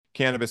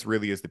cannabis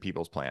really is the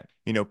people's plant.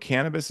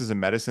 Cannabis is a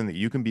medicine that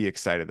you can be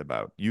excited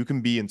about. You can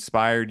be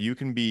inspired. You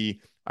can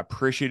be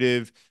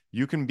appreciative.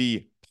 You can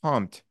be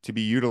pumped to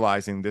be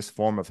utilizing this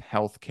form of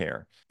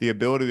healthcare. The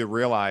ability to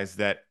realize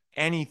that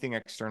anything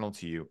external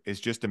to you is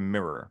just a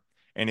mirror.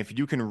 And if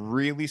you can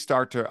really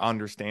start to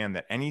understand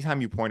that anytime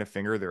you point a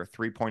finger, there are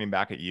three pointing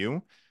back at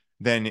you,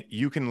 then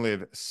you can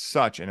live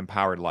such an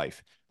empowered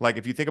life. Like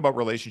if you think about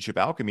relationship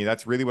alchemy,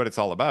 that's really what it's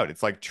all about.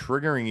 It's like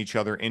triggering each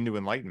other into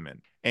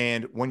enlightenment.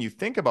 And when you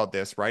think about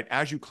this, right,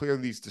 as you clear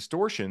these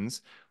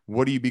distortions,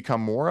 what do you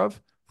become more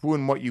of? Who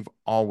and what you've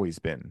always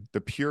been, the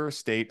pure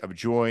state of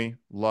joy,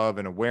 love,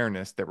 and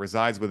awareness that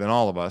resides within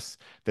all of us,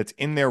 that's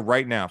in there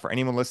right now. For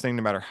anyone listening,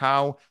 no matter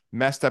how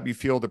messed up you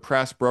feel,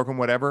 depressed, broken,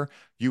 whatever,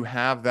 you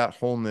have that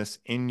wholeness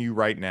in you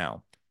right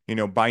now.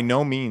 By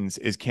no means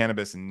is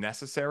cannabis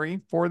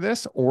necessary for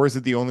this, or is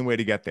it the only way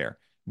to get there?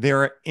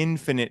 There are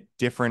infinite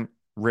different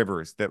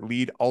rivers that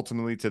lead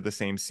ultimately to the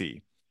same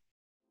sea.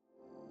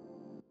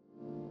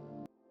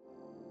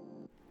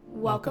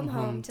 Welcome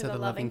home to the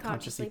Loving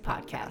Consciously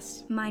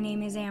podcast. My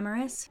name is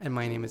Amaris. And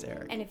my name is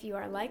Eric. And if you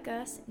are like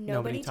us,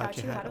 nobody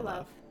taught you how to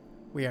love.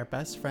 We are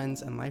best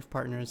friends and life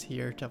partners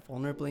here to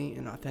vulnerably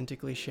and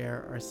authentically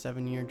share our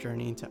 7-year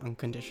journey to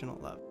unconditional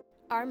love.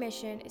 Our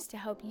mission is to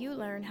help you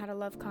learn how to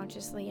love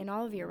consciously in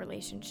all of your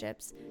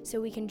relationships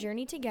so we can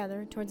journey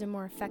together towards a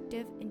more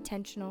effective,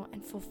 intentional,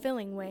 and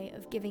fulfilling way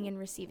of giving and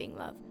receiving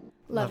love.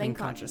 Loving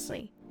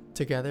consciously.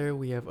 Together,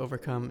 we have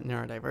overcome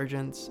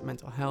neurodivergence,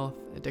 mental health,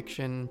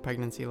 addiction,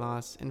 pregnancy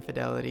loss,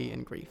 infidelity,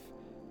 and grief.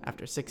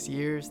 After 6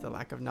 years, the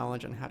lack of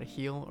knowledge on how to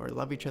heal or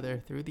love each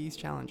other through these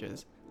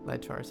challenges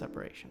led to our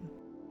separation.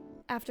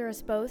 After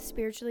us both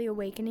spiritually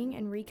awakening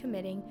and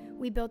recommitting,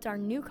 we built our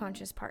new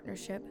conscious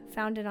partnership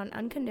founded on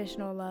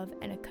unconditional love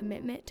and a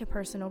commitment to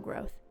personal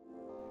growth.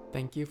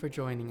 Thank you for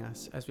joining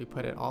us as we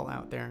put it all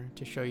out there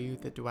to show you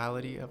the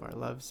duality of our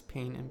love's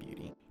pain and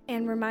beauty.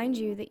 And remind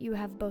you that you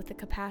have both the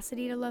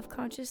capacity to love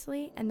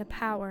consciously and the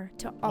power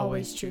to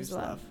always choose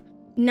love.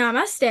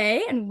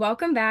 Namaste, and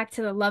welcome back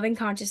to the Loving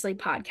Consciously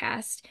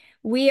podcast.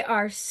 We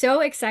are so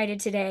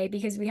excited today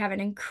because we have an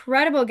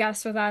incredible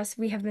guest with us.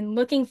 We have been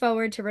looking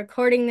forward to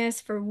recording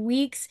this for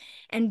weeks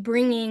and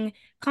bringing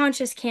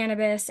conscious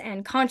cannabis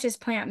and conscious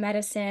plant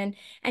medicine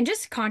and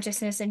just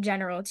consciousness in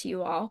general to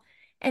you all.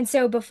 And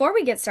so before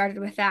we get started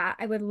with that,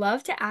 I would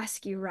love to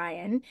ask you,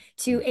 Ryan,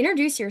 to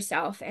introduce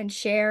yourself and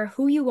share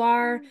who you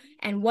are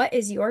and what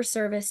is your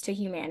service to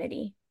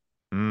humanity.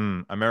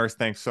 Amaris,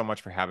 thanks so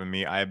much for having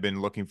me. I have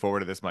been looking forward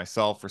to this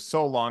myself for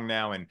so long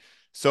now and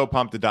so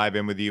pumped to dive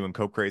in with you and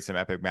co-create some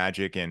epic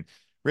magic. And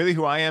really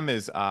who I am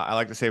is, I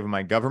like to say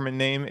my government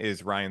name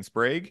is Ryan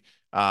Sprague.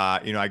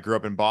 I grew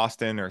up in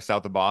Boston or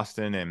south of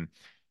Boston, and,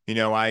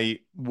 I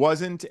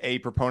wasn't a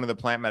proponent of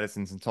the plant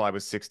medicines until I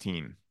was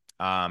 16.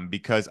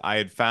 Because I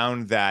had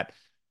found that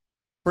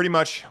pretty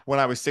much when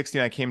I was 16,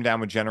 I came down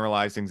with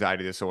generalized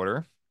anxiety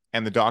disorder.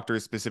 And the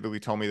doctors specifically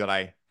told me that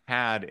I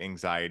had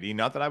anxiety,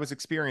 not that I was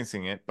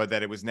experiencing it, but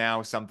that it was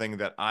now something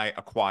that I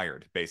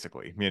acquired,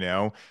 basically,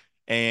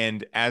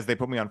 And as they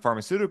put me on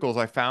pharmaceuticals,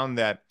 I found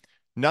that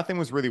nothing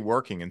was really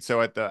working. And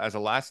so as a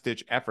last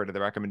ditch effort at the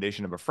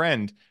recommendation of a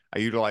friend, I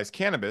utilized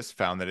cannabis,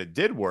 found that it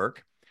did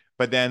work.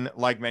 But then,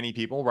 like many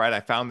people, right, I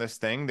found this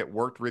thing that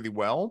worked really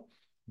well.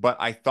 But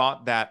I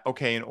thought that,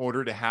 okay, in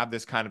order to have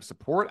this kind of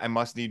support, I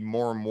must need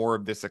more and more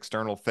of this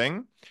external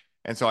thing.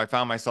 And so I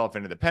found myself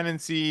into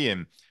dependency,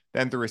 and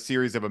then through a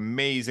series of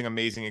amazing,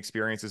 amazing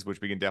experiences, which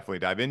we can definitely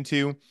dive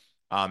into,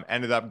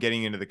 ended up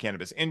getting into the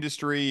cannabis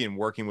industry and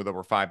working with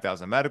over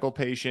 5,000 medical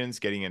patients,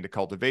 getting into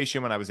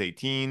cultivation when I was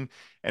 18,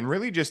 and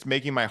really just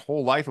making my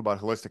whole life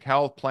about holistic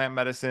health, plant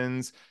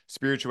medicines,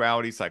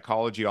 spirituality,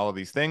 psychology, all of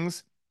these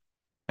things.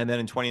 And then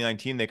in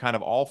 2019, they kind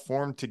of all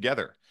formed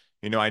together.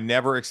 I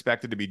never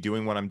expected to be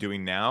doing what I'm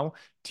doing now,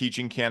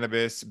 teaching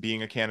cannabis,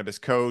 being a cannabis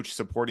coach,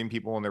 supporting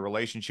people in their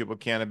relationship with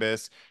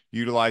cannabis,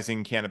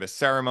 utilizing cannabis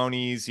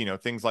ceremonies,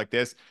 things like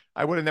this.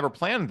 I would have never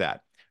planned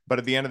that. But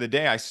at the end of the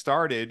day, I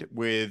started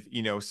with,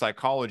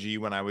 psychology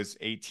when I was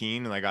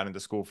 18 and I got into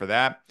school for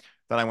that.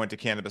 Then I went to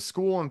cannabis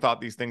school and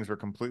thought these things were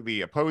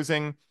completely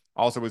opposing.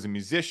 Also was a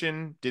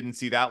musician, didn't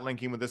see that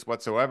linking with this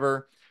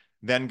whatsoever.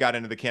 Then got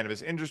into the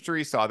cannabis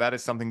industry, saw that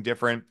as something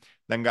different,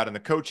 then got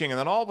into coaching. And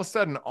then all of a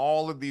sudden,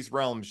 all of these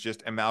realms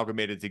just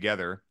amalgamated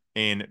together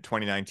in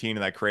 2019.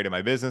 And I created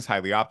my business,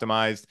 Highly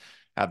Optimized,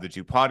 have the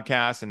 2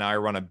 podcasts. And now I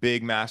run a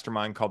big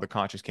mastermind called the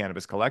Conscious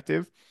Cannabis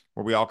Collective,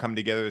 where we all come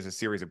together. There's a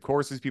series of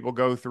courses people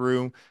go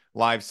through,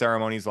 live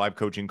ceremonies, live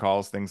coaching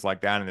calls, things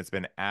like that. And it's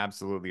been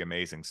absolutely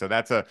amazing. So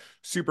that's a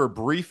super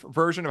brief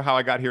version of how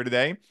I got here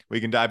today. We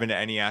can dive into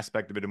any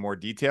aspect of it in more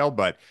detail,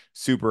 but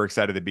super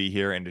excited to be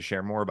here and to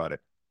share more about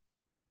it.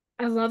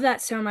 I love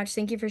that so much.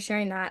 Thank you for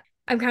sharing that.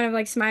 I'm kind of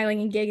like smiling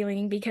and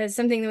giggling because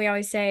something that we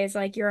always say is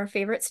like, you're our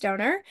favorite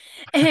stoner.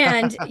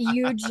 And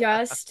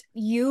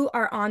you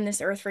are on this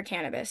earth for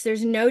cannabis.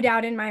 There's no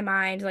doubt in my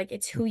mind, like,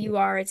 it's who you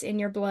are, it's in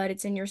your blood,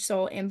 it's in your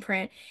soul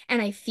imprint.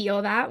 And I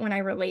feel that when I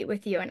relate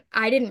with you. And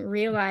I didn't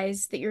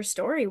realize that your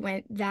story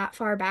went that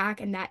far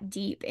back and that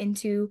deep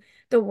into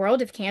the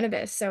world of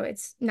cannabis. So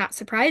it's not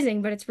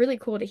surprising, but it's really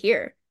cool to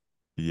hear.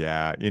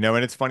 Yeah, and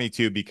it's funny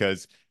too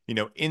because,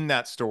 in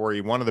that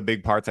story, one of the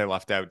big parts I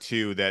left out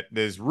too that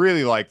is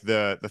really like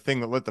the thing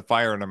that lit the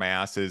fire under my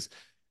ass is,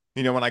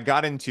 when I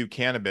got into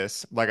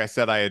cannabis, like I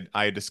said, I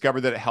had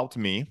discovered that it helped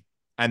me,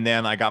 and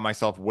then I got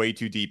myself way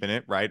too deep in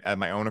it, right, at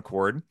my own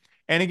accord.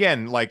 And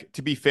again, like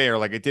to be fair,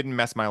 like it didn't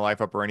mess my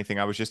life up or anything.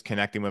 I was just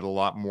connecting with a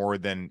lot more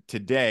than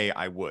today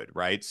I would,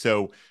 right?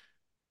 So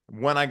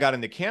when I got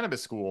into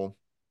cannabis school,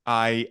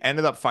 I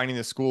ended up finding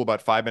this school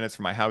about 5 minutes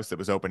from my house that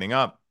was opening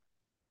up,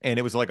 and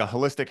it was like a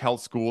holistic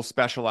health school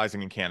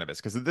specializing in cannabis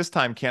because at this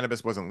time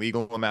cannabis wasn't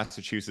legal in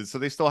Massachusetts, so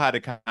they still had to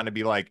kind of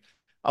be like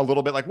a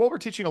little bit like, well, we're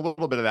teaching a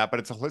little bit of that, but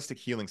it's a holistic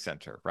healing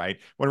center, right?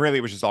 When really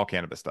it was just all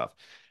cannabis stuff.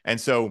 And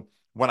so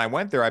when I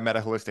went there, I met a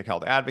holistic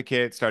health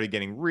advocate, started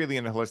getting really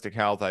into holistic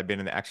health. I'd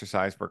been into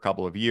exercise for a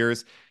couple of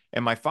years,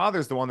 and my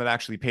father's the one that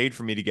actually paid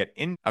for me to get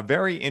in. A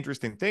very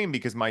interesting thing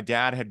because my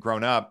dad had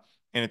grown up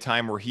in a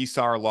time where he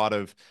saw a lot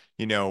of,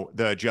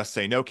 the Just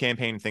Say No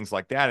campaign and things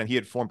like that. And he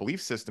had formed belief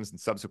systems and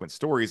subsequent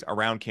stories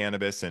around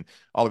cannabis and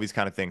all of these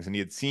kind of things. And he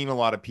had seen a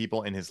lot of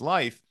people in his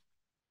life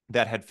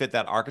that had fit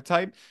that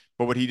archetype.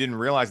 But what he didn't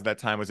realize at that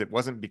time was it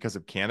wasn't because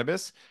of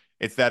cannabis.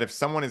 It's that if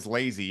someone is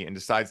lazy and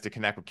decides to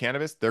connect with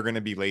cannabis, they're going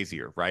to be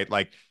lazier, right?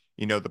 Like,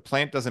 the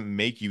plant doesn't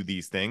make you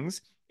these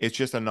things. It's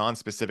just a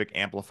non-specific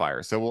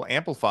amplifier. So it will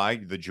amplify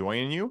the joy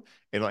in you.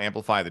 It'll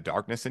amplify the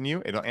darkness in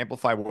you. It'll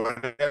amplify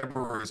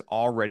whatever is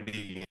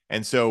already.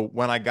 And so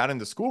when I got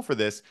into school for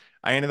this,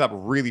 I ended up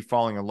really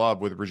falling in love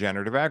with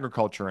regenerative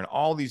agriculture and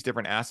all these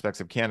different aspects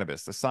of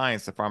cannabis, the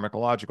science, the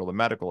pharmacological, the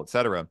medical, et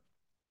cetera.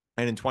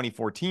 And in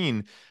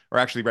 2014, or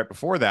actually right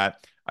before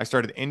that, I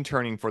started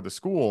interning for the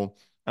school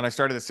and I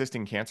started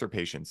assisting cancer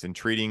patients in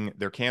treating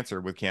their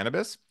cancer with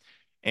cannabis.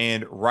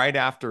 And right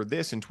after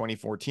this in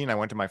 2014, I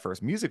went to my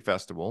first music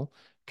festival,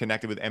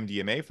 connected with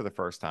MDMA for the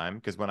first time.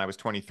 Because when I was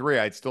 23,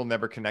 I'd still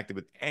never connected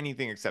with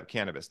anything except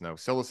cannabis, no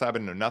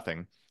psilocybin, no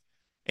nothing.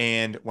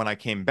 And when I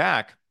came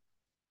back,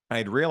 I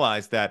had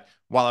realized that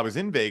while I was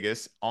in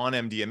Vegas on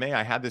MDMA,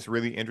 I had this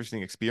really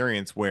interesting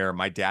experience where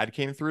my dad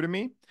came through to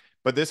me.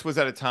 But this was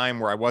at a time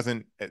where I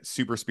wasn't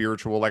super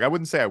spiritual. Like I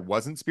wouldn't say I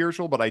wasn't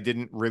spiritual, but I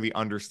didn't really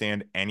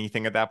understand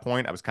anything at that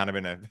point. I was kind of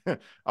in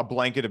a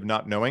blanket of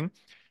not knowing.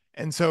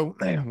 And so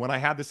when I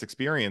had this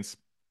experience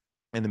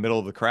in the middle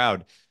of the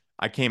crowd,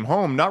 I came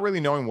home not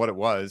really knowing what it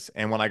was.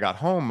 And when I got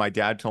home, my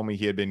dad told me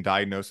he had been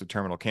diagnosed with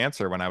terminal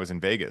cancer when I was in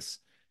Vegas.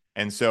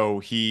 And so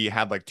he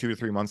had like 2 to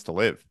 3 months to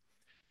live.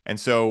 And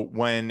so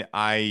when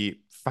I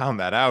found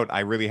that out, I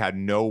really had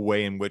no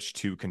way in which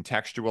to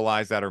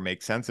contextualize that or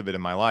make sense of it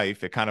in my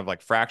life. It kind of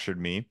like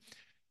fractured me.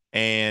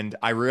 And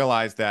I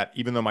realized that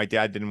even though my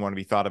dad didn't want to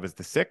be thought of as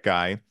the sick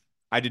guy,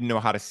 I didn't know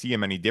how to see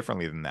him any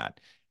differently than that.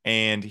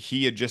 And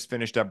he had just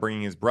finished up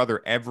bringing his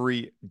brother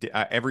every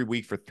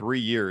week for 3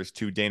 years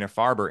to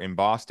Dana-Farber in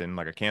Boston,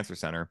 like a cancer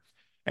center.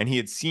 And he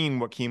had seen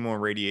what chemo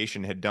and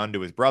radiation had done to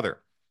his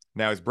brother.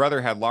 Now, his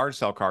brother had large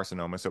cell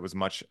carcinoma, so it was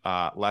much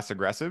less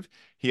aggressive.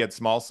 He had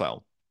small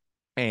cell.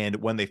 And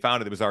when they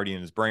found it, it was already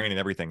in his brain and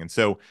everything. And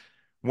so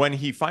when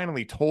he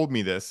finally told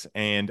me this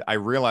and I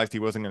realized he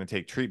wasn't going to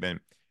take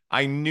treatment,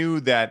 I knew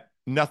that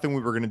nothing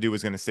we were going to do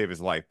was going to save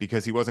his life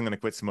because he wasn't going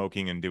to quit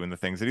smoking and doing the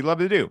things that he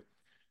loved to do.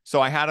 So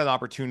I had an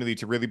opportunity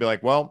to really be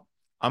like, well,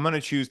 I'm going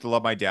to choose to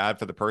love my dad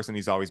for the person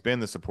he's always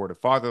been, the supportive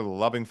father, the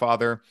loving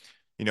father,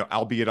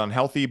 albeit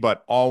unhealthy,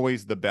 but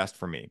always the best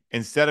for me.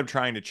 Instead of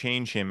trying to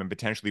change him and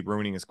potentially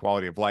ruining his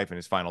quality of life in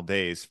his final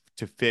days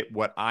to fit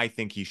what I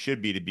think he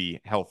should be to be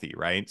healthy,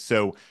 right?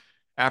 So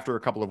after a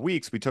couple of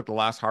weeks, we took the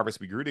last harvest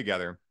we grew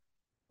together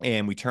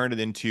and we turned it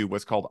into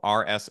what's called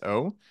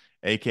RSO,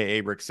 aka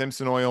Rick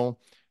Simpson oil.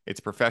 Its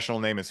professional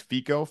name is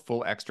FICO,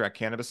 full extract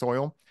cannabis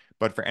oil.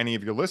 But for any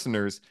of your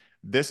listeners,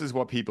 this is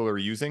what people are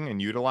using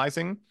and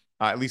utilizing.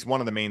 At least one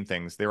of the main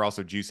things. They're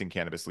also juicing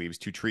cannabis leaves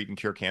to treat and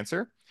cure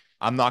cancer.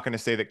 I'm not going to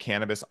say that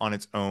cannabis on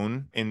its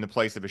own in the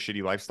place of a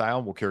shitty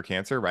lifestyle will cure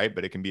cancer, right?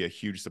 But it can be a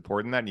huge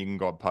support in that. And you can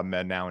go to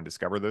PubMed now and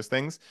discover those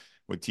things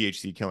with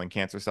THC killing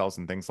cancer cells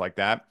and things like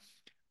that.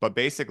 But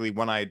basically,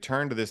 when I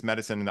turned to this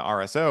medicine in the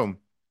RSO,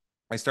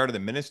 I started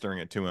administering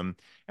it to him,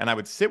 and I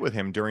would sit with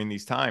him during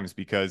these times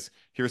because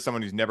here's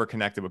someone who's never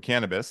connected with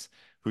cannabis,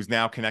 who's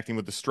now connecting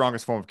with the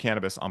strongest form of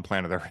cannabis on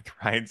planet Earth,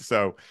 right?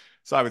 So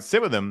I would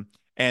sit with him,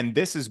 and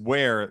this is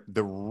where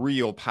the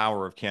real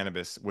power of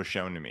cannabis was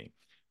shown to me.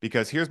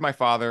 Because here's my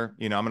father,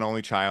 I'm an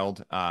only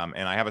child, and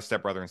I have a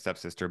stepbrother and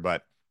stepsister,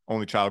 but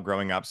only child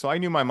growing up. So I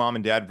knew my mom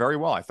and dad very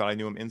well. I thought I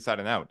knew them inside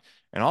and out.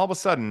 And all of a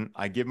sudden,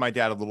 I give my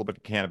dad a little bit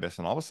of cannabis,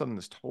 and all of a sudden,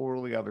 this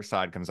totally other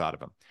side comes out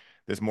of him.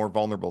 this more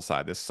vulnerable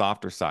side, this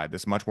softer side,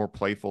 this much more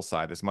playful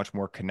side, this much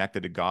more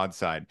connected to God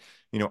side.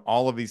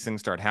 All of these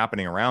things start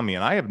happening around me,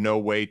 and I have no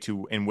way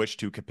in which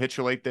to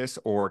capitulate this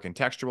or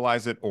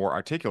contextualize it or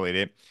articulate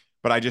it,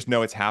 but I just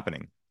know it's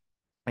happening.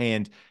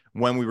 And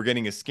when we were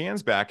getting his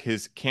scans back,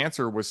 his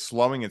cancer was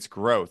slowing its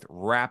growth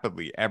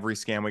rapidly. Every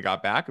scan we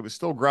got back, it was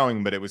still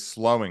growing, but it was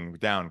slowing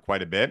down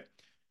quite a bit.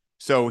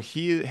 So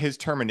his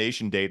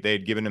termination date, they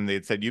had given him, they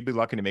had said, you'd be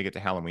lucky to make it to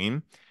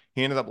Halloween.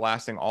 He ended up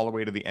lasting all the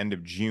way to the end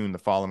of June the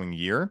following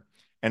year.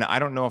 And I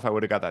don't know if I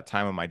would have got that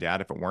time with my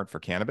dad if it weren't for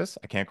cannabis.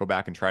 I can't go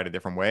back and try it a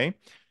different way.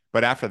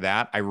 But after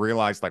that, I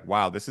realized like,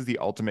 wow, this is the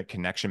ultimate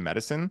connection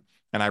medicine.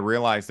 And I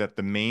realized that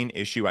the main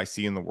issue I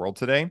see in the world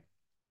today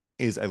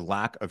is a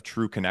lack of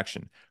true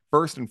connection.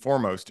 First and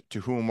foremost, to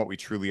whom what we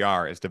truly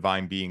are as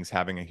divine beings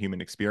having a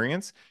human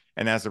experience.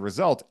 And as a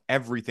result,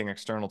 everything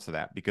external to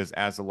that, because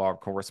as the law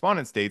of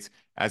correspondence states,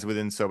 as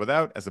within, so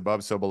without, as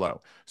above, so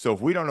below. So if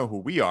we don't know who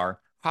we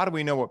are, how do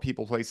we know what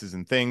people, places,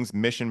 and things,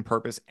 mission,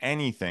 purpose,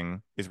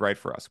 anything is right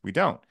for us? We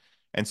don't.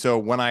 And so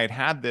when I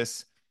had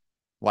this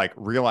like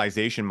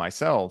realization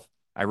myself,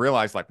 I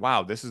realized like,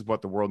 wow, this is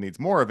what the world needs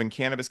more of. And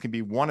cannabis can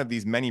be one of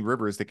these many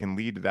rivers that can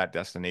lead to that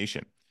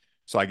destination.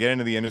 So I get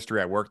into the industry.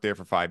 I worked there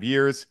for 5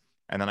 years.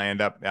 And then I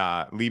end up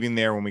leaving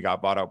there when we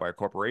got bought out by a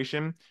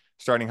corporation,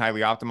 starting highly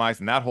optimized.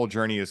 And that whole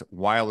journey is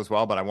wild as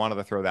well. But I wanted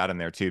to throw that in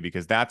there too,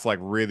 because that's like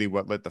really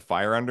what lit the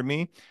fire under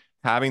me.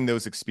 Having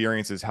those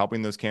experiences,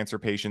 helping those cancer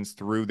patients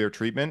through their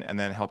treatment, and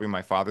then helping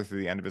my father through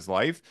the end of his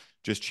life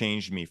just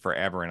changed me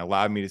forever and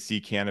allowed me to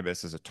see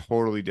cannabis as a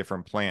totally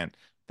different plant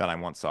than I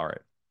once saw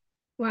it.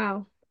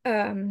 Wow.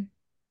 Um,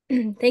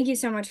 thank you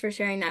so much for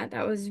sharing that.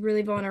 That was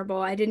really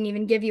vulnerable. I didn't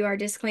even give you our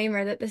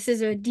disclaimer that this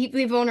is a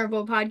deeply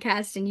vulnerable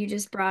podcast, and you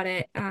just brought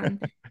it.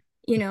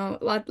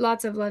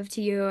 Lots of love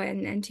to you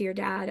and to your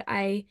dad.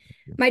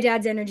 My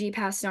dad's energy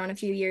passed on a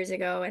few years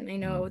ago, and I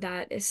know Mm,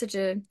 that is such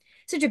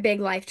a big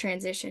life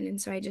transition. And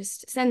so I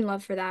just send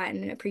love for that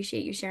and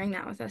appreciate you sharing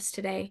that with us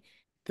today.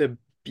 The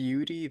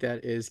beauty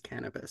that is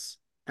cannabis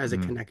as a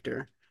mm,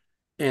 connector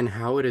and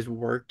how it has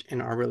worked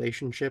in our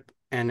relationship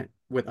and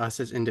with us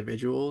as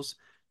individuals,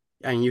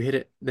 and you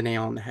hit the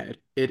nail on the head.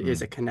 It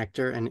is mm, a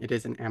connector and it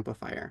is an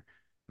amplifier.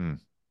 mm,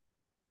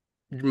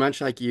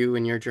 Much like you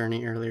in your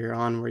journey earlier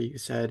on, where you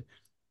said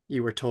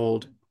you were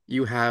told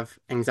you have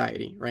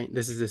anxiety, right?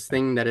 This is this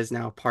thing that is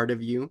now part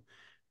of you.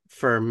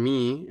 For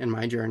me in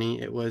my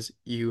journey, it was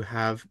you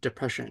have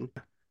depression.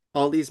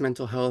 All these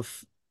mental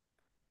health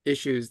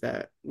issues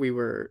that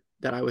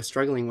I was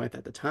struggling with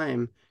at the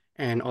time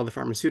and all the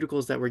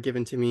pharmaceuticals that were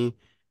given to me,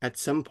 at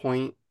some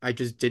point I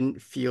just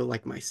didn't feel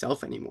like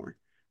myself anymore.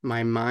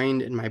 My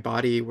mind and my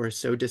body were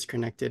so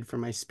disconnected from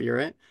my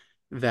spirit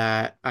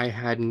that I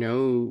had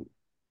no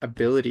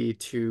ability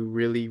to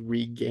really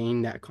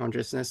regain that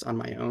consciousness on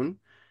my own.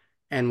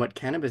 And what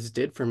cannabis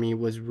did for me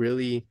was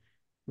really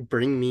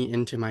bring me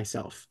into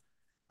myself.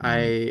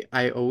 mm,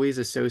 I always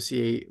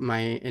associate my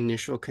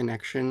initial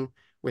connection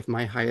with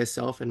my highest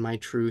self and my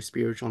true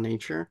spiritual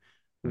nature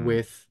mm.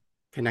 with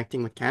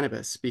connecting with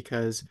cannabis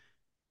because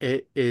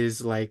it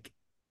is like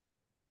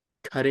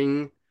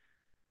cutting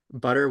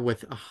butter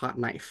with a hot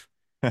knife.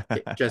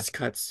 It just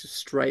cuts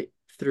straight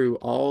through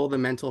all the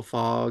mental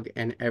fog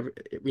and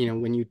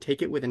when you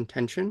take it with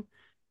intention,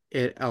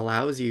 it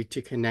allows you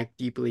to connect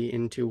deeply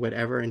into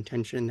whatever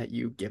intention that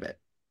you give it.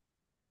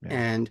 Yeah.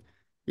 And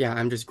yeah,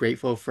 I'm just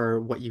grateful for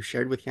what you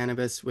shared with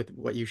cannabis, with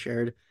what you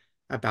shared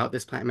about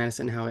this plant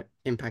medicine, how it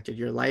impacted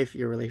your life,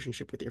 your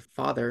relationship with your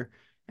father,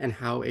 and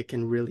how it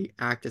can really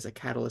act as a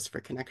catalyst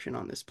for connection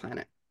on this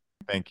planet.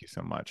 Thank you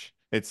so much.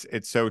 It's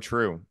so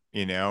true,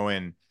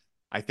 and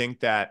I think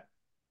that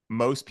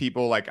most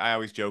people, like I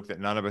always joke that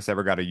none of us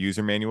ever got a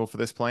user manual for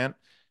this plant.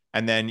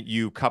 And then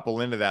you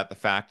couple into that the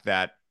fact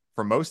that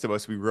for most of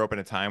us, we grew up in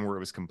a time where it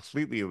was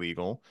completely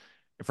illegal.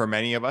 For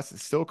many of us,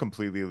 it's still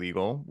completely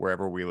illegal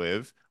wherever we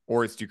live,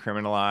 or it's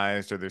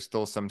decriminalized, or there's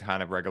still some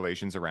kind of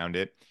regulations around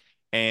it.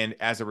 And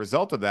as a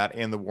result of that,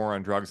 and the war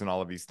on drugs and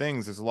all of these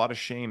things, there's a lot of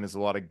shame, there's a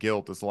lot of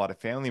guilt, there's a lot of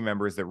family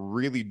members that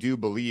really do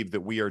believe that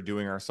we are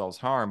doing ourselves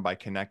harm by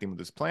connecting with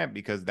this plant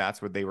because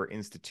that's what they were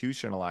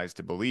institutionalized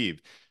to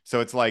believe. So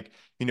it's like,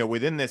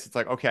 within this, it's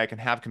like, okay, I can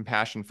have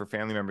compassion for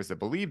family members that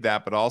believe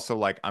that, but also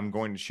like I'm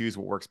going to choose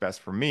what works best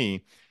for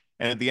me.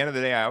 And at the end of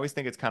the day, I always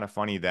think it's kind of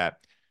funny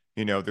that,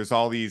 there's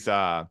all these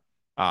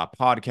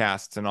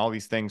podcasts and all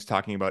these things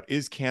talking about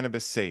is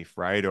cannabis safe,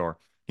 right? Or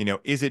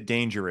is it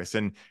dangerous?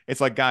 And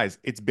it's like, guys,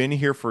 it's been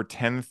here for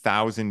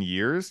 10,000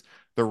 years.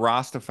 The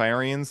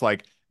Rastafarians,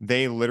 like,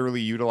 they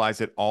literally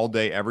utilize it all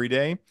day, every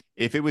day.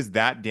 If it was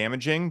that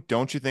damaging,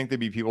 don't you think there'd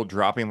be people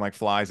dropping like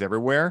flies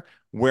everywhere?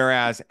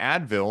 Whereas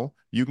Advil,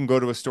 you can go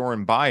to a store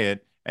and buy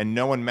it, and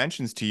no one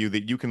mentions to you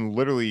that you can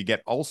literally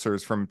get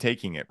ulcers from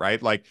taking it,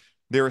 right? Like,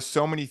 there are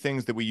so many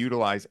things that we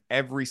utilize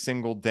every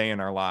single day in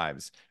our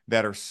lives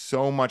that are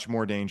so much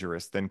more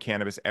dangerous than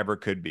cannabis ever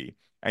could be.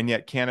 And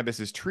yet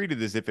cannabis is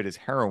treated as if it is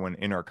heroin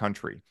in our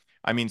country.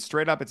 I mean,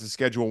 straight up, it's a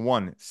Schedule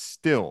One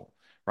still,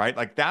 right?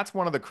 Like that's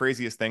one of the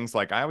craziest things.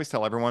 Like I always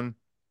tell everyone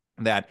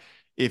that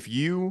if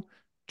you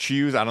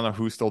choose, I don't know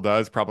who still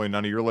does, probably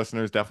none of your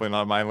listeners, definitely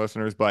not my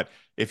listeners, but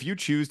if you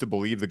choose to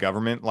believe the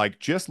government, like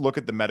just look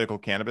at the medical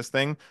cannabis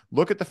thing,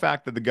 look at the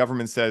fact that the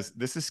government says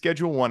this is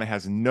Schedule 1, it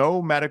has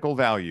no medical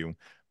value,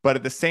 but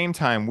at the same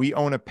time, we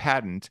own a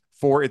patent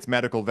for its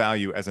medical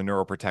value as a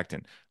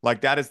neuroprotectant.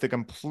 Like that is the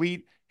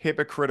complete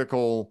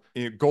hypocritical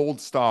gold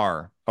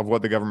star of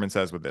what the government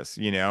says with this,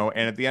 And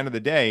at the end of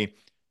the day,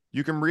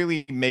 you can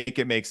really make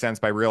it make sense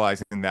by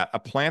realizing that a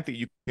plant that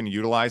you can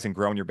utilize and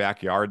grow in your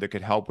backyard that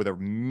could help with a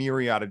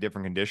myriad of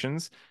different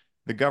conditions,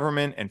 the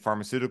government and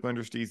pharmaceutical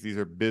industries, these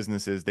are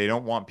businesses. They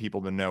don't want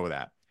people to know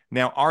that.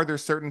 Now, are there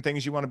certain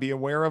things you want to be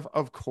aware of?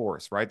 Of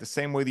course, right? The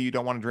same way that you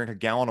don't want to drink a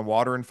gallon of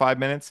water in 5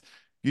 minutes,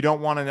 you don't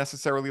want to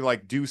necessarily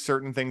like do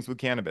certain things with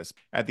cannabis.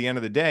 At the end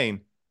of the day,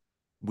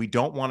 we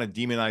don't want to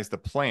demonize the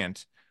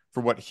plant for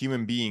what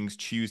human beings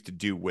choose to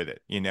do with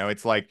it.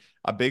 It's like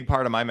a big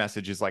part of my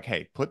message is like,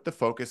 hey, put the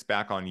focus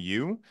back on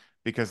you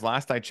because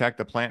last I checked,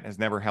 the plant has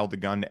never held a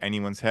gun to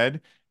anyone's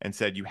head and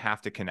said, you have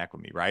to connect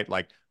with me, right?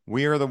 Like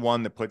we are the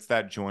one that puts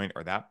that joint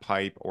or that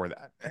pipe or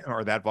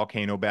that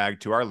volcano bag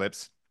to our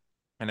lips.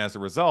 And as a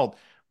result,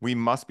 we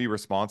must be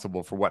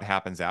responsible for what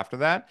happens after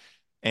that.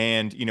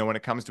 And, when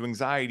it comes to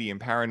anxiety and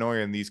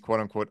paranoia and these quote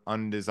unquote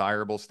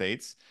undesirable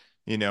states,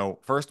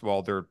 first of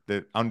all,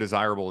 the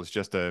undesirable is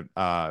just an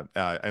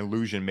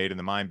illusion made in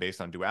the mind based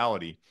on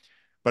duality.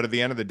 But at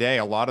the end of the day,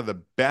 a lot of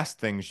the best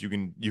things you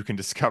can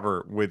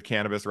discover with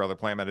cannabis or other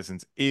plant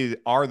medicines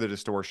are the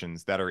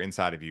distortions that are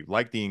inside of you,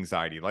 like the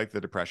anxiety, like the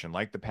depression,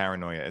 like the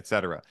paranoia,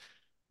 etc.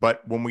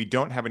 But when we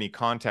don't have any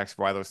context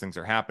for why those things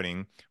are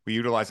happening, we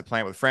utilize a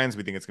plant with friends,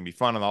 we think it's going to be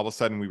fun, and all of a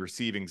sudden we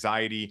receive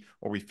anxiety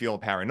or we feel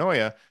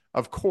paranoia.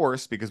 Of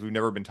course, because we've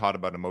never been taught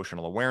about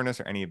emotional awareness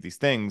or any of these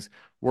things,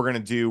 we're going to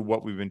do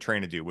what we've been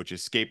trained to do, which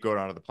is scapegoat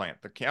onto the plant.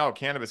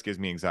 Cannabis gives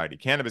me anxiety.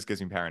 Cannabis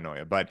gives me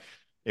paranoia. But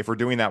if we're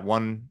doing that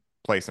one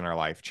place in our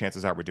life,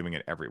 chances are we're doing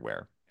it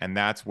everywhere. And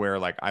that's where,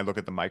 like, I look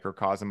at the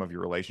microcosm of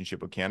your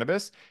relationship with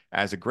cannabis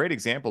as a great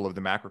example of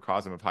the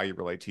macrocosm of how you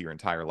relate to your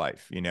entire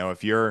life.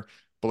 If you're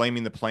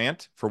blaming the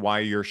plant for why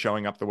you're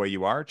showing up the way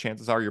you are,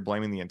 chances are you're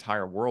blaming the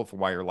entire world for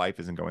why your life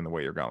isn't going the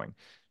way you're going.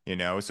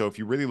 So if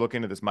you really look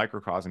into this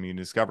microcosm, you can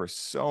discover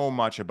so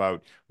much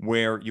about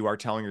where you are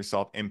telling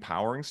yourself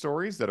empowering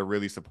stories that are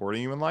really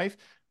supporting you in life,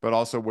 but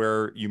also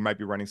where you might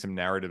be running some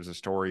narratives or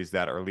stories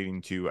that are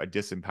leading to a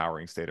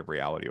disempowering state of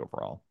reality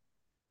overall.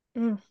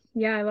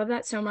 Yeah, I love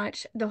that so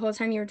much. The whole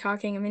time you were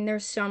talking, I mean,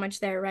 there's so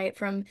much there, right?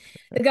 From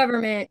the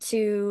government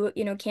to,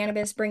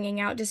 cannabis bringing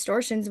out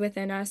distortions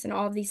within us and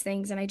all of these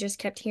things. And I just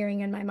kept hearing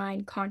in my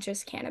mind,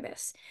 conscious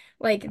cannabis.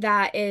 Like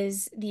that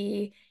is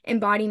the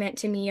embodiment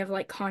to me of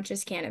like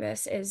conscious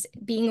cannabis is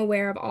being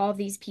aware of all of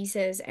these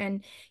pieces.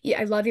 And yeah,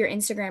 I love your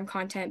Instagram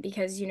content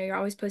because, you're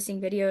always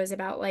posting videos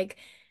about like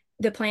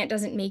the plant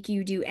doesn't make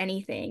you do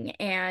anything.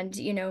 And,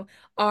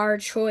 our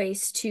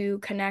choice to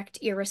connect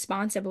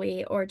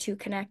irresponsibly or to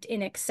connect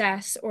in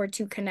excess or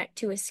to connect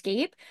to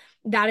escape,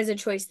 that is a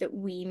choice that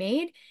we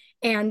made.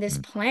 And this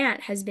Mm.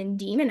 plant has been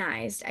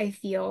demonized, I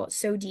feel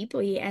so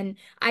deeply. And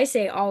I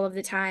say all of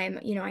the time,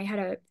 I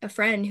had a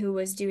friend who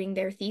was doing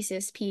their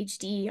thesis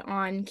PhD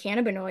on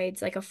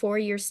cannabinoids, like a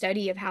 4-year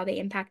study of how they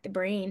impact the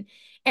brain.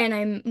 And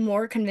I'm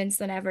more convinced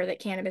than ever that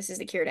cannabis is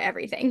the cure to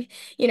everything.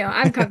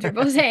 I'm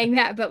comfortable saying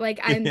that, but like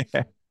Yeah.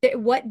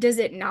 what does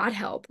it not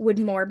help would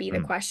more be the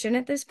Mm. question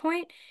at this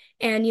point.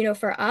 And,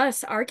 for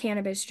us, our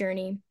cannabis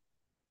journey,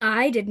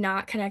 I did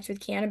not connect with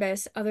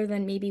cannabis other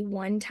than maybe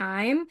one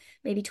time,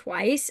 maybe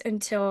twice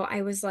until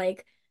I was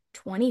like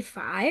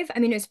 25. I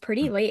mean, it was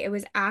pretty Mm. late. It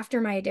was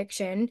after my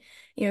addiction,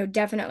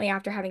 definitely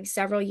after having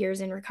several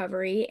years in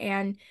recovery.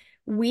 And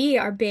we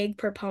are big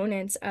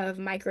proponents of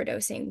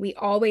microdosing. We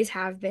always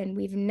have been.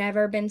 We've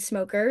never been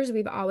smokers.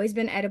 We've always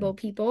been edible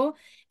people.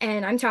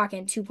 And I'm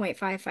talking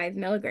 2.55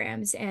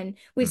 milligrams. And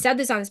we've Mm. said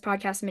this on this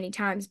podcast many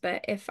times,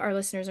 but if our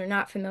listeners are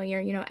not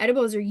familiar,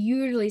 edibles are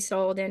usually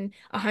sold in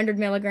 100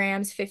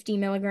 milligrams, 50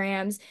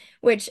 milligrams,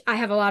 which I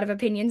have a lot of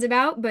opinions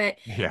about, but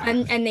Yeah.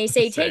 and they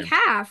say take Same.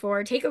 half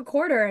or take a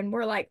quarter, and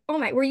we're like, oh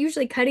my, we're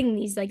usually cutting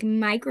these like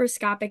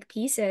microscopic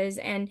pieces,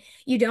 and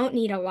you don't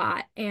need a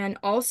lot. And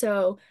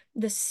also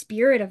the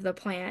spirit of the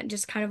plant,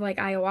 just kind of like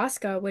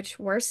ayahuasca, which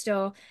we're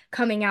still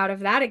coming out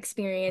of that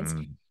experience.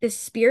 Mm. The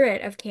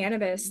spirit of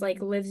cannabis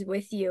like lives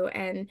with you.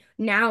 And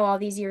now, all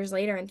these years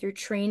later, and through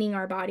training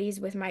our bodies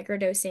with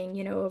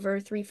microdosing,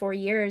 over 3, 4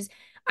 years,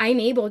 I'm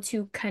able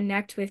to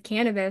connect with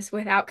cannabis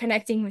without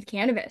connecting with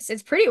cannabis.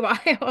 It's pretty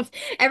wild.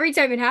 Every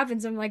time it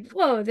happens, I'm like,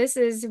 whoa, this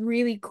is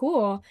really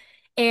cool.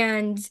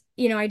 And,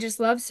 I just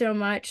love so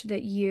much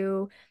that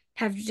you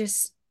have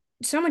just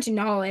so much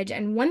knowledge.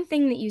 And one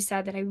thing that you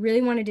said that I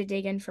really wanted to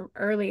dig in from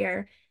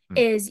earlier Mm.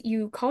 is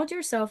you called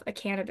yourself a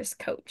cannabis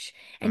coach.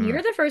 And Mm.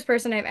 you're the first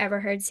person I've ever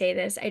heard say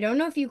this. I don't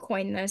know if you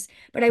coined this,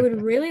 but I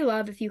would really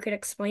love if you could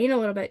explain a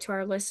little bit to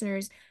our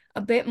listeners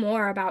a bit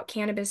more about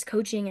cannabis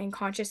coaching and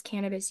conscious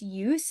cannabis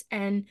use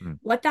and Mm.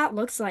 what that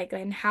looks like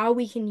and how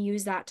we can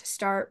use that to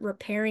start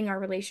repairing our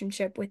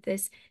relationship with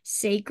this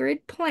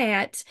sacred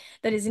plant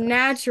that is Yes.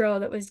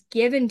 natural, that was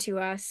given to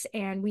us,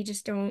 and we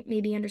just don't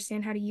maybe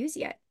understand how to use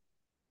yet.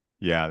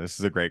 Yeah, this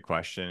is a great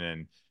question.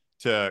 And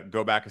to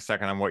go back a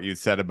second on what you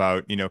said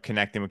about,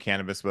 connecting with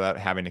cannabis without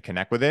having to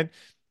connect with it,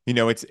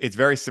 it's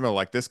very similar.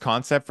 Like this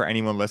concept for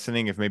anyone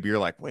listening, if maybe you're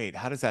like, wait,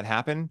 how does that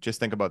happen? Just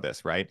think about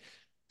this, right?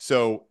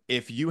 So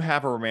if you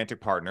have a romantic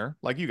partner,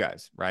 like you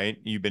guys, right?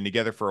 You've been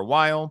together for a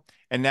while,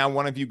 and now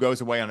one of you goes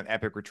away on an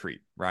epic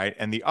retreat, right?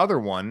 And the other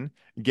one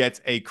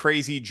gets a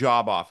crazy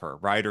job offer,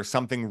 right? Or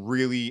something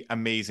really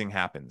amazing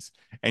happens.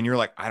 And you're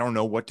like, I don't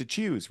know what to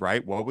choose,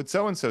 right? What would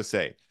so and so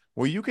say?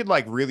 Well, you could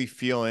like really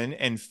feel in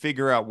and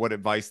figure out what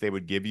advice they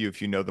would give you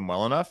if you know them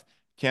well enough.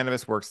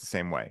 Cannabis works the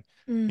same way.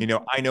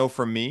 Mm. I know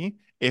for me,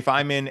 if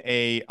I'm in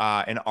a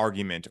an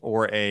argument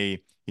or a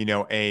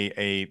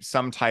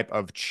some type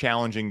of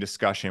challenging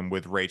discussion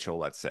with Rachel,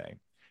 let's say,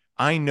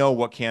 I know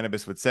what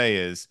cannabis would say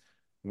is,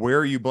 where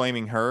are you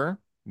blaming her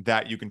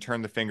that you can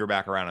turn the finger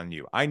back around on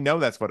you? I know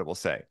that's what it will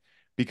say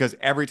because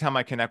every time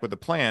I connect with the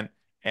plant,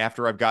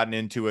 after I've gotten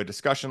into a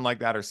discussion like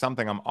that or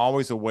something, I'm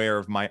always aware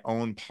of my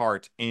own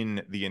part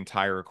in the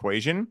entire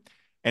equation.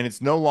 And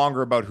it's no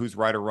longer about who's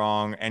right or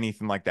wrong,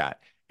 anything like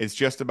that. It's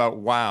just about,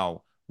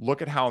 wow,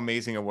 look at how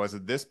amazing it was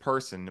that this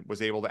person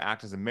was able to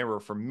act as a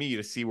mirror for me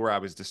to see where I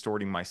was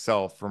distorting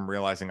myself from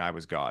realizing I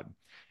was God.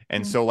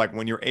 And Mm. so, like,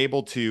 when you're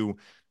able to,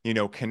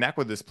 connect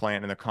with this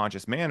plant in a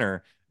conscious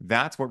manner,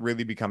 that's what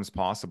really becomes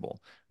possible.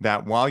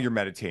 That while you're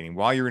meditating,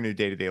 while you're in your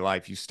day-to-day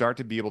life, you start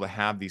to be able to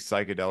have these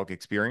psychedelic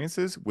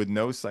experiences with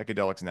no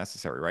psychedelics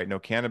necessary, right? No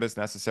cannabis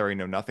necessary,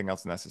 no nothing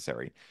else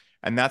necessary.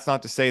 And that's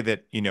not to say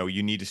that,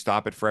 you need to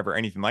stop it forever,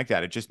 anything like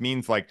that. It just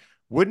means like,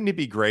 wouldn't it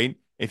be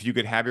great if you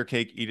could have your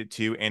cake, eat it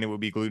too, and it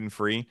would be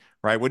gluten-free,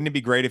 right? Wouldn't it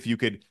be great if you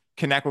could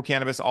connect with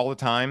cannabis all the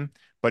time,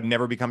 but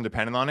never become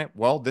dependent on it?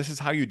 Well, this is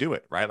how you do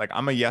it, right? Like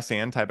I'm a yes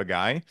and type of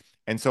guy.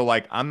 And so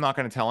like I'm not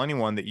going to tell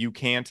anyone that you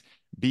can't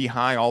be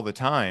high all the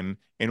time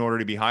in order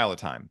to be high all the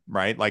time,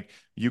 right? Like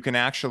you can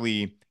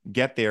actually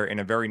get there in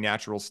a very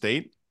natural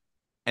state.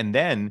 And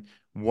then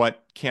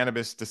what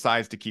cannabis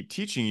decides to keep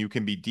teaching you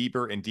can be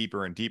deeper and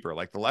deeper and deeper.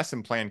 Like the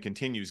lesson plan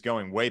continues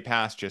going way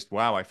past just,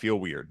 wow, I feel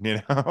weird,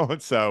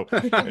 So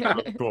it's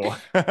really cool.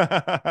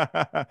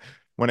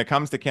 When it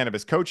comes to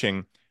cannabis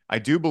coaching, I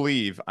do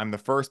believe I'm the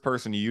first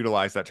person to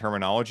utilize that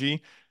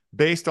terminology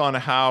based on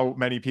how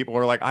many people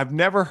are like, I've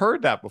never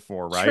heard that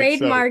before, right? So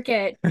Trademark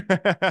it.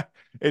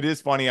 it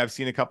is funny. I've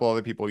seen a couple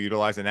other people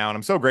utilize it now, and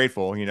I'm so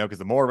grateful, because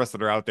the more of us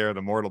that are out there,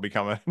 the more it'll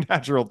become a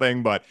natural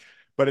thing. But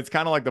it's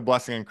kind of like the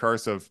blessing and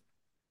curse of,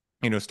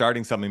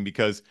 starting something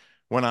because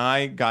when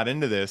I got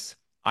into this,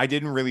 I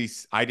didn't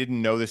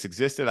know this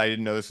existed. I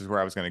didn't know this is where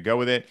I was going to go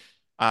with it.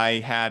 I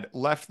had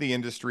left the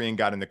industry and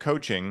got into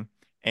coaching,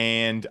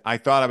 and I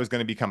thought I was going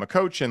to become a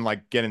coach and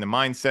like get into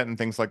mindset and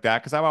things like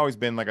that because I've always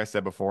been, like I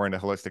said before, into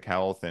holistic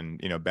health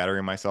and,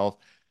 bettering myself.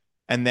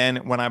 And then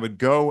when I would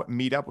go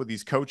meet up with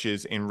these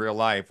coaches in real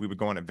life, we would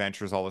go on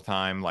adventures all the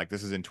time. Like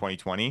this is in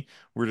 2020.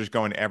 We were just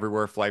going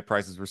everywhere. Flight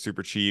prices were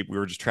super cheap. We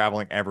were just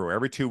traveling everywhere.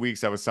 Every 2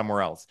 weeks, I was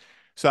somewhere else.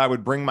 So I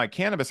would bring my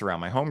cannabis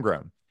around, my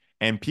homegrown,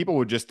 and people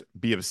would just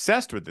be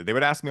obsessed with it. They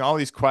would ask me all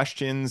these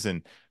questions.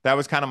 And that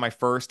was kind of my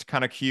first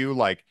kind of cue.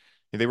 Like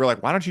they were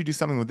like, why don't you do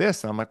something with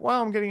this? And I'm like,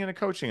 well, I'm getting into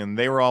coaching. And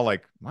they were all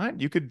like, what?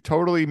 You could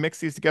totally mix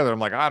these together. I'm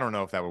like, I don't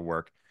know if that would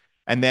work.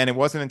 And then it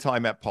wasn't until I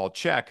met Paul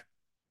Chek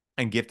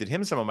and gifted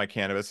him some of my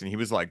cannabis. And he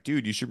was like,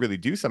 dude, you should really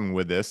do something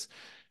with this.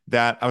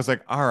 That I was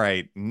like, all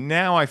right,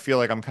 now I feel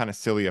like I'm kind of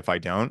silly if I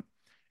don't.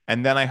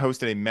 And then I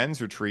hosted a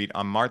men's retreat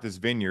on Martha's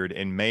Vineyard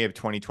in May of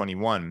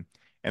 2021.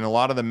 And a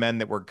lot of the men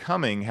that were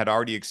coming had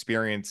already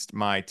experienced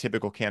my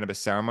typical cannabis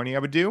ceremony I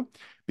would do.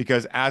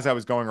 Because as I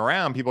was going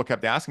around, people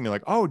kept asking me,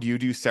 like, oh, do you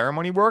do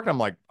ceremony work? And I'm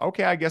like,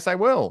 okay, I guess I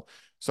will.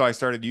 So I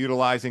started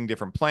utilizing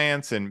different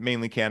plants and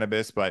mainly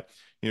cannabis, but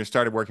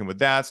started working with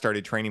that,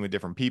 started training with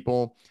different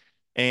people.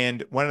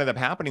 And what ended up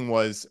happening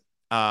was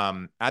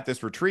at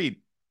this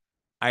retreat,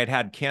 I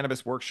had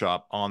cannabis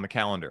workshop on the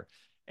calendar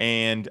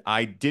and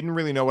I didn't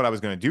really know what I was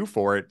going to do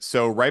for it.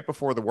 So right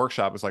before the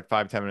workshop, it was like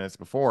 5, 10 minutes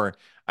before,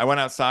 I went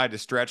outside to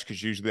stretch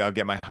because usually I'll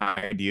get my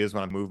high ideas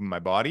when I'm moving my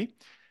body.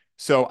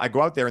 So I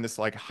go out there and this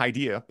like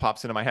idea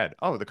pops into my head.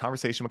 Oh, the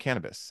conversation with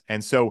cannabis.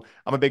 And so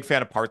I'm a big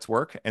fan of parts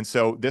work. And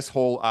so this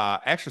whole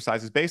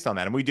exercise is based on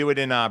that. And we do it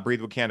in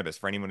Breathe with Cannabis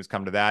for anyone who's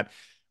come to that.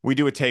 We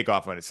do a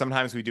takeoff on it.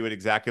 Sometimes we do it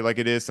exactly like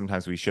it is.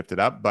 Sometimes we shift it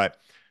up. But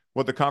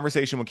what the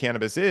conversation with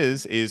cannabis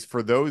is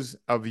for those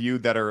of you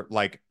that are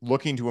like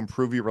looking to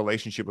improve your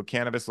relationship with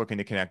cannabis, looking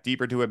to connect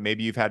deeper to it.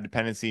 Maybe you've had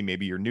dependency,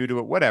 maybe you're new to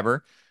it,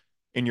 whatever.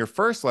 In your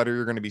first letter,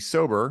 you're going to be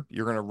sober.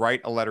 You're going to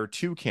write a letter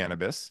to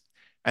cannabis.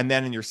 And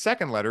then in your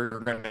second letter,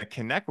 you're going to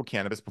connect with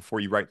cannabis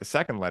before you write the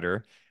second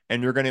letter.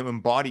 And you're going to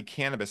embody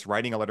cannabis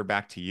writing a letter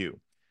back to you.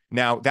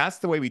 Now, that's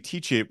the way we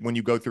teach it when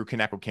you go through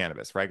Connect with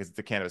Cannabis, right? Because it's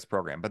a cannabis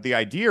program. But the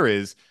idea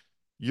is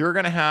you're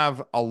going to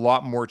have a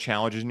lot more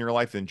challenges in your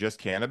life than just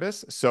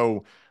cannabis.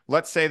 So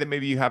let's say that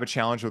maybe you have a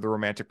challenge with a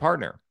romantic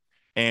partner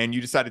and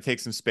you decide to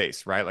take some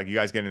space, right? Like you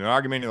guys get in an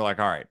argument, and you're like,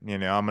 all right,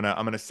 I'm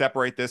gonna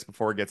separate this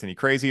before it gets any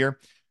crazier.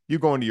 You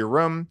go into your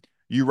room,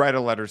 you write a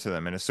letter to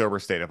them in a sober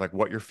state of like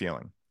what you're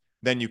feeling.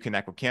 Then you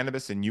connect with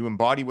cannabis and you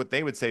embody what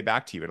they would say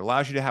back to you. It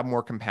allows you to have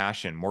more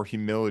compassion, more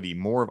humility,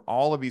 more of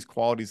all of these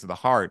qualities of the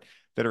heart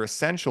that are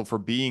essential for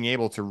being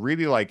able to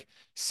really like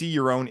see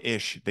your own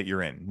ish that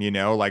you're in,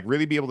 like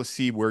really be able to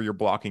see where you're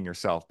blocking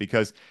yourself,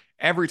 because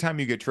every time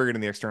you get triggered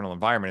in the external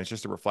environment, it's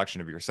just a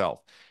reflection of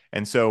yourself.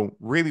 And so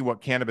really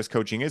what cannabis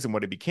coaching is and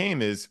what it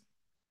became is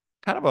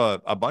kind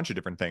of a bunch of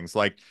different things.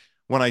 Like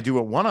when I do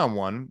it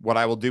one-on-one, what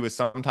I will do is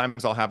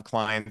sometimes I'll have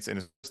clients in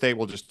a state,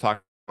 we'll just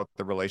talk about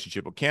the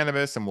relationship with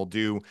cannabis, and we'll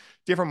do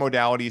different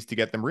modalities to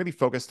get them really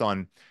focused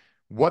on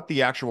what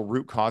the actual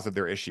root cause of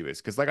their issue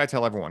is. Because like I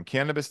tell everyone,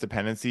 cannabis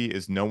dependency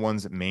is no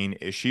one's main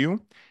issue.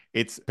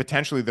 It's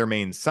potentially their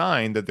main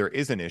sign that there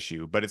is an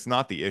issue, but it's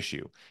not the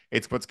issue.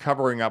 It's what's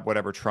covering up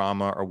whatever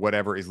trauma or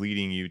whatever is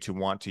leading you to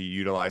want to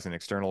utilize an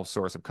external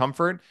source of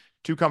comfort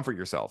to comfort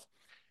yourself.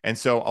 And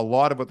so a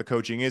lot of what the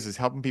coaching is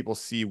helping people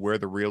see where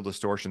the real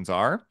distortions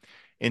are.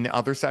 In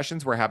other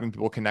sessions, we're having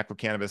people connect with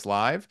cannabis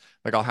live.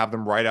 Like I'll have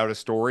them write out a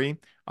story.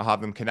 I'll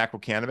have them connect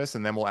with cannabis,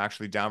 and then we'll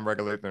actually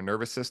downregulate their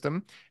nervous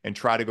system and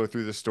try to go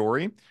through the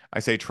story. I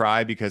say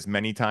try because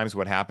many times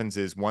what happens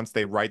is once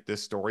they write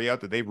this story out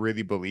that they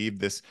really believe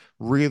this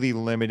really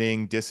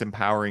limiting,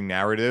 disempowering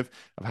narrative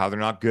of how they're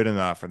not good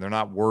enough or they're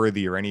not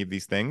worthy or any of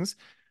these things,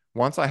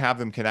 once I have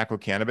them connect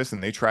with cannabis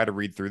and they try to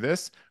read through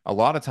this, a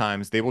lot of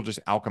times they will just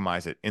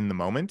alchemize it in the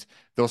moment.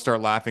 They'll start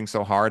laughing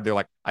so hard. They're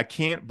like, I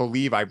can't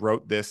believe I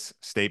wrote this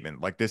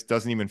statement. Like, this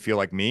doesn't even feel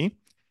like me.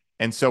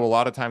 And so a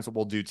lot of times what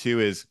we'll do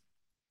too is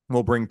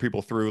we'll bring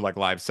people through like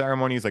live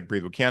ceremonies, like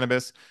Breathe with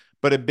Cannabis.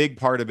 But a big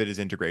part of it is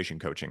integration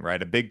coaching,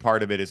 right? A big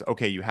part of it is,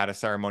 okay, you had a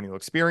ceremonial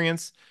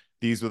experience.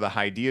 These were the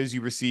ideas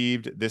you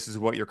received. This is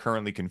what you're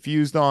currently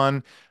confused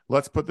on.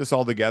 Let's put this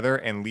all together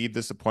and leave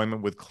this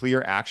appointment with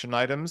clear action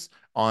items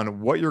on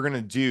what you're going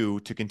to do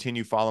to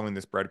continue following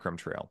this breadcrumb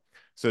trail.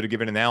 So to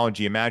give an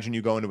analogy, imagine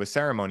you go into a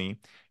ceremony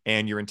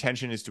and your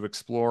intention is to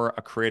explore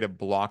a creative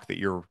block that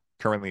you're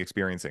currently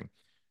experiencing.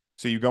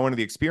 So you go into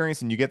the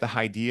experience and you get the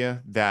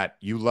idea that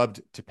you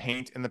loved to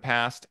paint in the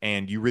past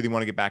and you really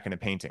want to get back into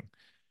painting.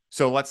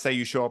 So let's say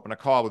you show up in a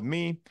call with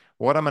me.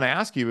 What I'm going to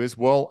ask you is,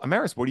 well,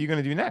 Amaris, what are you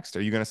going to do next?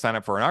 Are you going to sign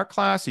up for an art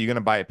class? Are you going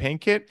to buy a paint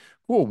kit?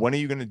 Cool. When are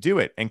you going to do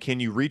it? And can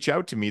you reach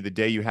out to me the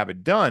day you have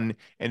it done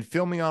and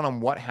fill me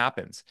on what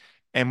happens?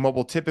 And what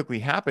will typically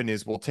happen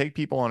is we'll take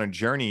people on a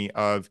journey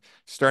of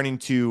starting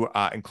to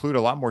include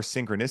a lot more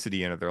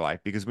synchronicity into their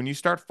life. Because when you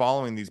start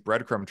following these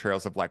breadcrumb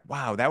trails of like,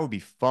 wow, that would be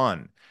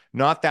fun.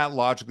 Not that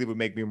logically would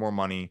make me more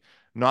money.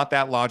 Not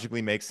that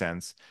logically makes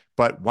sense.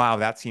 But wow,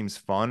 that seems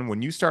fun.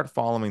 When you start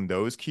following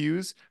those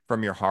cues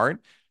from your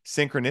heart,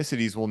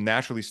 synchronicities will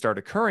naturally start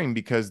occurring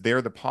because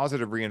they're the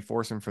positive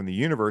reinforcement from the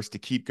universe to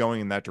keep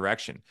going in that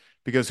direction.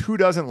 Because who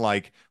doesn't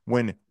like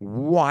when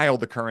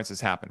wild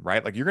occurrences happen,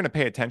 right? Like you're going to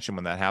pay attention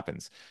when that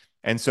happens.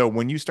 And so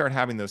when you start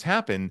having those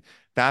happen,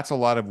 that's a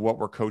lot of what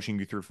we're coaching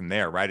you through from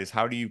there, right? Is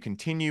how do you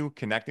continue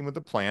connecting with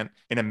the plant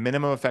in a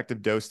minimum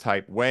effective dose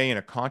type way in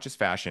a conscious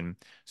fashion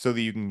so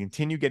that you can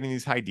continue getting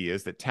these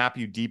ideas that tap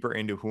you deeper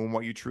into who and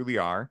what you truly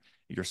are,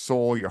 your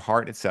soul, your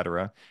heart,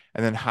 etc.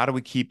 And then how do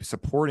we keep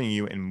supporting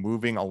you and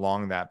moving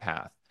along that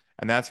path?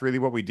 And that's really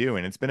what we do.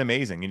 And it's been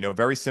amazing,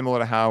 very similar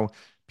to how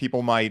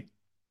people might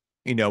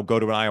go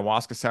to an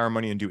ayahuasca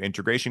ceremony and do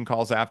integration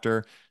calls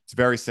after. It's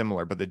very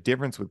similar. But the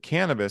difference with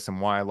cannabis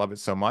and why I love it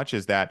so much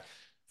is that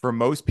for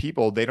most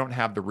people, they don't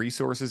have the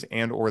resources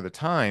and or the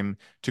time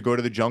to go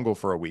to the jungle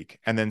for a week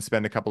and then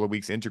spend a couple of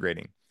weeks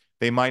integrating.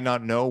 They might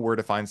not know where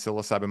to find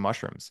psilocybin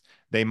mushrooms.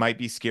 They might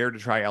be scared to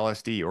try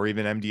LSD or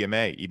even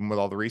MDMA, even with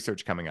all the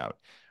research coming out.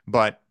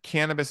 But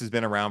cannabis has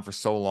been around for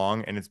so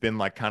long and it's been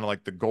like kind of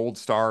like the gold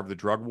star of the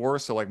drug war.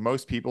 So like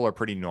most people are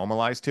pretty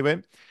normalized to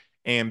it.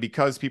 And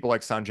because people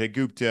like Sanjay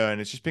Gupta,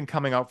 and it's just been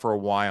coming out for a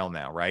while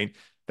now, right?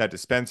 That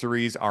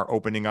dispensaries are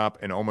opening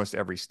up in almost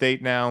every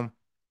state now.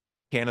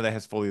 Canada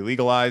has fully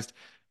legalized.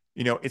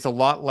 It's a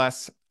lot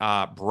less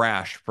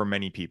brash for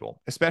many people,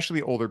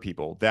 especially older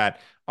people that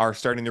are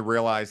starting to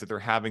realize that they're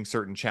having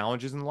certain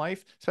challenges in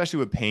life, especially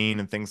with pain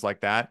and things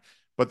like that,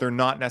 but they're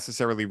not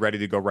necessarily ready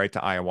to go right to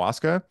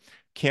ayahuasca.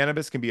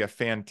 Cannabis can be a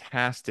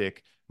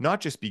fantastic, not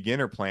just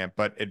beginner plant,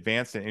 but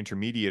advanced and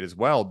intermediate as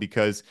well,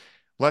 because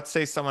let's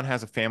say someone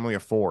has a family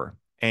of four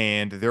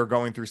and they're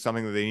going through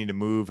something that they need to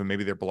move and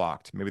maybe they're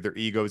blocked. Maybe their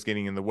ego is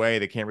getting in the way.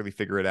 They can't really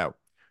figure it out.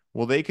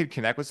 Well, they could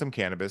connect with some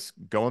cannabis,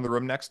 go in the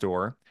room next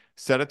door,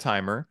 set a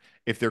timer.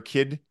 If their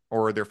kid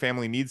or their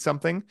family needs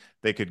something,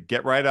 they could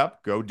get right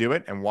up, go do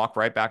it, and walk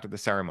right back to the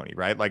ceremony,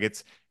 right? Like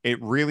it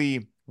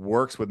really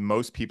works with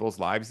most people's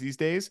lives these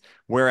days.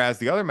 Whereas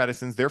the other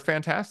medicines, they're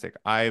fantastic.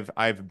 I've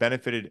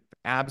benefited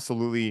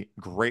absolutely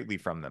greatly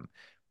from them,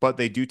 but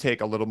they do take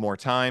a little more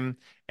time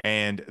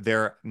and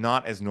they're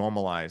not as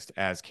normalized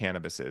as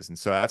cannabis is. And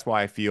so that's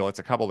why I feel it's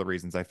a couple of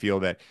reasons. I feel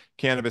that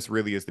cannabis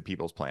really is the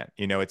people's plant.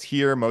 It's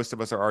here. Most of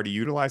us are already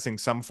utilizing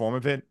some form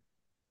of it,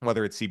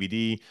 whether it's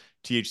CBD,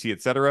 THC,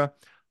 etc.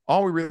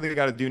 All we really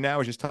got to do now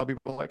is just tell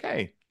people like,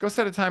 hey, go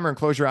set a timer and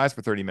close your eyes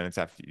for 30 minutes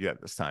after you get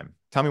this time.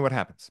 Tell me what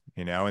happens,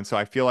 And so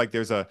I feel like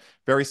there's a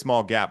very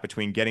small gap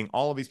between getting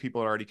all of these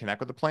people that already connect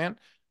with the plant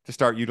to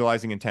start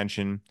utilizing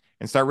intention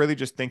and start really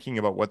just thinking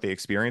about what they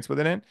experience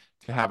within it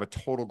to have a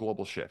total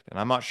global shift. And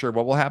I'm not sure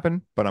what will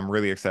happen, but I'm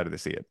really excited to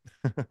see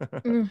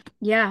it.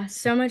 Yeah,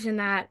 so much in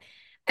that.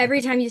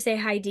 Every time you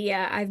say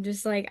idea, I'm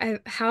just like,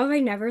 how have I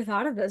never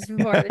thought of this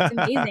before? That's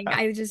amazing.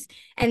 I just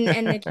and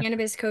the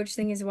cannabis coach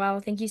thing as well.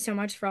 Thank you so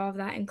much for all of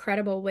that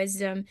incredible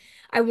wisdom.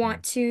 I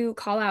want to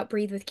call out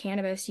Breathe with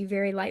Cannabis. You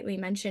very lightly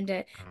mentioned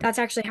it. That's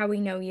actually how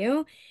we know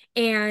you.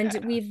 And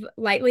Yeah. we've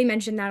lightly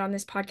mentioned that on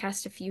this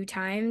podcast a few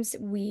times.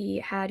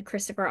 We had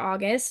Christopher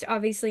August,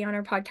 obviously, on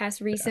our podcast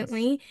Yes.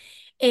 recently.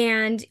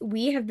 And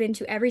we have been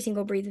to every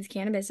single Breathe with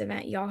Cannabis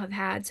event y'all have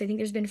had. So I think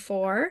there's been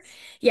four.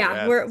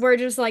 Yeah, Yes. we're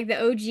just like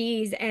the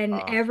OGs, and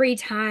Uh, every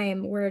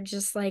time we're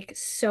just like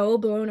so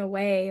blown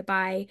away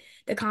by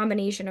the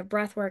combination of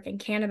breath work and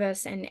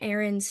cannabis and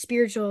Aaron's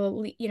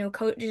spiritual,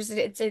 coaches.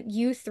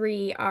 You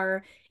three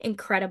are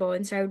incredible,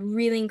 and so I would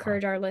really uh,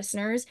 encourage our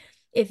listeners,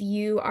 if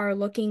you are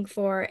looking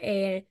for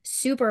a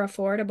super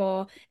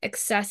affordable,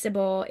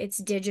 accessible, it's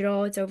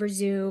digital, it's over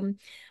Zoom.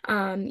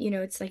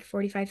 It's like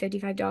 $45,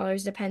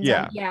 $55, depends on,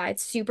 yeah. yeah,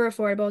 it's super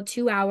affordable,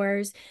 2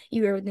 hours.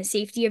 You are in the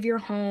safety of your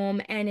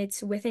home, and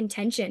it's with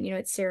intention.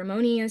 It's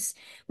ceremonious.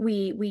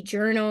 We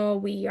journal,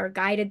 we are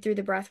guided through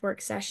the breathwork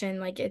session.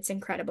 Like, it's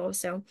incredible.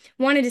 So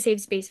wanted to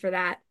save space for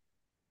that.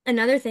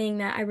 Another thing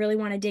that I really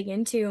want to dig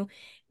into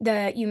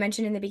that you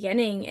mentioned in the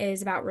beginning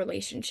is about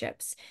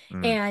relationships.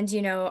 Mm,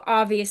 And,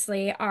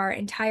 obviously our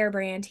entire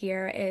brand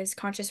here is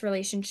conscious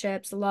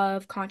relationships,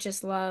 love,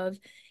 conscious love,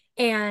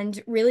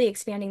 and really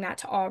expanding that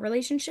to all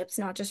relationships,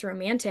 not just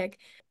romantic.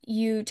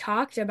 You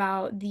talked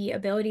about the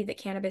ability that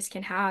cannabis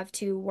can have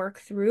to work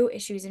through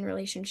issues in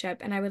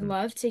relationship, and I would mm,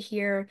 love to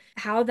hear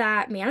how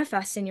that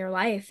manifests in your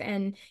life.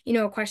 And,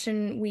 a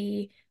question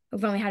we've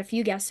only had a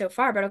few guests so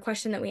far, but a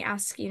question that we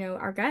ask,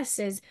 our guests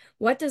is,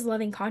 what does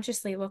loving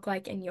consciously look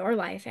like in your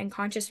life and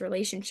conscious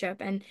relationship?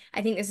 And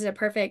I think this is a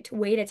perfect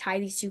way to tie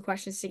these two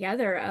questions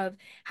together of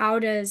how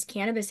does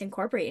cannabis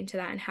incorporate into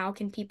that, and how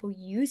can people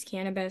use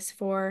cannabis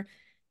for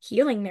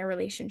healing their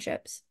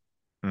relationships?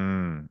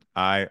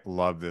 I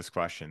love this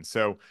question.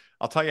 So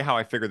I'll tell you how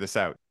I figured this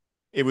out.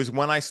 It was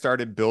when I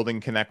started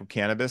building Connect with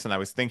Cannabis, and I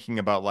was thinking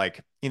about,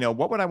 like,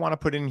 what would I want to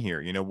put in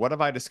here? What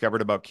have I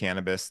discovered about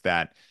cannabis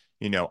that,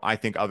 I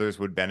think others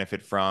would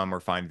benefit from or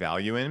find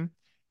value in?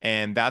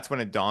 And that's when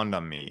it dawned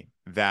on me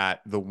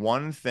that the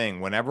one thing,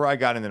 whenever I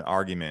got in an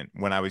argument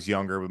when I was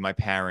younger with my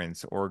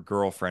parents or a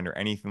girlfriend or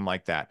anything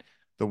like that,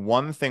 the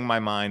one thing my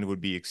mind would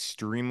be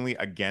extremely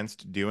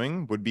against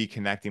doing would be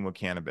connecting with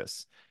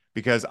cannabis,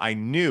 because I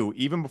knew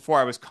even before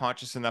I was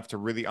conscious enough to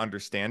really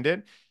understand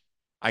it,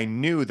 I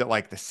knew that,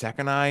 like, the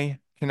second I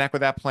connect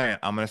with that plant,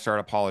 I'm going to start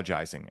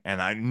apologizing.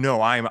 And I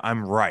know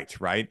I'm right,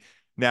 right?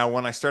 Now,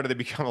 when I started to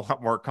become a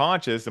lot more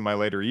conscious in my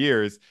later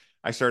years,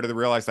 I started to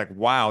realize, like,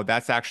 wow,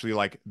 that's actually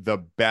like the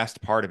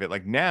best part of it.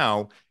 Like,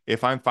 now,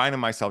 if I'm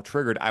finding myself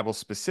triggered, I will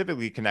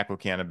specifically connect with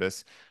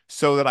cannabis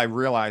so that I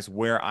realize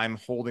where I'm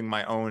holding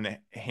my own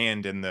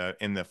hand in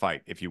the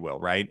fight, if you will,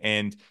 right?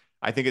 And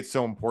I think it's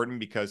so important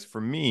because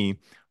for me,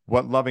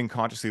 what loving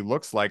consciously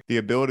looks like, the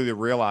ability to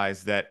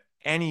realize that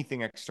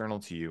anything external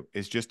to you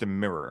is just a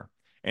mirror.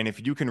 And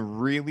if you can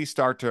really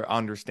start to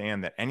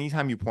understand that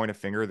anytime you point a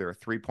finger, there are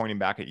three pointing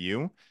back at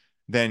you,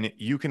 then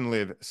you can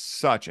live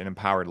such an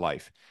empowered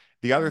life.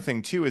 The other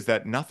thing, too, is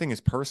that nothing is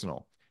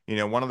personal.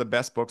 One of the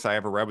best books I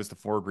ever read was The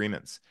Four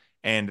Agreements.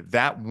 And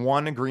that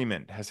one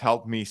agreement has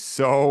helped me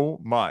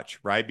so much,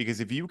 right? Because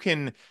if you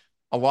can,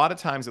 a lot of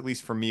times, at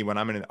least for me, when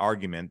I'm in an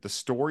argument, the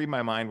story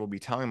my mind will be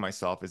telling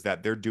myself is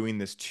that they're doing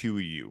this to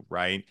you,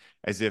 right?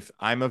 As if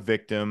I'm a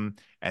victim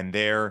and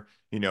they're,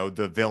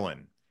 the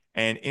villain.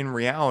 And in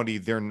reality,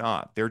 they're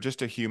not. They're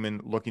just a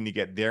human looking to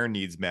get their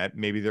needs met.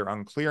 Maybe they're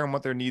unclear on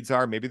what their needs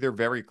are. Maybe they're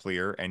very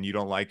clear and you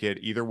don't like it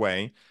either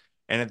way.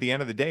 And at the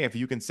end of the day, if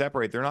you can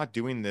separate, they're not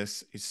doing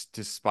this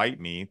to spite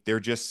me. They're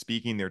just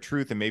speaking their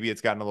truth. And maybe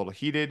it's gotten a little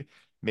heated.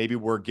 Maybe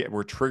we're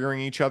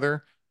triggering each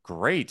other.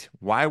 Great.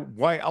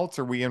 Why else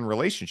are we in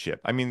relationship?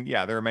 I mean,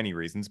 yeah, there are many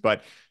reasons,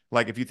 but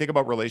like, if you think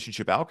about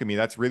relationship alchemy,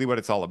 that's really what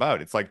it's all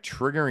about. It's like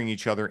triggering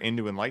each other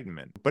into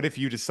enlightenment. But if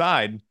you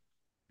decide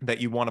that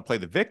you want to play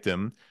the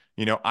victim,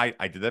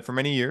 I did that for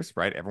many years,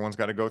 right? Everyone's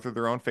got to go through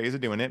their own phase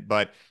of doing it,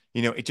 but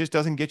it just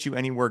doesn't get you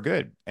anywhere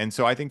good. And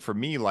so I think for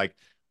me, like,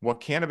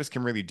 what cannabis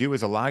can really do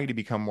is allow you to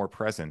become more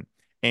present.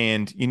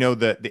 And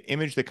the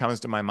image that comes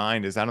to my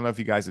mind is, I don't know if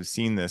you guys have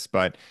seen this,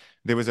 but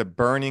there was a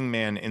Burning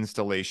Man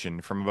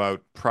installation from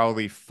about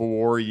probably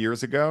 4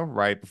 years ago,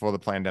 right before the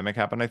pandemic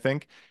happened, I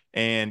think.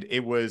 And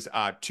it was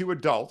two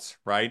adults,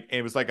 right?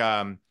 It was like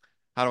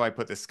how do I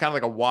put this? It's kind of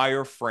like a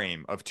wire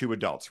frame of two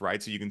adults,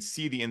 right? So you can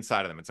see the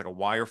inside of them. It's like a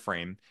wire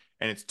frame,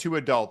 and it's two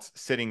adults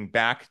sitting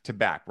back to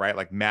back, right?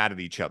 Like mad at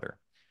each other.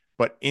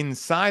 But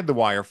inside the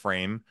wire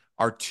frame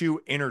are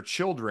two inner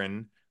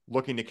children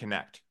looking to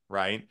connect,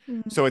 right?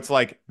 So Mm. it's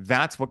like,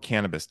 that's what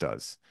cannabis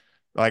does.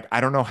 Like,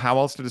 I don't know how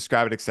else to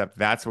describe it except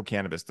that's what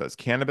cannabis does.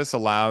 Cannabis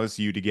allows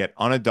you to get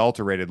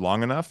unadulterated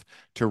long enough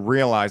to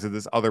realize that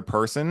this other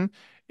person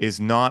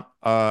is not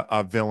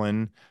a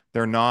villain.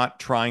 They're not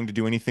trying to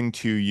do anything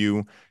to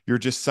you. You're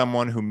just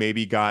someone who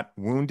maybe got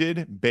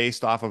wounded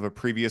based off of a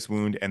previous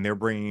wound and they're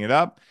bringing it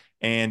up.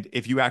 And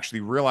if you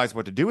actually realize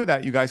what to do with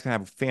that, you guys can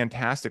have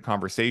fantastic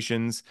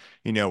conversations,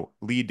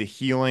 lead to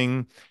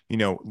healing,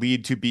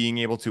 lead to being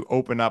able to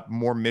open up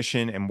more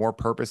mission and more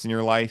purpose in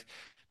your life.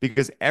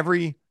 Because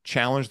every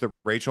challenge that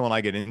Rachel and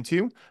I get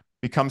into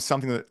becomes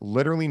something that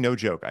literally, no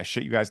joke, I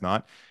shit you guys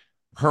not,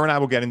 her and I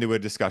will get into a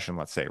discussion,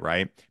 let's say,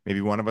 right?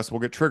 Maybe one of us will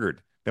get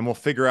triggered. Then we'll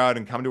figure out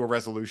and come to a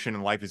resolution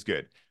and life is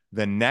good.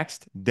 The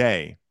next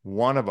day,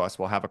 one of us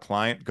will have a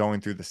client going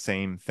through the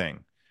same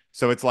thing.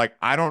 So it's like,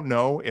 I don't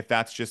know if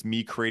that's just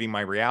me creating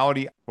my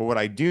reality, but what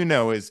I do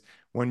know is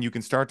when you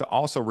can start to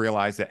also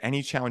realize that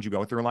any challenge you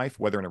go through in life,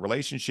 whether in a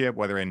relationship,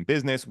 whether in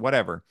business,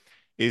 whatever,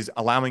 is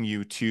allowing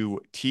you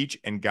to teach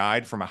and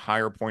guide from a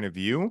higher point of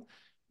view,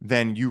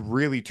 then you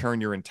really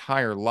turn your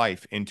entire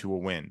life into a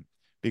win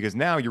because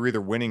now you're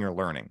either winning or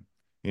learning,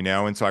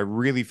 And so I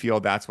really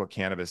feel that's what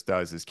cannabis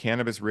does is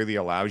cannabis really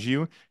allows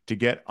you to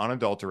get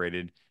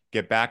unadulterated,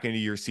 get back into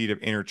your seat of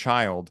inner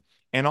child,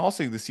 and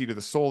also the seat of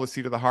the soul, the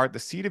seat of the heart, the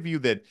seat of you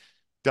that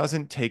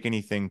doesn't take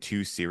anything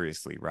too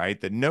seriously, right?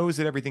 That knows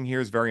that everything here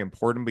is very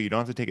important, but you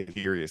don't have to take it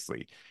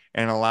seriously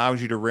and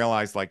allows you to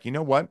realize, like, you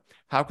know what?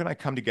 How can I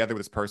come together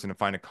with this person and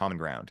find a common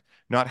ground?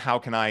 Not how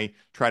can I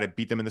try to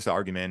beat them in this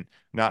argument,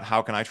 not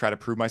how can I try to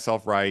prove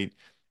myself right,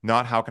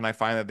 not how can I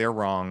find that they're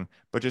wrong,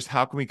 but just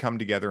how can we come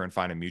together and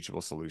find a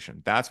mutual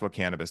solution? That's what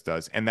cannabis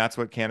does. And that's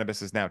what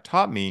cannabis has now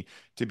taught me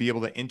to be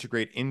able to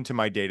integrate into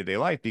my day-to-day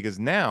life. Because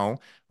now,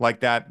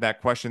 like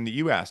that question that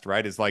you asked,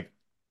 right, is like,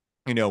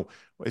 you know,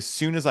 as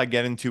soon as I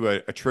get into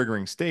a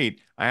triggering state,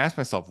 I ask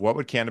myself, what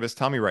would cannabis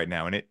tell me right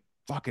now? And it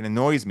fucking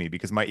annoys me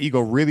because my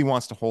ego really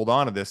wants to hold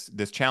on to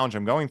this challenge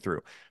I'm going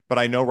through. But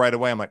I know right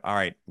away, I'm like, all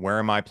right, where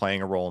am I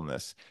playing a role in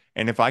this?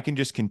 And if I can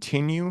just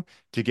continue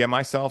to get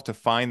myself to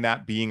find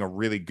that being a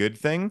really good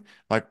thing,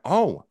 like,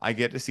 oh, I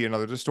get to see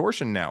another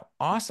distortion now.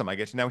 Awesome. I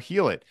get to now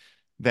heal it.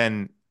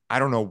 Then I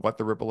don't know what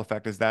the ripple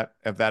effect is that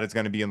if that is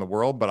going to be in the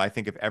world, but I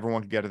think if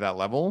everyone could get to that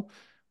level,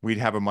 we'd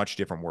have a much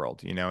different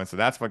world. And so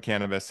that's what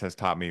cannabis has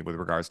taught me with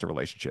regards to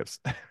relationships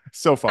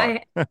so far.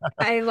 I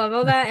I love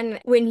all that.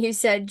 And when you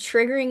said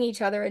triggering each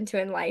other into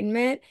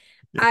enlightenment,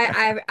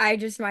 I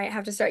just might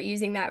have to start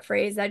using that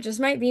phrase. That just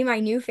might be my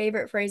new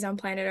favorite phrase on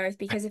planet Earth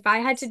because if I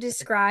had to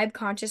describe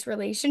conscious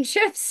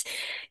relationships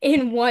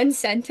in one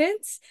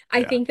sentence, I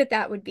Yeah. think that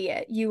that would be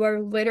it. You are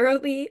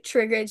literally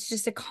triggered. It's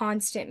just a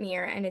constant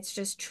mirror and it's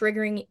just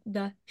triggering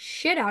the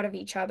shit out of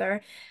each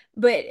other.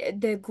 But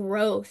the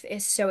growth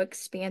is so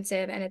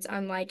expansive and it's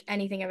unlike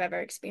anything I've ever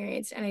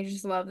experienced. And I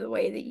just love the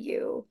way that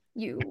you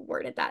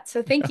worded that.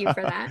 So thank you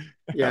for that.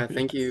 Yeah,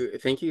 thank Yes. you.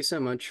 Thank you so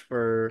much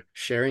for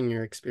sharing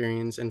your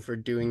experience and for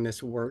doing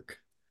this work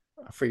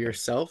for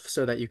yourself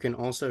so that you can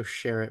also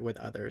share it with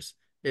others.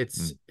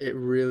 Mm, It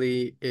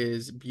really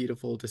is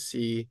beautiful to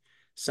see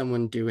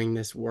someone doing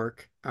this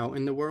work out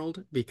in the world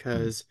mm,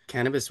 because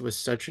cannabis was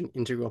such an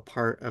integral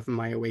part of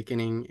my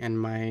awakening and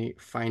my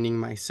finding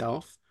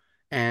myself.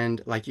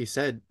 And like you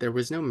said, there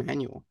was no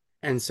manual.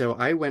 And so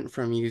I went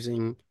from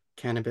using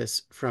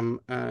cannabis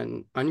from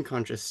an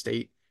unconscious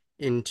state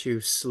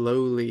into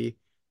slowly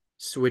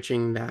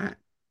switching the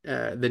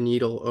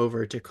needle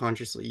over to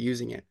consciously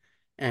using it.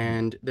 mm,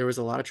 And there was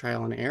a lot of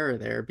trial and error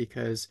there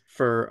because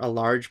for a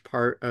large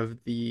part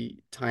of the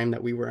time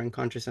that we were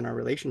unconscious in our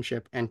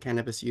relationship and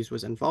cannabis use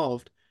was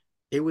involved,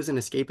 it was an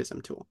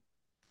escapism tool.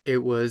 It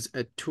was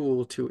a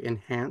tool to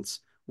enhance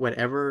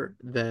whatever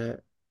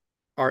the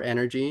our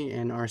energy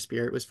and our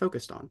spirit was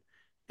focused on.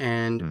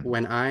 And mm.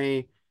 when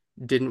I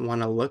didn't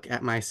want to look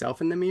at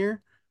myself in the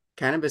mirror,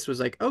 cannabis was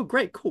like, "Oh,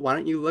 great, cool. Why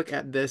don't you look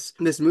at this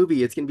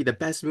movie? It's gonna be the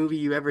best movie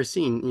you've ever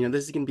seen.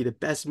 This is gonna be the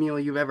best meal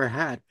you've ever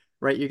had,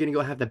 right? You're gonna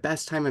go have the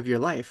best time of your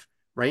life,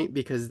 right?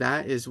 Because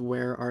that is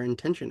where our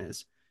intention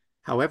is."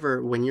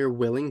 However, when you're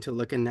willing to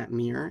look in that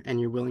mirror and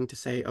you're willing to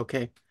say,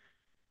 "Okay,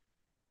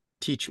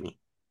 teach me.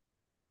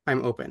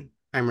 I'm open.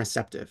 I'm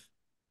receptive."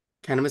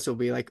 Cannabis will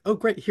be like, "Oh,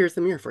 great, here's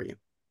the mirror for you."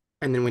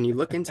 And then when you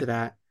look into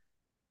that,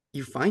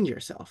 you find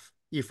yourself.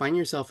 You find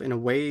yourself in a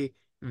way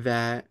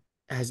that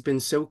has been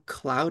so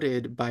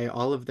clouded by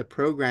all of the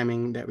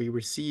programming that we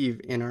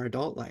receive in our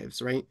adult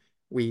lives, right?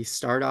 We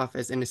start off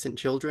as innocent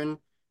children,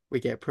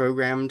 we get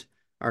programmed,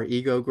 our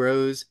ego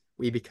grows,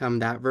 we become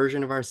that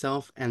version of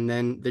ourselves, and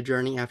then the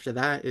journey after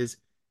that is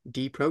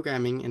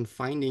deprogramming and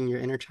finding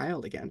your inner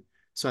child again.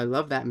 So I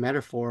love that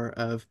metaphor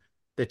of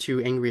the two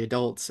angry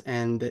adults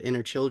and the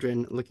inner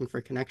children looking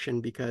for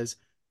connection because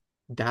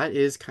that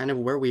is kind of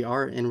where we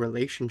are in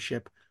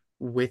relationship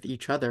with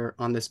each other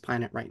on this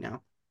planet right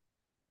now.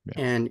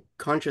 Yeah. And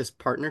conscious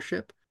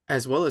partnership,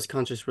 as well as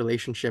conscious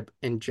relationship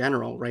in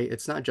general, right?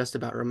 It's not just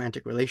about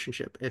romantic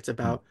relationship. It's Mm,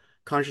 about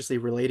consciously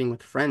relating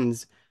with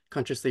friends,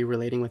 consciously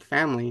relating with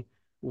family,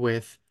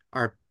 with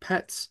our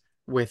pets,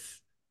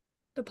 with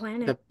The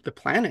planet. the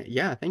planet.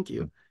 Yeah, thank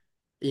mm,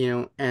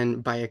 you.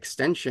 And by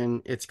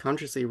extension, it's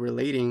consciously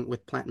relating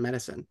with plant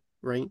medicine,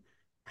 right?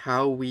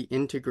 How we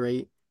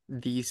integrate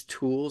these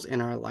tools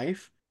in our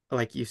life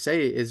like you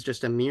say, is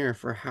just a mirror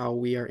for how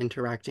we are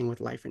interacting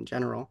with life in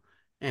general.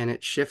 And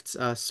it shifts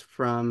us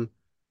from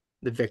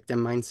the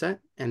victim mindset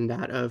and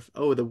that of,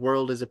 oh, the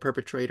world is a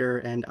perpetrator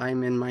and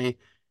I'm in my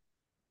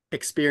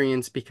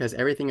experience because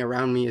everything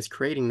around me is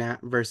creating that,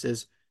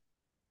 versus,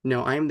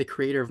 no, I am the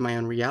creator of my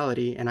own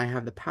reality and I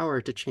have the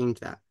power to change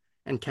that.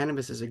 And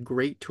cannabis is a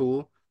great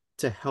tool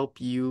to help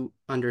you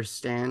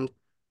understand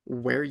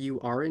where you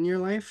are in your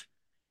life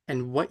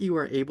and what you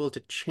are able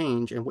to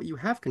change and what you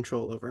have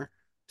control over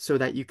so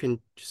that you can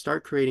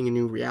start creating a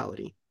new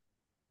reality.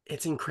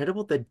 It's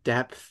incredible the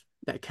depth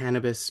that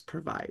cannabis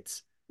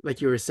provides. Like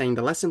you were saying,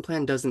 the lesson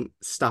plan doesn't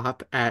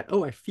stop at,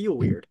 oh, I feel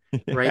weird,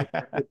 right?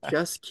 Yeah. It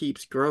just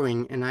keeps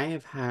growing. And I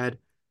have had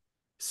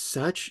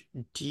such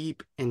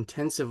deep,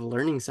 intensive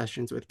learning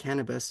sessions with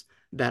cannabis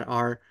that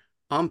are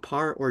on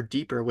par or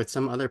deeper with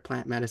some other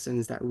plant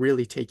medicines that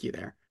really take you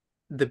there.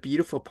 The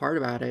beautiful part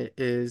about it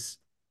is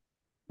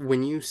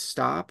when you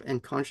stop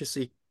and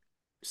consciously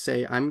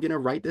say, I'm going to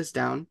write this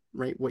down,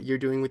 right? What you're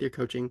doing with your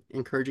coaching,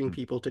 encouraging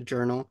people to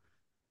journal,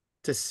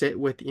 to sit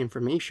with the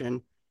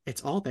information,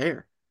 it's all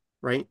there,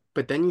 right?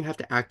 But then you have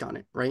to act on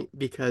it, right?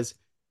 Because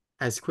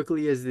as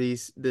quickly as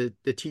the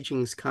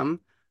teachings come,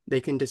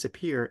 they can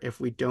disappear if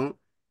we don't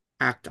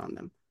act on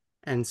them.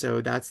 And so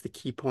that's the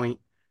key point.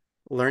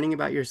 Learning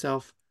about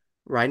yourself,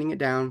 writing it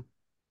down,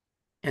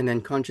 and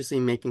then consciously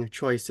making a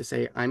choice to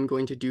say, I'm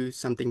going to do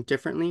something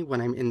differently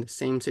when I'm in the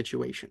same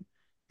situation.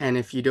 And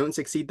if you don't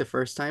succeed the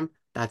first time,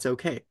 that's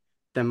okay.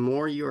 The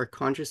more you are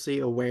consciously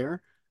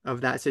aware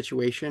of that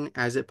situation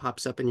as it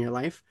pops up in your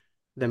life,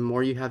 the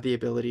more you have the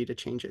ability to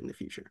change it in the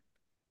future.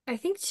 I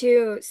think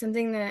too,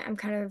 something that I'm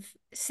kind of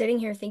sitting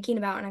here thinking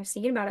about, and I was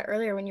thinking about it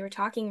earlier when you were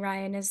talking,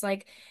 Ryan, is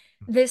like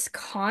this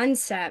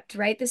concept,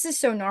 right? This is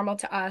so normal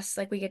to us.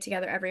 Like we get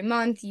together every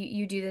month.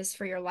 You do this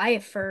for your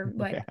life for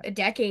what, Yeah. a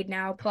decade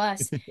now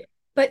plus.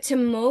 But to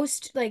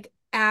most like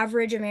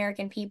average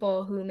American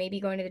people who may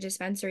be going to the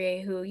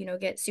dispensary, who,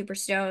 get super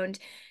stoned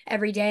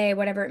every day,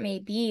 whatever it may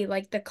be,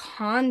 like the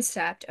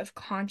concept of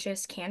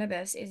conscious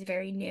cannabis is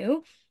very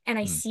new. And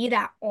I Mm, see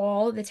that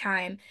all the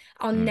time.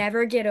 I'll mm,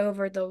 never get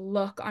over the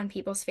look on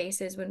people's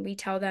faces when we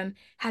tell them,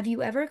 have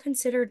you ever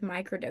considered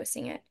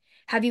microdosing it?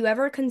 Have you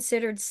ever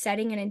considered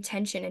setting an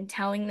intention and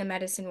telling the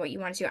medicine what you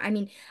want to do? I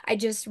mean, I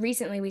just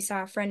recently we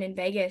saw a friend in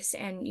Vegas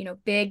and,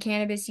 big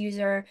cannabis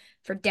user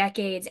for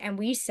decades. And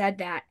we said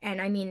that.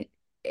 And I mean,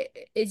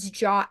 his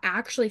jaw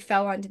actually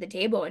fell onto the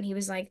table. And he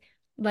was like,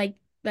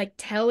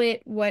 tell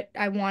it what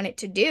I want it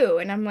to do.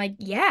 And I'm like,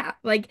 yeah,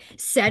 like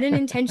set an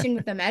intention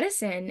with the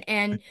medicine.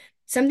 And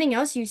something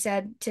else you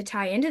said to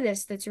tie into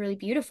this that's really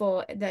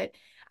beautiful that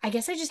I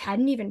guess I just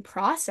hadn't even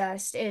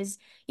processed is,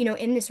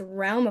 in this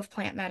realm of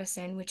plant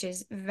medicine, which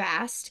is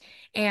vast.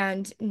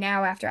 And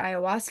now after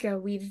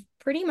ayahuasca, we've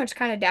pretty much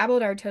kind of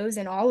dabbled our toes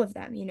in all of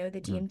them, the mm,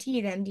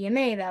 DMT, the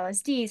MDMA, the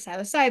LSD,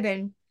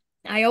 psilocybin,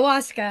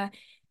 ayahuasca.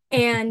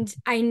 And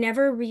I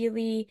never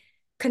really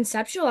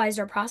conceptualized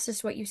or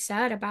processed what you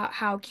said about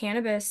how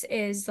cannabis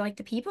is like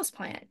the people's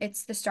plant.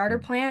 It's the starter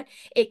mm, plant.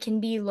 It can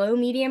be low,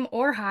 medium,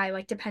 or high,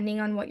 like depending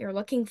on what you're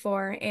looking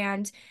for.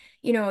 And,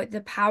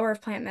 the power of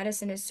plant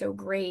medicine is so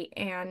great.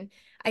 And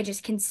I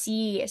just can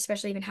see,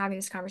 especially even having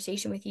this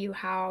conversation with you,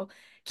 how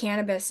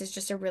cannabis is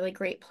just a really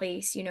great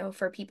place,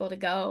 for people to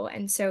go.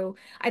 And so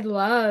I'd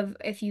love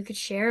if you could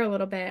share a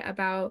little bit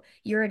about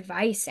your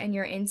advice and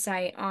your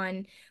insight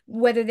on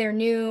whether they're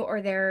new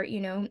or they're,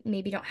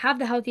 maybe don't have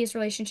the healthiest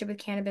relationship with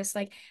cannabis.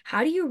 Like,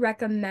 how do you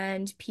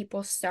recommend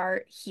people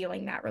start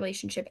healing that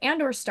relationship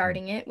and or mm.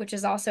 starting it, which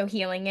is also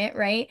healing it,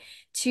 right?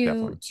 To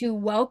Definitely.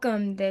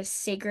 welcome this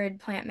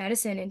sacred plant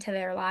medicine into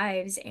their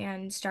lives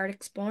and start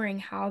exploring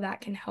how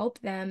that can help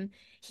them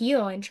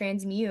heal and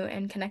transmute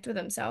and connect with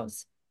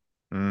themselves.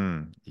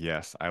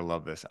 Yes, I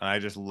love this. And I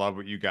just love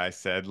what you guys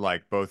said.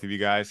 Like both of you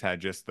guys had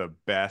just the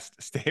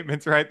best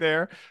statements right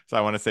there. So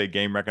I want to say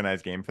game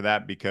recognized game for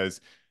that because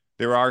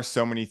there are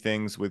so many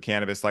things with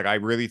cannabis. Like I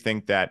really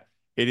think that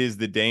it is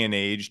the day and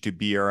age to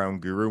be our own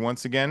guru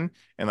once again.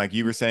 And like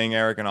you were saying,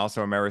 Eric, and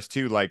also Amaris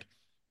too, like,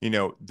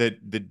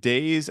 the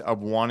days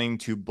of wanting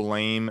to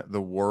blame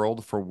the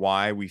world for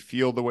why we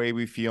feel the way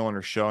we feel and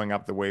are showing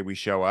up the way we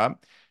show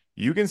up,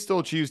 you can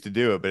still choose to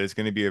do it, but it's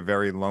going to be a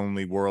very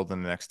lonely world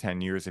in the next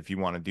 10 years if you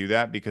want to do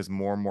that because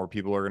more and more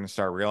people are going to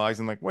start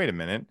realizing, like, wait a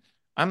minute,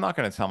 I'm not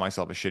going to tell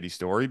myself a shitty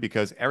story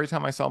because every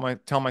time tell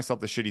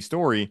myself the shitty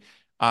story,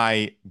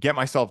 I get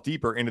myself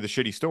deeper into the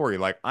shitty story.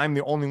 Like, I'm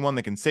the only one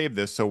that can save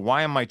this. So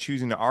why am I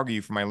choosing to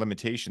argue for my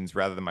limitations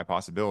rather than my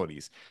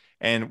possibilities?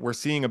 And we're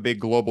seeing a big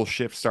global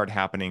shift start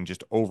happening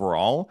just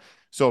overall.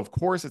 So, of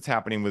course, it's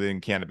happening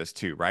within cannabis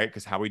too, right?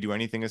 Because how we do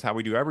anything is how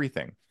we do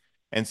everything.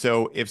 And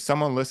so, if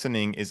someone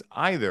listening is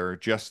either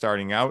just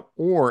starting out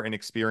or an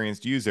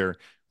experienced user,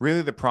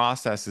 really the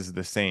process is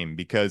the same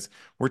because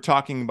we're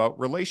talking about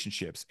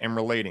relationships and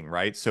relating,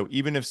 right? So,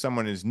 even if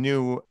someone is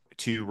new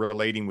to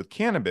relating with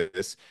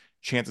cannabis,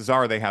 chances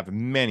are they have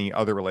many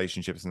other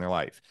relationships in their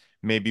life,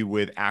 maybe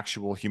with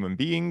actual human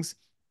beings,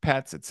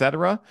 pets,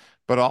 etc.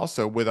 but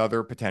also with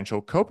other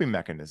potential coping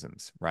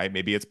mechanisms, right?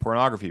 Maybe it's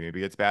pornography,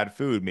 maybe it's bad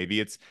food, maybe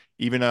it's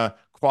even a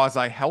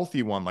quasi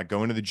healthy one, like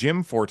going to the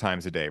gym 4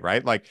 times a day,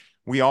 right? Like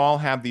we all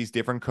have these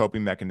different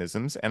coping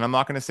mechanisms, and I'm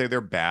not going to say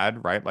they're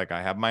bad, right? Like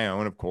I have my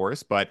own, of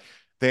course, but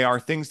they are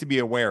things to be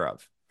aware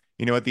of.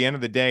 At the end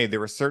of the day,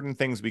 there are certain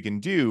things we can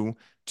do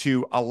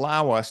to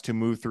allow us to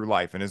move through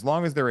life. And as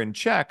long as they're in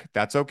check,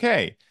 that's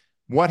okay.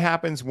 What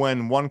happens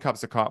when one cup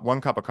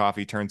of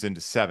coffee turns into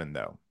seven,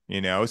 though?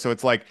 So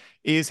it's like,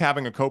 is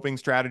having a coping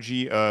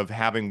strategy of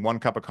having 1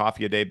 cup of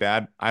coffee a day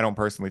bad? I don't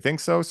personally think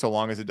so, so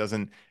long as it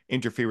doesn't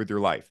interfere with your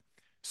life.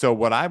 So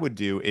what I would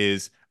do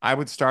is I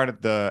would start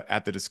at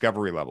the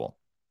discovery level.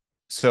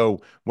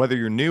 So, whether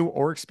you're new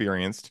or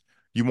experienced,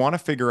 you want to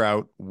figure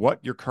out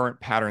what your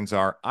current patterns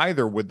are,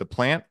 either with the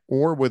plant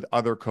or with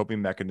other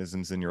coping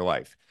mechanisms in your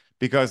life.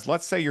 Because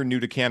let's say you're new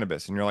to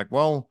cannabis and you're like,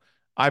 well,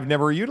 I've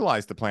never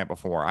utilized the plant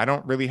before. I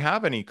don't really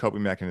have any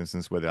coping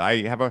mechanisms with it.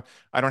 I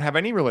don't have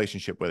any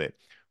relationship with it.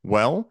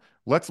 Well,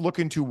 let's look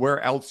into where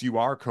else you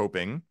are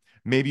coping.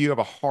 Maybe you have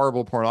a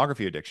horrible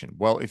pornography addiction.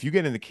 Well, if you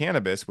get into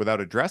cannabis without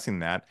addressing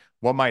that,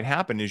 what might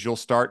happen is you'll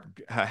start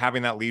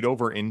having that lead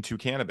over into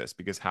cannabis,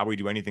 because how we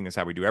do anything is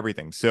how we do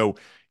everything. So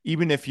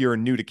even if you're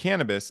new to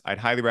cannabis, I'd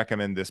highly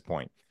recommend this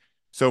point.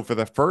 So for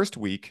the first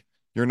week,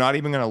 you're not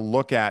even going to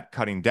look at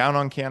cutting down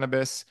on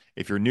cannabis.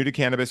 If you're new to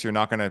cannabis, you're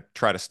not going to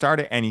try to start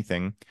at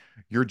anything.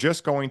 You're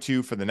just going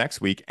to, for the next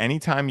week,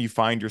 anytime you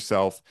find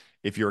yourself,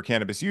 if you're a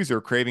cannabis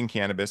user, craving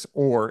cannabis,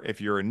 or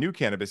if you're a new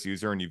cannabis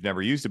user and you've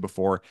never used it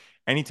before,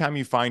 anytime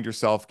you find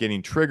yourself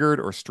getting triggered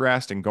or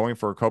stressed and going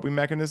for a coping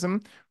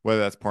mechanism, whether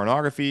that's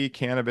pornography,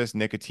 cannabis,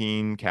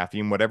 nicotine,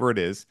 caffeine, whatever it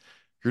is,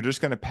 you're just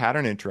going to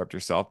pattern interrupt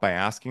yourself by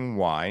asking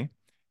why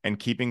and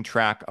keeping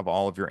track of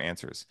all of your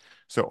answers.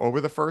 So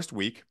over the first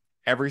week,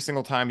 every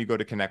single time you go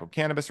to connect with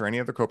cannabis or any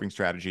other coping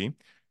strategy,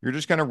 you're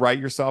just going to write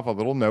yourself a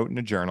little note in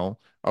a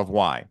journal of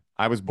why.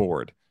 I was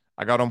bored.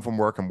 I got home from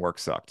work and work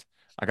sucked.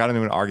 I got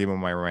into an argument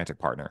with my romantic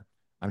partner.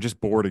 I'm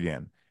just bored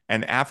again.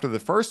 And after the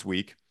first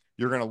week,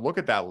 you're going to look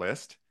at that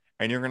list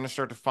and you're going to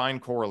start to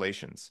find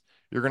correlations.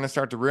 You're going to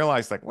start to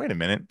realize, like, wait a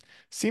minute,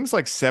 seems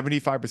like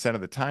 75%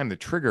 of the time the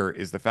trigger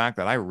is the fact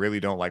that I really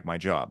don't like my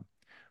job.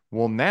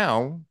 Well,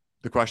 now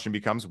the question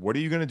becomes, what are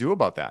you going to do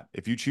about that?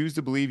 If you choose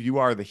to believe you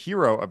are the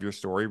hero of your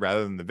story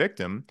rather than the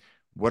victim,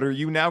 what are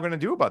you now going to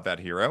do about that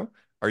hero?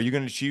 Are you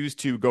going to choose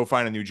to go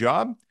find a new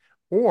job?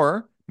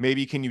 Or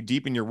maybe can you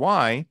deepen your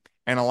why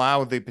and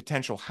allow the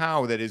potential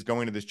how that is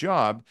going to this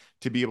job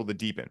to be able to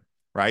deepen,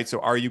 right? So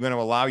are you going to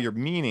allow your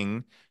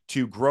meaning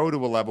to grow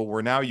to a level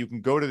where now you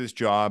can go to this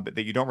job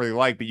that you don't really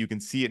like, but you can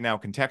see it now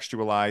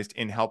contextualized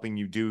in helping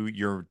you do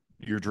your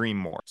dream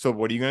more. So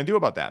what are you going to do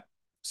about that?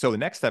 So the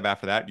next step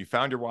after that, you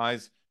found your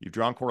whys, you've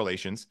drawn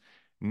correlations.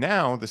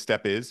 Now the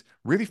step is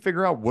really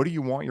figure out, what do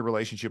you want your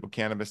relationship with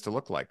cannabis to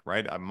look like,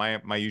 right?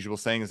 My usual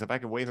saying is, if I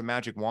could wave a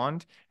magic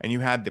wand and you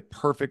had the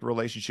perfect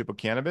relationship with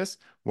cannabis,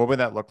 what would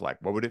that look like?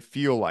 What would it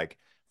feel like?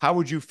 How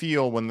would you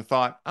feel when the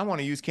thought, I want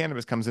to use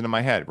cannabis, comes into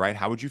my head, right?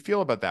 How would you feel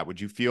about that? Would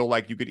you feel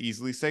like you could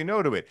easily say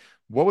no to it?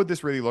 What would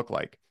this really look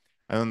like?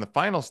 And then the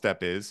final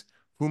step is,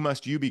 who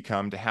must you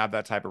become to have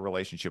that type of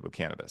relationship with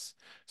cannabis?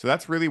 So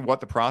that's really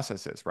what the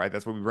process is, right?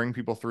 That's what we bring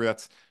people through.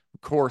 That's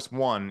course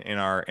one in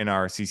our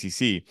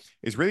CCC,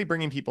 is really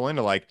bringing people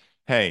into, like,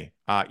 hey,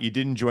 you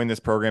didn't join this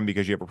program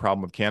because you have a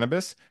problem with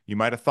cannabis. You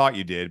might have thought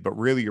you did, but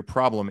really your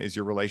problem is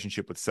your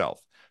relationship with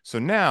self. So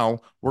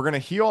now we're going to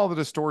heal all the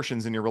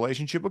distortions in your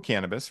relationship with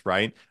cannabis,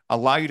 right?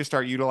 Allow you to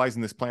start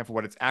utilizing this plant for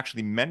what it's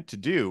actually meant to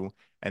do.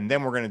 And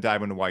then we're going to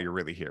dive into why you're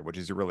really here, which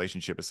is your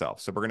relationship with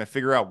self. So we're going to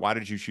figure out, why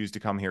did you choose to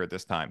come here at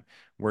this time?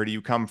 Where do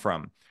you come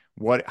from?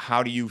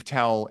 How do you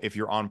tell if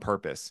you're on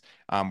purpose?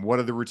 What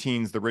are the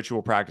routines, the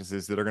ritual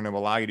practices that are going to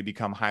allow you to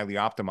become highly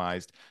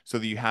optimized so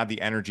that you have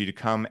the energy to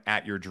come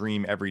at your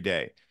dream every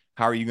day?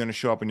 How are you going to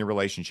show up in your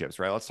relationships,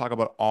 right? Let's talk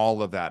about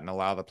all of that and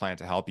allow the plant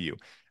to help you.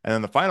 And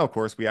then the final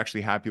course, we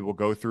actually have people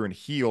go through and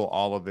heal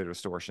all of the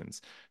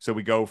distortions. So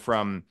we go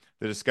from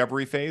the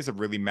discovery phase of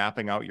really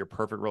mapping out your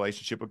perfect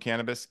relationship with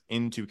cannabis,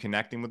 into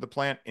connecting with the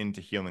plant, into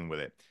healing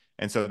with it.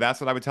 And so that's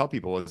what I would tell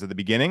people, is at the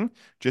beginning,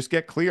 just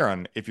get clear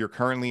on if you're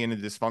currently in a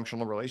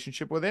dysfunctional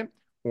relationship with it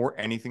or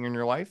anything in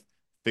your life,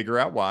 figure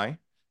out why,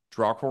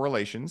 draw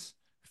correlations,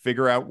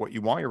 figure out what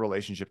you want your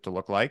relationship to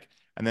look like.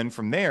 And then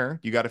from there,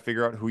 you got to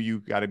figure out who you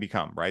got to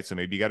become, right? So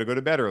maybe you got to go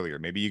to bed earlier.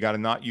 Maybe you got to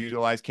not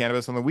utilize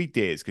cannabis on the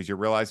weekdays because you're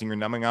realizing you're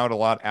numbing out a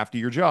lot after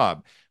your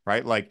job,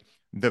 right? Like,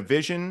 the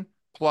vision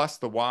plus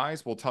the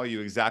whys will tell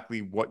you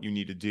exactly what you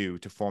need to do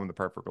to form the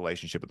perfect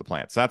relationship with the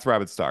plant. So that's where I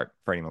would start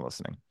for anyone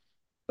listening.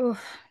 Oh,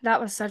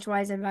 that was such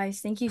wise advice.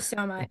 Thank you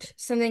so much.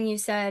 Something you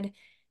said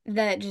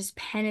that just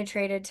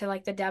penetrated to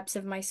like the depths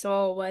of my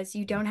soul was,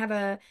 you don't have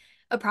a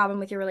problem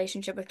with your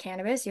relationship with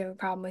cannabis, you have a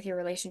problem with your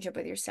relationship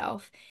with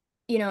yourself.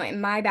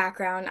 In my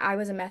background, I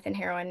was a meth and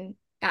heroin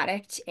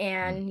addict Mm.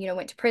 and,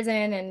 went to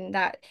prison, and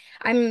that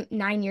I'm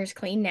 9 years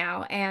clean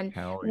now. And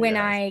Hell when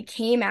yes. I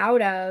came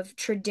out of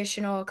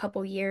a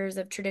couple years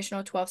of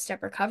traditional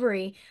 12-step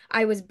recovery,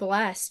 I was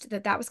blessed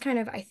that that was kind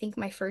of, I think,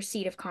 my first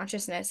seed of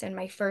consciousness and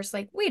my first,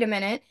 like, wait a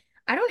minute,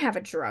 I don't have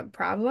a drug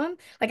problem.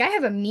 Like I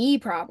have a me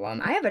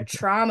problem. I have a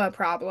trauma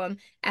problem.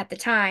 At the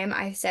time,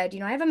 I said,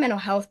 I have a mental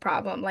health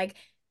problem. Like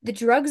the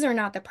drugs are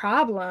not the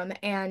problem.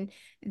 And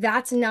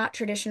that's not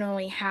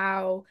traditionally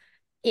how,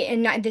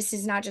 and not, this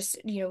is not just,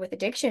 with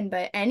addiction,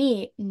 but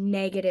any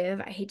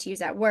negative, I hate to use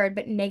that word,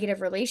 but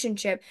negative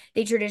relationship,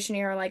 they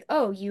traditionally are like,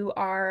 oh, you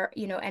are,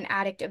 an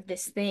addict of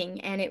this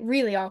thing. And it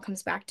really all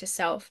comes back to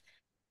self.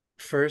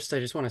 First, I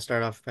just want to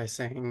start off by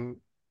saying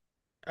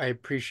I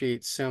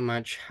appreciate so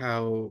much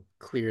how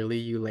clearly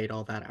you laid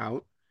all that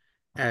out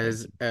Oh, thank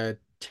as you. a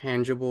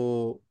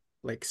tangible,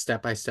 like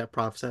step-by-step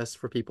process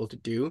for people to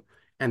do,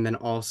 and then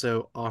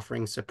also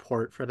offering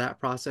support for that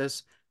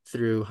process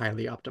through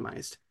highly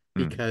optimized.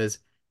 Mm, Because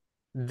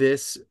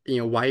this,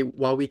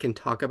 while we can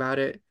talk about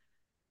it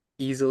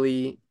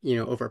easily,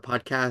 over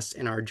podcasts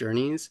and our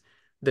journeys,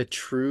 the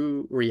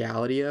true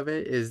reality of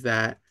it is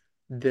that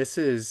this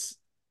is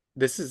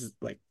this is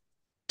like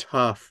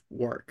tough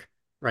work,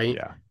 right?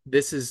 yeah,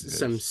 This is it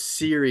some is.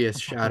 serious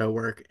shadow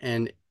work.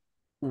 And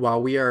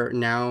while we are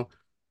now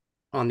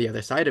on the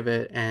other side of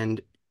it,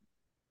 and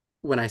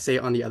when I say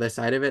on the other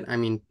side of it, I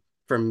mean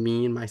for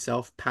me and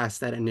myself,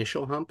 past that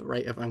initial hump,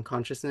 right, of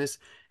unconsciousness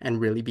and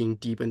really being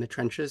deep in the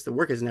trenches, the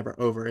work is never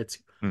over. It's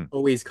Mm,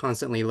 always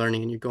constantly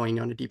learning and you're going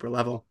on a deeper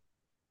level.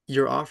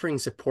 You're offering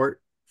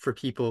support for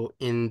people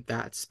in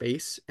that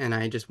space. And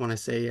I just want to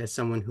say, as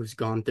someone who's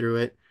gone through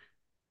it,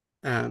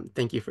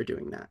 thank you for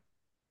doing that.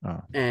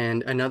 oh,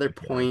 And another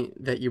appreciate it.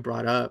 point that you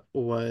brought up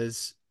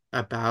was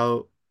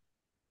about,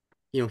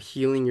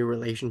 healing your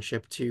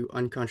relationship to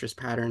unconscious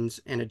patterns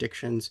and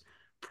addictions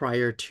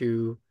prior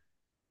to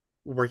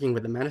working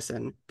with the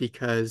medicine,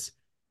 because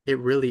it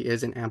really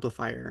is an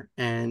amplifier.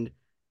 And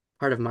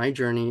part of my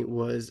journey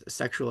was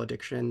sexual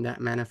addiction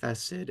that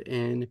manifested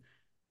in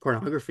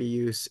pornography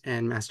use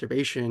and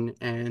masturbation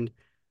and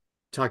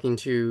talking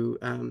to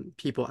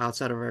people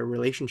outside of our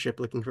relationship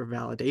looking for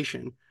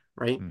validation,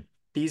 right? Mm,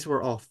 These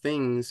were all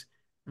things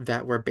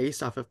that were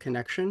based off of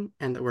connection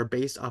and that were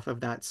based off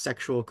of that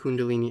sexual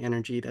kundalini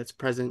energy that's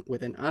present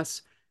within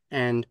us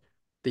and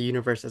the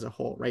universe as a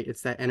whole, right?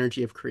 It's that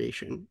energy of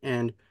creation.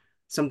 And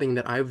something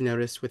that I've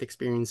noticed with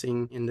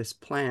experiencing in this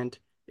plant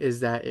is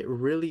that it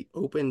really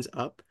opens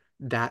up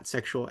that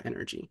sexual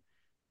energy.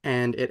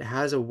 And it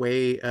has a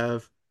way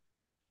of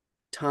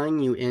tying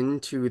you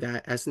into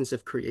that essence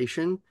of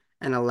creation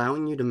and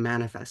allowing you to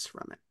manifest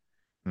from it.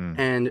 mm.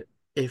 And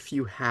if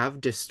you have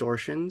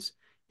distortions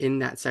in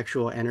that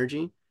sexual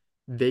energy,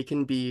 they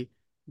can be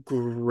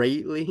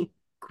greatly,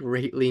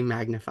 greatly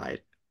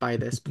magnified by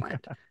this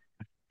plant.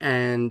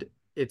 And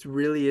it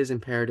really is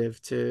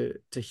imperative to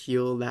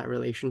heal that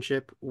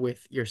relationship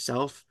with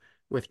yourself,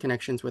 with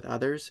connections with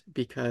others,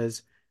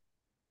 because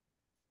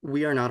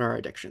we are not our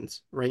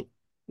addictions, right?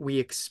 We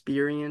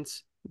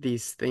experience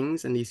these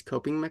things and these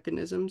coping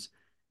mechanisms,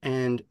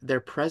 and they're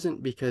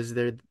present because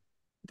the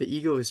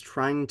ego is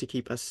trying to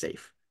keep us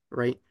safe,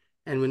 right?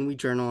 And when we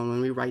journal and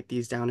when we write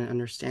these down and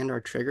understand our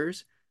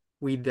triggers,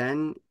 we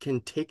then can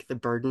take the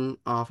burden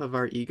off of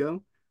our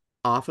ego,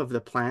 off of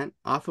the plant,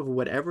 off of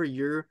whatever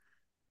you're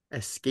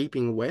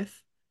escaping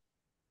with,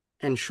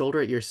 and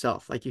shoulder it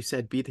yourself. Like you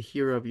said, be the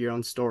hero of your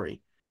own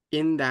story.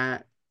 In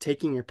that,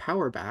 taking your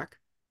power back,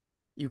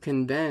 you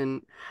can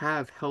then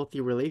have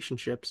healthy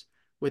relationships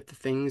with the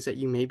things that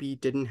you maybe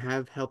didn't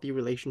have healthy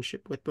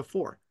relationship with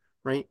before,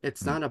 right?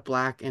 It's Mm, not a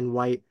black and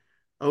white,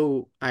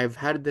 oh, I've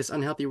had this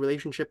unhealthy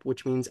relationship,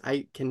 which means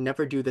I can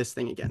never do this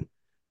thing again.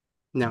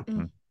 No,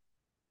 mm,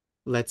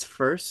 let's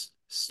first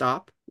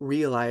stop,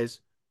 realize,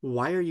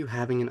 why are you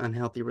having an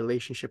unhealthy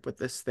relationship with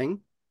this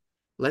thing?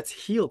 Let's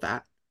heal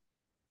that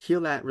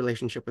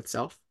relationship with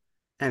self,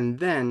 and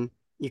then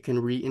you can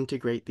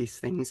reintegrate these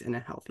things in a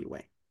healthy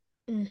way.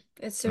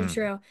 It's so mm,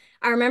 true.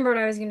 I remember what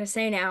I was going to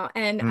say now,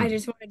 and I mm.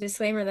 just want to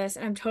disclaimer this,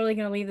 and I'm totally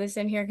going to leave this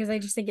in here because I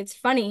just think it's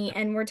funny,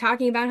 and we're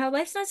talking about how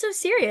life's not so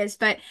serious,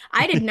 but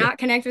I did not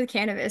connect with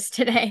cannabis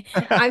today.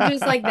 I'm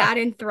just like that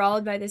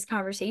enthralled by this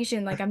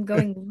conversation. Like I'm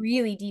going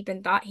really deep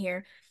in thought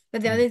here.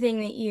 But the Mm, other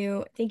thing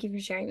that thank you for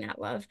sharing that,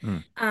 love.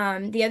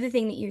 mm, The other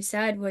thing that you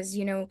said was,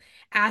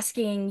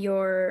 asking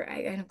your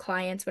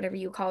clients, whatever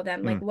you call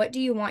them, like, mm, what do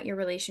you want your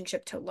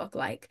relationship to look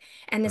like?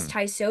 And this mm,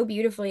 ties so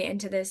beautifully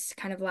into this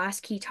kind of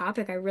last key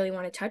topic I really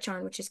want to touch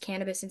on, which is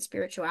cannabis and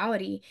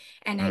spirituality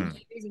and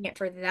mm, using it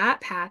for that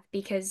path.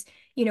 Because,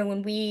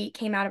 when we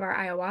came out of our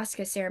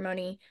ayahuasca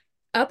ceremony,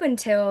 up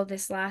until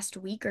this last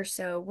week or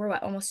so, we're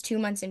what, almost 2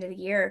 months into the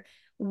year,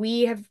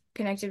 we have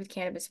connected with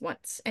cannabis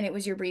once, and it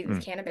was your Breathe with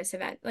mm, Cannabis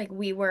event. Like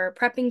we were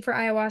prepping for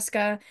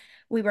ayahuasca,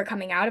 we were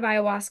coming out of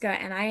ayahuasca,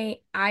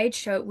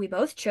 and we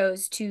both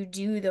chose to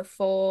do the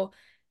full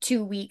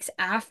 2 weeks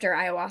after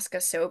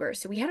ayahuasca sober.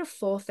 So we had a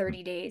full mm,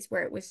 30 days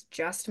where it was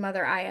just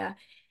Mother Aya.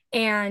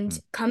 And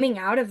mm, coming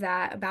out of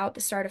that, about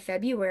the start of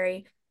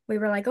February, we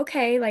were like,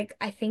 okay, like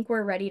I think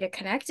we're ready to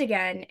connect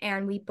again.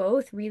 And we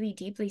both really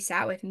deeply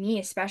sat with me,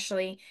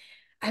 especially.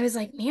 I was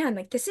like, man,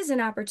 like this is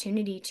an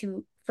opportunity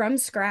to from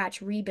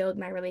scratch rebuild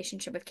my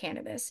relationship with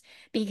cannabis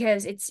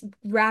because it's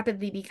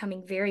rapidly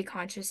becoming very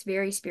conscious,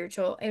 very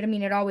spiritual. I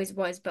mean, it always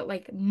was, but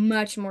like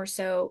much more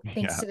so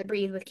thanks Yeah. to the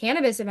Breathe with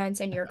Cannabis events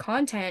and your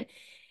content.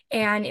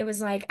 And it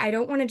was like, I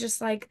don't want to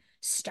just like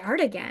start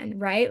again,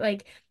 right?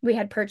 Like we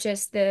had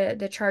purchased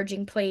the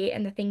charging plate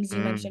and the things you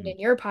mentioned Mm, in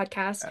your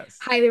podcast. yes.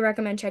 Highly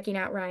recommend checking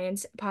out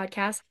Ryan's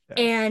podcast. Yes.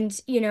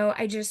 And,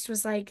 I just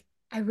was like,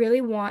 I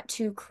really want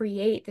to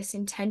create this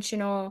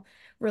intentional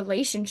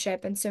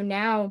relationship. And so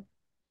now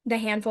the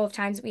handful of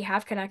times we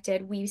have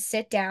connected, we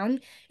sit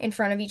down in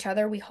front of each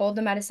other, we hold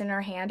the medicine in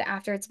our hand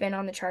after it's been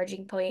on the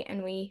charging plate,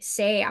 and we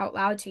say out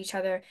loud to each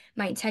other,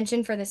 my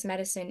intention for this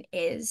medicine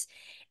is.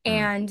 Mm,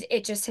 And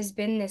it just has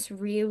been this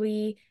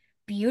really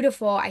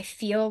beautiful. I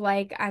feel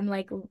like I'm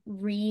like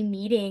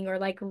re-meeting or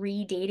like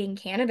re-dating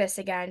cannabis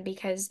again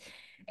because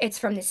it's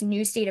from this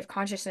new state of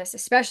consciousness,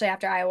 especially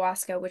after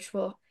ayahuasca, which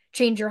will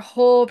change your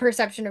whole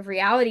perception of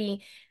reality.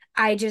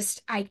 I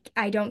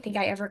don't think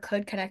I ever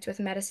could connect with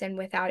medicine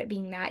without it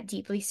being that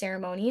deeply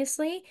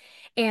ceremoniously.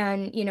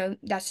 And,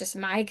 that's just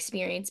my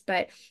experience.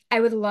 But I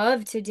would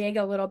love to dig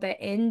a little bit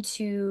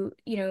into,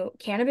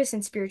 cannabis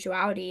and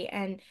spirituality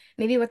and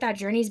maybe what that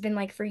journey's been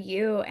like for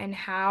you and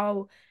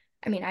how,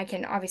 I mean, I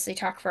can obviously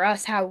talk for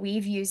us how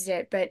we've used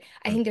it, but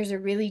I mm. think there's a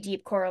really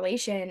deep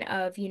correlation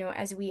of,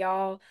 as we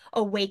all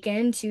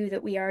awaken to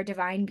that we are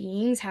divine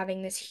beings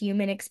having this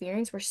human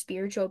experience, we're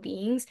spiritual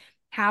beings,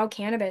 how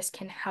cannabis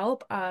can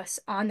help us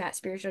on that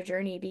spiritual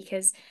journey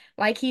because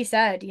like he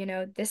said,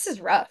 this is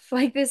rough.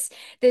 Like this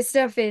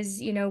stuff is,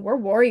 we're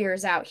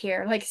warriors out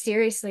here, like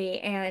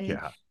seriously. And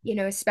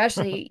Yeah.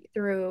 especially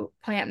through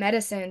plant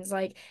medicines,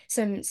 like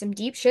some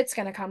deep shit's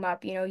gonna come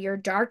up, your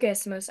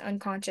darkest, most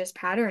unconscious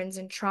patterns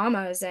and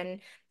traumas. And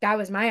that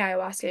was my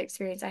ayahuasca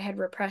experience. I had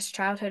repressed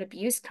childhood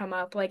abuse come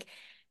up. Like,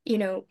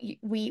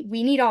 we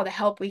need all the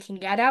help we can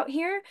get out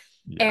here.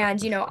 Yeah, And,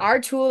 for sure. our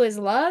tool is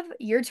love,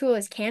 your tool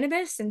is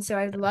cannabis. And so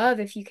I'd love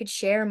if you could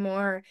share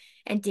more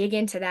and dig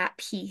into that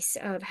piece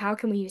of how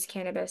can we use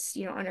cannabis,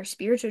 on our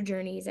spiritual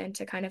journeys and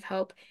to kind of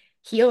help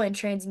heal and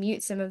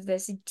transmute some of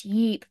this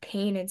deep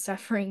pain and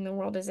suffering the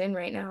world is in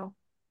right now.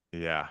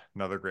 Yeah,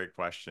 another great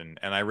question.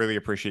 And I really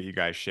appreciate you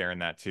guys sharing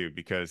that too,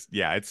 because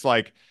yeah, it's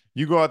like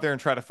you go out there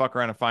and try to fuck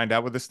around and find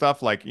out with this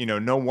stuff. Like,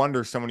 no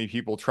wonder so many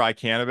people try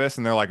cannabis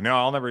and they're like, no,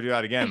 I'll never do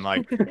that again.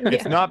 Like,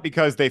 it's Yeah. not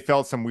because they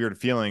felt some weird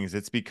feelings.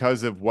 It's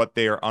because of what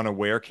they are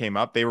unaware came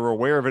up. They were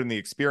aware of it in the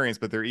experience,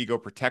 but their ego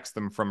protects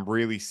them from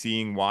really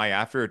seeing why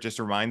after. It just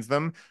reminds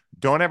them,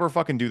 don't ever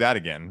fucking do that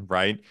again.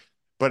 Right.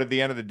 But at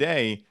the end of the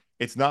day,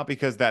 it's not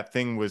because that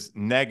thing was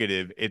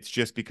negative. It's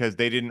just because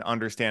they didn't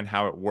understand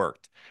how it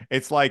worked.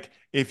 It's like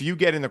if you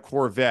get in a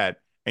Corvette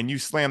and you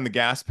slam the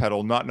gas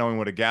pedal, not knowing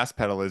what a gas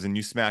pedal is, and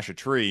you smash a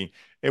tree,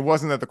 it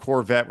wasn't that the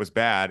Corvette was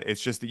bad.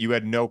 It's just that you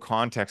had no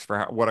context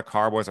for what a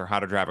car was or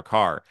how to drive a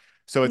car.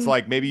 So it's Mm.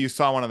 like maybe you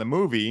saw one in the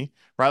movie,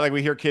 right? Like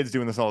we hear kids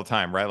doing this all the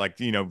time, right? Like,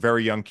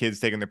 very young kids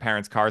taking their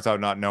parents' cars out,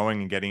 not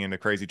knowing and getting into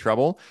crazy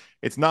trouble.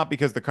 It's not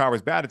because the car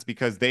was bad. It's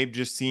because they've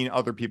just seen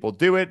other people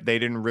do it. They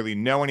didn't really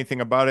know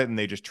anything about it and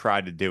they just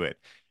tried to do it.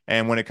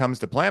 And when it comes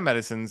to plant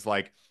medicines,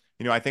 like,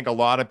 I think a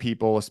lot of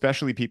people,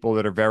 especially people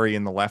that are very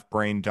in the left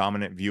brain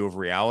dominant view of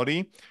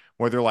reality,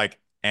 where they're like,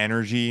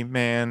 energy,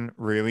 man,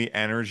 really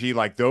energy.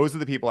 Like those are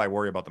the people I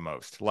worry about the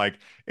most. Like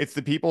it's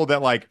the people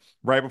that like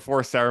right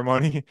before a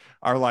ceremony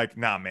are like,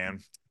 nah, man,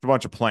 it's a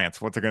bunch of plants.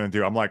 What's it gonna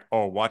do? I'm like,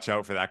 oh, watch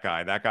out for that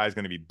guy. That guy's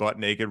gonna be butt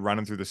naked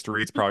running through the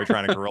streets, probably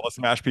trying to gorilla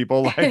smash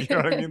people. Like, you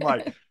know what I mean?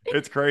 Like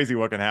it's crazy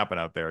what can happen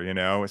out there,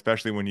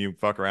 especially when you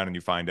fuck around and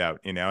you find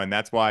out, and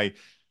that's why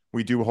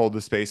we do hold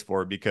the space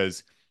for it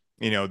because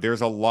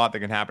there's a lot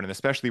that can happen. And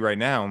especially right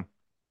now,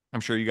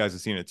 I'm sure you guys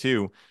have seen it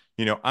too.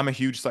 I'm a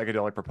huge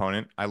psychedelic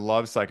proponent. I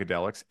love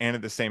psychedelics. And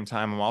at the same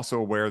time, I'm also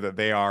aware that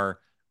they are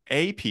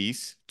a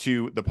piece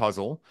to the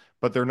puzzle,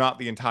 but they're not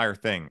the entire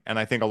thing. And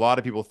I think a lot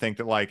of people think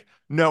that, like,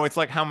 no, it's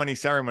like how many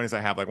ceremonies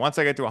I have. Like, once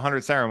I get to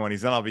 100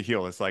 ceremonies, then I'll be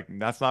healed. It's like,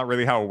 that's not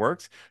really how it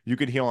works. You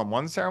could heal in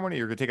one ceremony,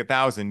 you're going to take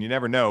 1,000. You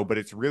never know, but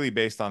it's really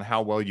based on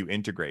how well you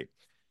integrate.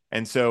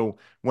 And so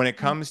when it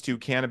comes to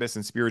cannabis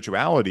and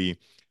spirituality,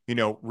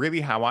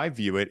 really how I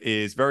view it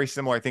is very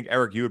similar. I think,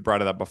 Eric, you had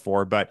brought it up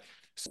before, but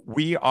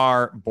we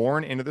are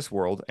born into this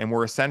world and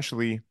we're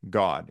essentially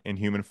God in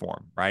human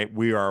form, right?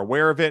 We are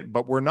aware of it,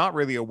 but we're not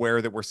really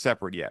aware that we're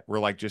separate yet. We're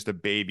like just a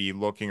baby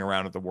looking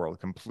around at the world,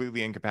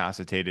 completely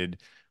incapacitated.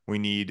 We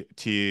need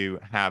to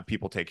have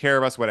people take care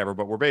of us, whatever,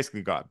 but we're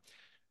basically God.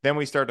 Then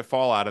we start to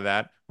fall out of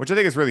that, which I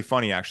think is really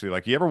funny, actually.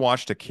 Like, you ever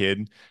watched a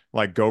kid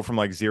like go from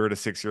like 0 to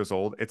 6 years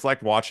old? It's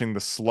like watching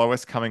the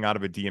slowest coming out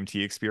of a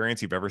DMT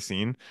experience you've ever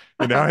seen.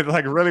 It's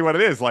like really what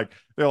it is. Like,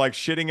 they're like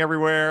shitting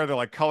everywhere, they're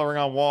like coloring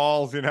on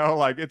walls,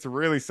 like it's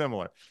really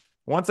similar.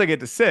 Once I get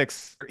to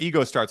 6, their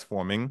ego starts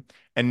forming,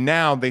 and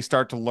now they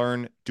start to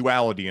learn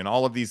duality and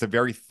all of these are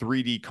very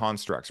 3D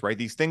constructs, right?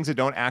 These things that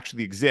don't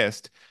actually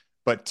exist,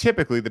 but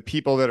typically the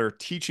people that are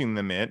teaching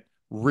them it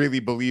really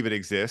believe it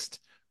exists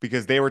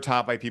because they were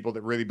taught by people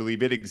that really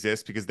believe it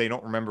exists because they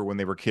don't remember when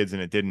they were kids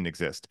and it didn't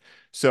exist.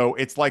 So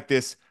it's like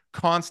this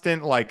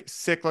constant like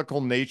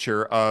cyclical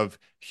nature of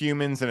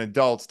humans and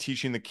adults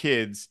teaching the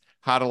kids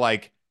how to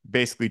like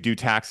basically do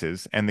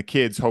taxes, and the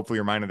kids hopefully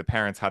reminding the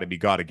parents how to be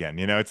God again.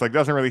 It's like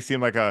doesn't really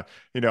seem like a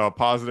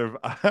positive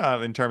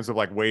in terms of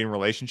like way in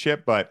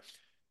relationship, but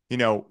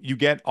you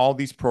get all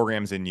these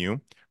programs in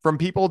you from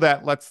people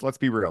that let's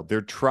be real,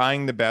 they're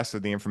trying the best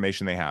of the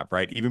information they have,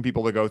 right? Even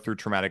people that go through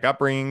traumatic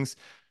upbringings,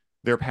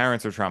 their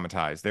parents are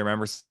traumatized. Their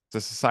members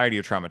of society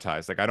are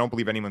traumatized. Like, I don't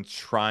believe anyone's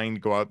trying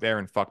to go out there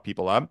and fuck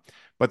people up,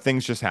 but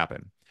things just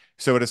happen.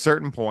 So at a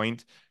certain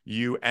point,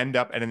 you end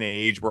up at an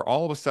age where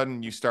all of a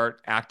sudden you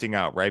start acting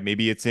out, right?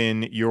 Maybe it's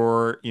in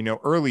your,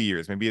 early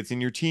years. Maybe it's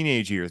in your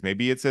teenage years.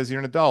 Maybe it's as you're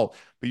an adult,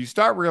 but you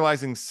start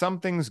realizing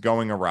something's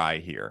going awry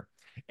here.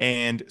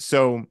 And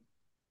so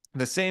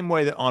the same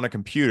way that on a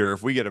computer,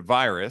 if we get a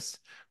virus,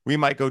 we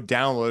might go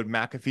download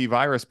McAfee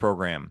virus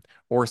program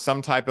or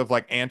some type of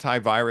like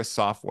antivirus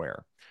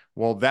software.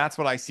 Well, that's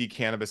what I see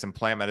cannabis and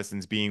plant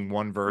medicines being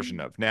one version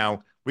of.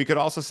 Now, we could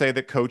also say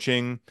that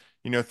coaching,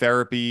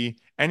 therapy,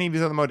 any of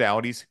these other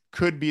modalities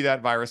could be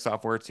that virus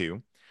software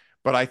too.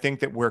 But I think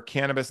that where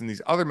cannabis and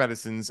these other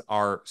medicines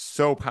are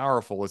so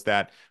powerful is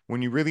that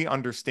when you really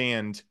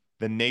understand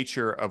the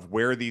nature of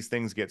where these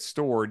things get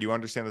stored, you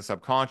understand the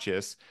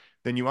subconscious,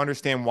 then you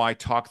understand why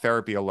talk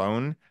therapy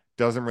alone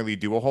doesn't really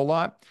do a whole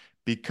lot.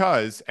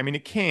 Because, I mean,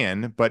 it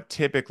can, but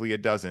typically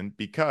it doesn't.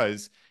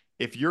 Because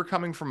if you're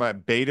coming from a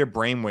beta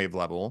brainwave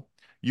level,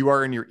 you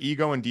are in your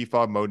ego and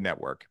default mode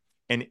network.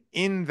 And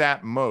in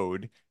that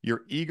mode,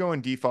 your ego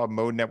and default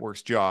mode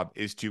network's job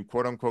is to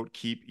quote unquote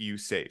keep you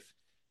safe.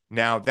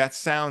 Now, that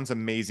sounds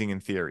amazing in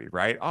theory,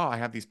 right? Oh, I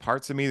have these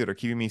parts of me that are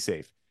keeping me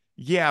safe.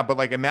 Yeah, but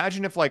like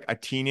imagine if like a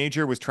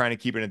teenager was trying to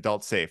keep an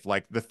adult safe,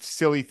 like the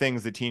silly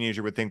things the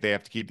teenager would think they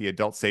have to keep the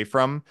adult safe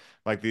from.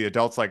 Like the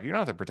adult's like, you don't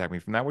have to protect me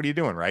from that. What are you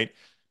doing? Right.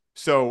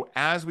 So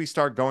as we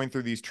start going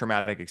through these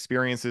traumatic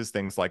experiences,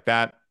 things like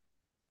that,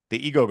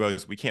 the ego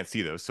goes, we can't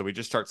see those. So we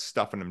just start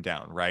stuffing them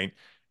down, right?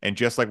 And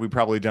just like we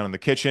probably done in the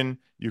kitchen,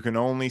 you can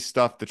only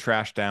stuff the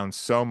trash down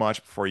so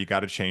much before you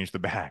got to change the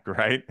bag,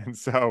 right? And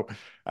so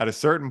at a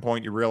certain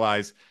point, you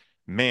realize,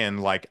 man,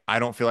 like I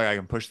don't feel like I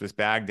can push this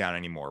bag down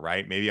anymore,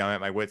 right? Maybe I'm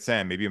at my wit's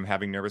end. Maybe I'm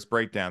having nervous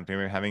breakdowns.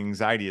 Maybe I'm having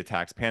anxiety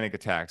attacks, panic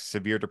attacks,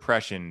 severe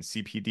depression,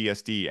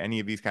 CPDSD, any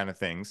of these kind of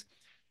things.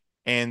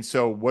 And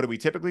so, what do we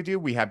typically do?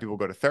 We have people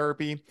go to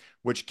therapy,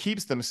 which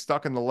keeps them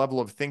stuck in the level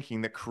of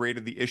thinking that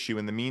created the issue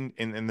in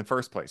the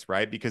first place,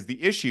 right? Because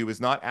the issue is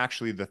not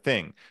actually the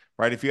thing,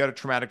 right? If you had a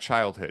traumatic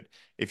childhood,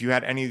 if you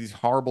had any of these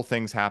horrible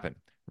things happen,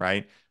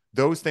 right?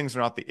 Those things are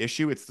not the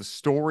issue. It's the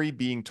story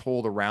being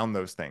told around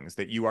those things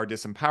that you are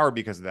disempowered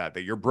because of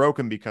that you're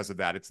broken because of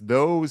that. It's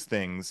those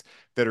things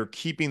that are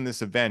keeping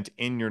this event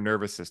in your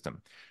nervous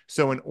system.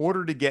 So in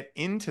order to get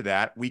into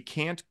that, we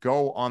can't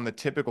go on the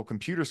typical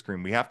computer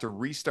screen. We have to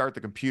restart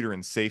the computer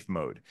in safe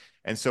mode.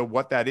 And so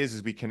what that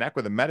is we connect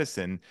with a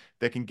medicine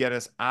that can get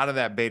us out of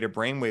that beta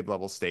brainwave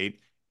level state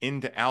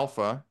into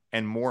alpha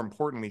and more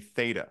importantly,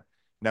 theta.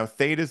 Now,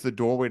 theta is the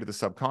doorway to the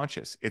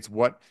subconscious. It's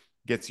what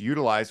gets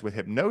utilized with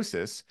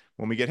hypnosis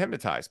when we get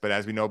hypnotized. But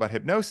as we know about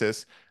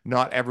hypnosis,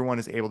 not everyone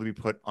is able to be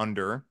put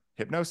under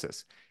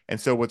hypnosis. And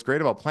so what's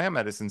great about plant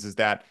medicines is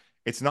that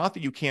it's not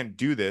that you can't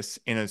do this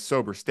in a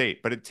sober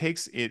state, but it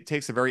takes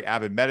a very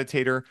avid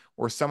meditator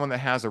or someone that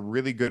has a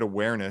really good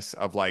awareness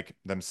of like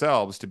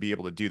themselves to be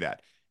able to do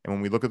that. And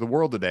when we look at the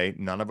world today,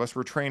 none of us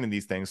were trained in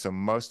these things. So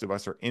most of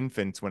us are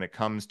infants when it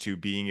comes to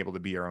being able to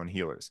be our own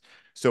healers.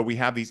 So we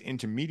have these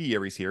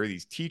intermediaries here,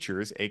 these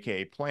teachers,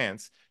 AKA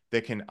plants,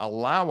 that can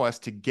allow us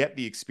to get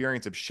the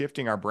experience of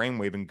shifting our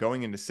brainwave and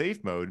going into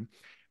safe mode.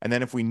 And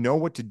then if we know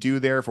what to do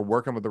there, if we're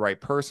working with the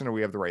right person or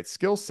we have the right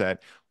skill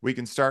set, we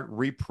can start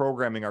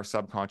reprogramming our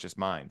subconscious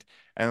mind.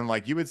 And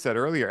like you had said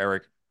earlier,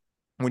 Eric,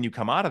 when you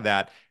come out of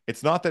that,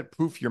 it's not that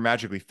poof, you're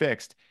magically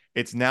fixed.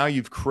 It's now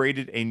you've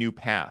created a new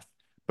path,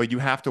 but you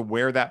have to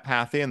wear that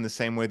path in the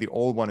same way the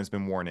old one has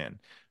been worn in.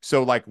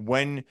 So like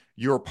when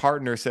your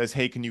partner says,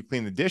 hey, can you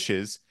clean the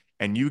dishes?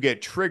 And you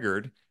get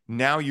triggered,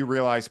 now you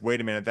realize,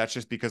 wait a minute, that's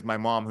just because my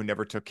mom, who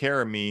never took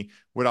care of me,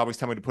 would always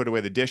tell me to put away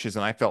the dishes.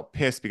 And I felt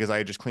pissed because I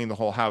had just cleaned the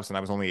whole house and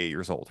I was only 8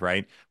 years old,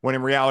 right? When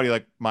in reality,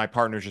 like my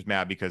partner's just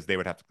mad because they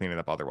would have to clean it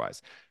up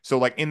otherwise. So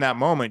like in that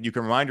moment, you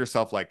can remind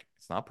yourself, like,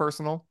 it's not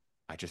personal.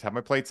 I just have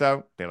my plates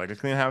out. They like to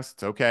clean the house.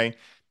 It's okay.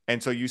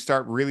 And so you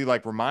start really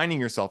like reminding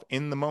yourself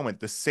in the moment,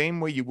 the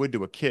same way you would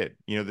to a kid,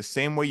 the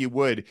same way you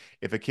would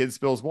if a kid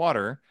spills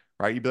water,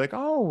 right? You'd be like,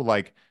 oh,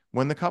 like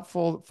when the cup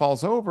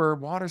falls over,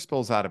 water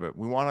spills out of it.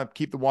 We want to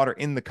keep the water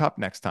in the cup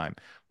next time.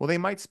 Well, they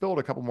might spill it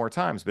a couple more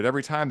times, but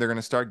every time they're going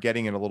to start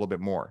getting it a little bit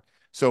more.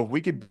 So if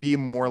we could be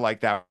more like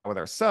that with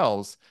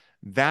ourselves,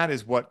 that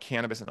is what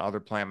cannabis and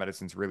other plant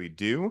medicines really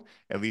do,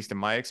 at least in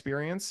my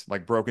experience,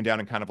 like broken down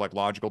in kind of like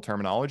logical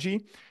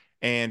terminology.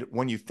 And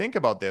when you think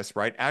about this,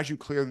 right, as you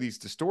clear these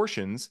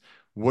distortions,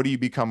 what do you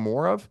become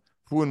more of?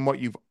 Who and what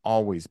you've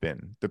always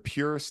been, the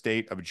pure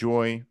state of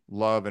joy,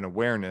 love, and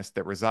awareness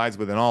that resides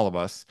within all of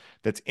us,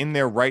 that's in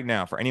there right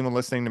now. For anyone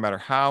listening, no matter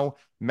how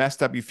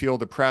messed up you feel,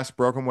 depressed,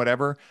 broken,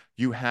 whatever,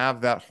 you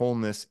have that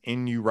wholeness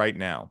in you right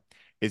now.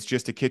 It's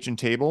just a kitchen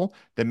table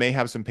that may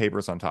have some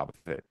papers on top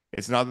of it.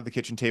 It's not that the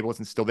kitchen table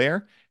isn't still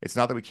there. It's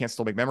not that we can't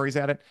still make memories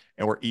at it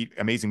or eat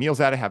amazing meals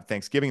at it, have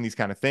Thanksgiving, these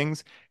kind of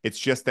things. It's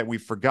just that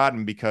we've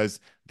forgotten because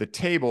the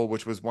table,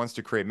 which was once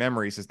to create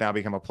memories, has now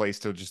become a place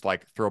to just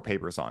like throw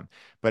papers on.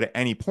 But at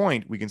any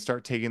point, we can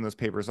start taking those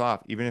papers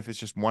off, even if it's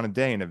just one a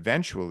day, and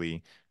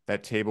eventually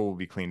that table will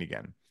be cleaned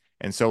again.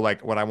 And so,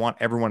 like, what I want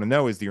everyone to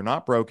know is that you're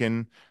not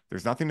broken.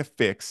 There's nothing to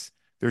fix.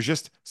 There's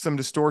just some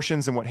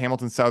distortions in what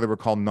Hamilton Souther would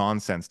call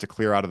nonsense to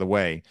clear out of the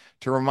way,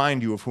 to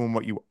remind you of whom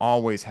what you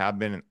always have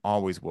been and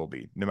always will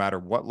be, no matter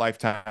what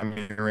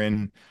lifetime you're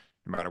in,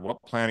 no matter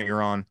what planet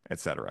you're on,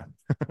 etc.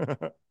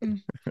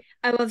 Mm.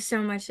 I love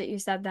so much that you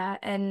said that,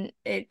 and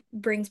it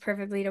brings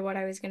perfectly to what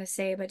I was going to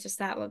say, but just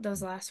that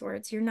those last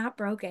words, you're not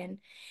broken.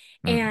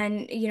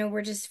 Mm. And,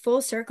 we're just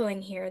full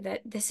circling here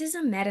that this is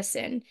a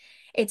medicine.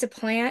 It's a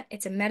plant,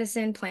 it's a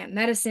medicine, plant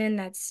medicine.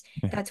 That's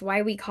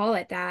why we call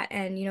it that.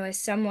 And, as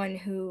someone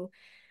who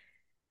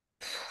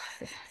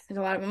there's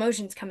a lot of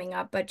emotions coming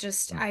up, but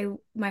just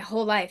my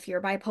whole life,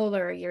 your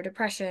bipolar, your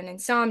depression,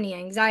 insomnia,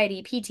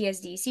 anxiety,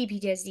 PTSD,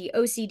 CPTSD,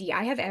 OCD.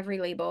 I have every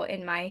label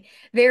in my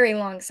very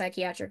long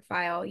psychiatric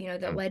file,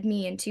 that Mm. led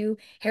me into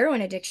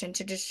heroin addiction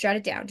to just shut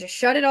it down, just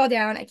shut it all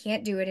down. I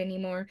can't do it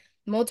anymore.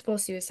 Multiple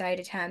suicide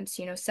attempts,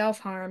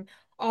 self-harm,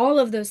 all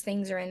of those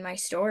things are in my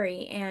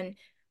story. And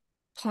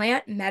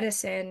plant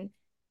medicine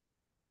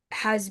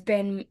has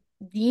been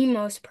the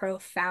most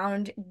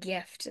profound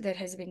gift that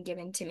has been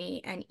given to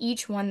me. And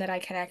each one that I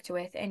connect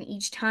with, and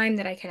each time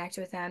that I connect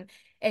with them,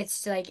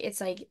 it's like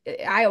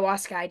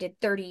ayahuasca. I did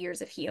 30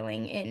 years of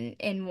healing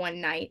in one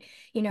night,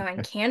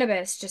 and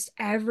cannabis, just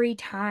every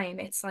time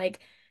it's like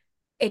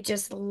it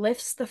just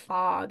lifts the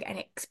fog and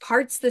it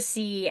parts the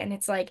sea, and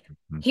it's like,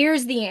 Mm.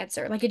 here's the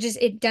answer. Like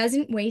it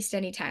doesn't waste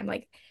any time.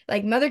 Like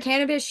Mother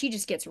Cannabis, she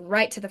just gets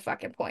right to the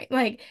fucking point.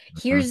 Like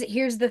Mm.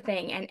 here's the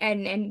thing.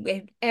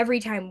 And every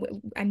time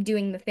I'm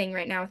doing the thing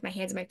right now with my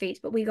hands in my face,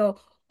 but we go,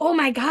 oh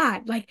my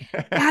God, like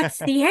that's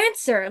the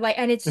answer. Like,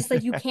 and it's just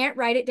like you can't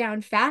write it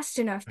down fast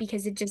enough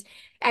because you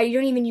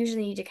don't even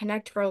usually need to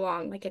connect for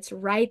long. Like it's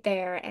right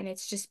there, and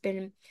it's just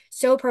been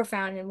so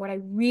profound. And what I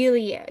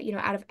really,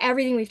 out of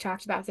everything we've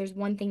talked about, if there's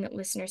one thing that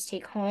listeners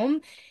take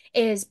home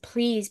is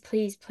please,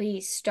 please,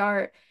 please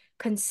start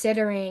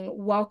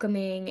considering,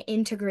 welcoming,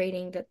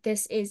 integrating that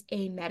this is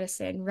a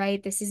medicine,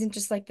 right? This isn't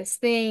just like this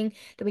thing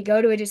that we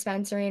go to a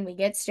dispensary and we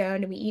get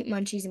stoned and we eat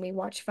munchies and we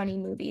watch funny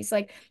movies.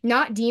 Like,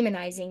 not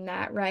demonizing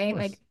that, Of right?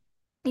 Like,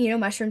 course.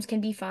 mushrooms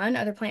can be fun,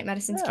 other plant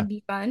medicines Yeah. can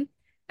be fun.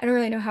 I don't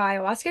really know how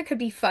ayahuasca could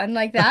be fun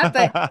like that,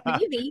 but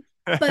maybe.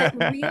 But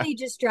really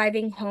just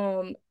driving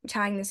home,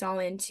 tying this all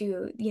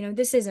into,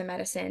 this is a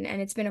medicine, and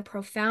it's been a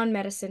profound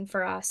medicine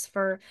for us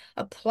for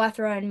a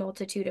plethora and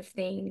multitude of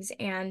things.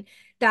 And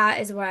that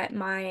is what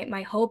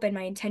my hope and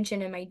my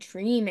intention and my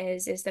dream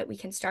is that we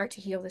can start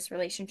to heal this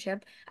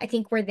relationship. I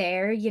think we're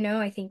there,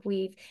 I think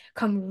we've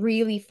come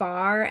really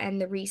far,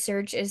 and the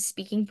research is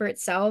speaking for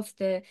itself.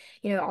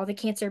 All the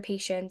cancer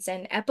patients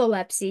and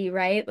epilepsy,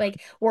 right? Like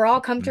we're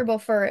all Mm.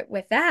 comfortable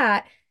with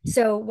that.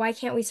 So why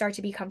can't we start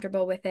to be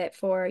comfortable with it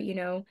for,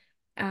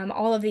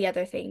 all of the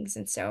other things?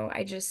 And so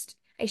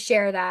I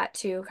share that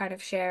to kind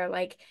of share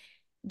like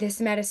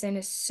this medicine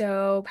is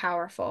so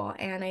powerful.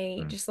 And I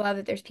Mm. just love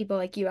that there's people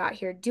like you out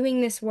here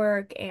doing this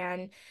work,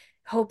 and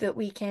hope that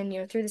we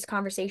can, through this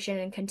conversation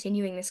and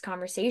continuing this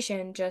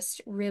conversation,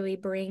 just really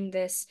bring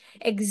this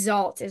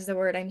exalt is the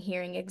word I'm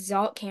hearing,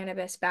 exalt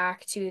cannabis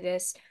back to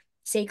this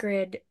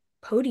sacred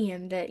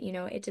podium that,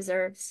 it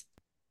deserves.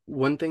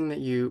 One thing that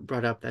you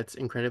brought up that's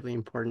incredibly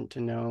important to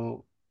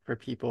know for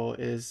people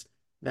is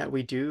that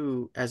we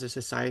do, as a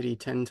society,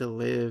 tend to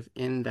live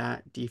in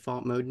that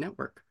default mode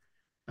network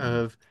Mm.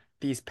 of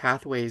these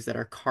pathways that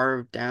are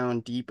carved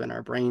down deep in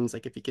our brains.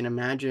 Like if you can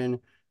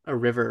imagine a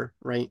river,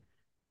 right?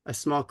 A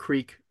small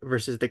creek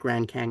versus the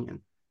Grand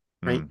Canyon,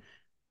 right? Mm.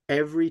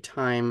 Every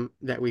time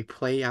that we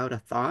play out a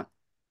thought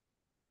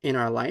in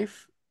our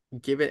life,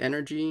 give it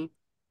energy,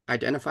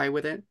 identify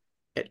with it,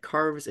 it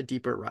carves a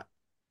deeper rut.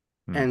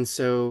 Mm. And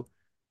so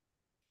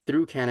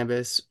through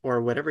cannabis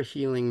or whatever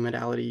healing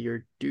modality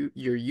you're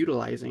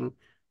utilizing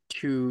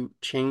to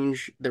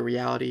change the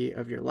reality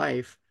of your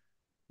life,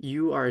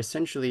 you are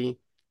essentially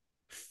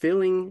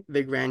filling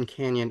the Grand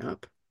Canyon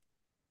up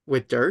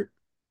with dirt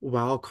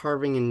while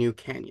carving a new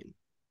canyon.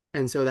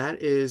 And so that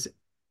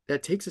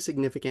takes a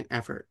significant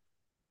effort.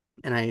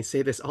 And I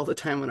say this all the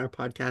time on our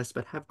podcast,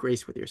 but have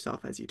grace with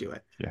yourself as you do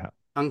it. Yeah.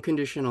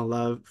 Unconditional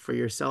love for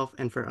yourself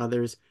and for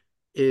others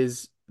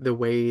is the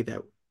way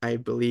that I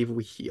believe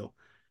we heal.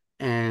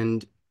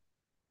 And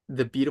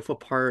the beautiful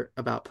part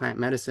about plant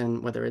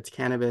medicine, whether it's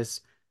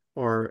cannabis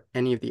or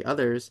any of the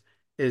others,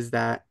 is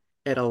that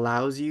it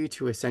allows you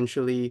to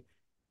essentially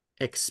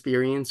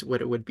experience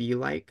what it would be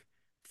like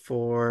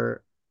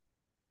for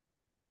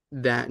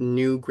that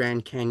new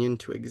Grand Canyon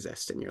to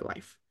exist in your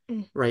life,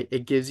 Mm. right?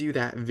 It gives you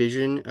that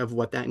vision of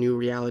what that new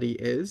reality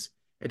is.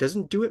 It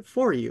doesn't do it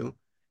for you.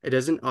 It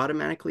doesn't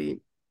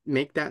automatically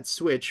make that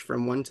switch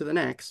from one to the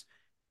next.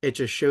 It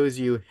just shows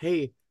you,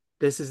 hey,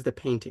 this is the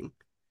painting.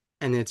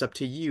 And it's up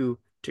to you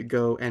to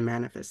go and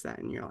manifest that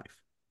in your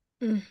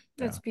life.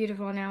 That's a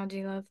beautiful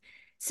analogy, love.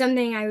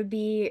 Something I would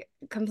be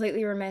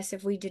completely remiss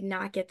if we did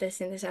not get this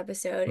in this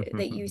episode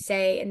that you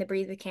say in the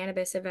Breathe with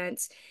Cannabis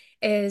events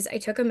is I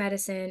took a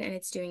medicine and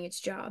it's doing its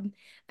job.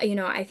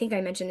 I think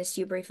I mentioned this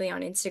to you briefly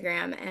on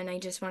Instagram, and I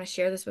just want to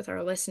share this with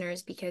our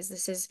listeners because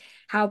this is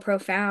how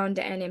profound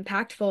and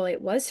impactful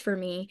it was for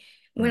me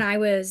when I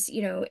was,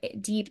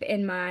 deep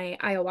in my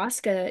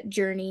ayahuasca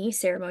journey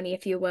ceremony,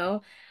 if you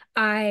will.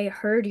 I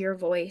heard your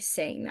voice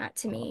saying that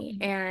to me,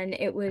 and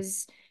it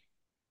was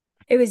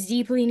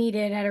deeply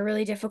needed at a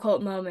really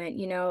difficult moment,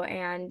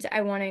 and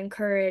I want to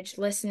encourage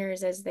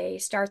listeners as they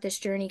start this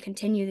journey,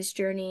 continue this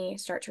journey,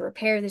 start to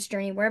repair this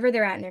journey, wherever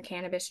they're at in their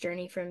cannabis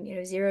journey from,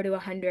 0 to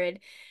 100,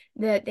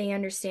 that they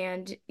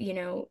understand,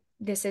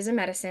 this is a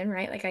medicine,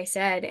 right? Like I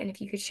said, and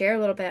if you could share a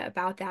little bit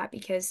about that,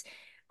 because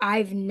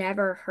I've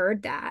never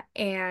heard that.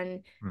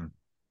 And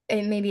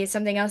it maybe it's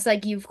something else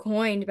like you've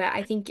coined, but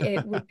I think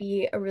it would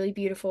be a really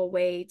beautiful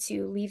way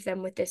to leave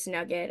them with this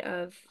nugget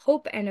of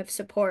hope and of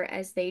support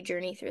as they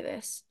journey through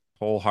this.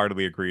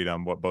 Wholeheartedly agreed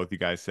on what both you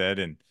guys said.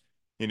 And,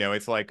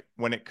 it's like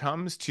when it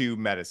comes to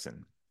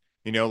medicine,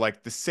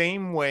 like the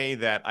same way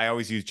that I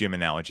always use gym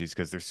analogies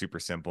because they're super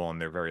simple and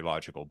they're very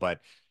logical.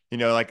 But,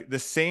 like the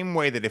same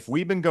way that if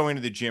we've been going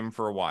to the gym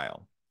for a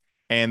while,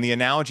 and the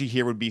analogy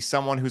here would be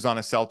someone who's on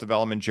a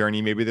self-development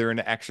journey. Maybe they're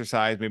into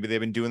exercise. Maybe they've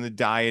been doing the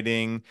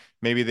dieting.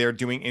 Maybe they're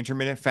doing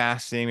intermittent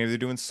fasting. Maybe they're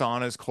doing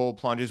saunas, cold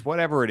plunges,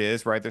 whatever it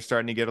is, right? They're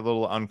starting to get a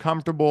little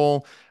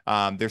uncomfortable.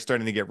 They're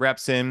starting to get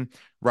reps in,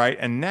 right?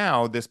 And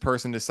now this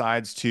person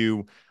decides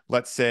to,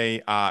 let's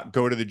say,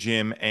 go to the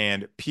gym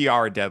and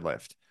PR a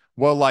deadlift.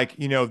 Well, like,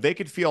 they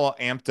could feel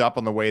amped up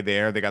on the way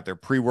there. They got their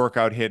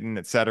pre-workout hidden,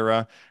 et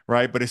cetera,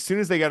 right? But as soon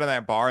as they get on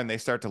that bar and they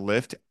start to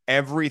lift,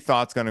 every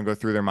thought's going to go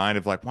through their mind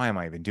of like, why am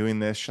I even doing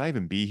this? Should I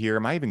even be here?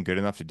 Am I even good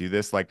enough to do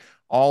this? Like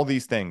all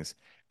these things.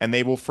 And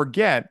they will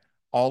forget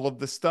all of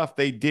the stuff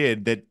they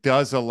did that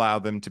does allow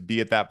them to be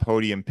at that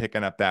podium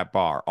picking up that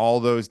bar. All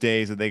those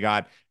days that they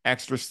got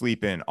extra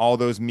sleep in, all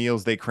those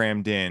meals they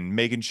crammed in,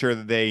 making sure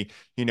that they,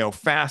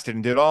 fasted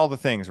and did all the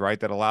things, right,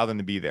 that allow them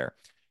to be there.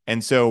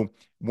 And so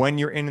when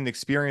you're in an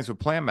experience with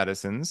plant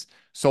medicines,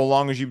 so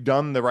long as you've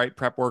done the right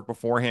prep work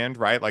beforehand,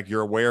 right? Like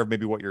you're aware of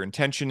maybe what your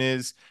intention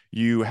is,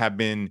 you have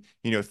been,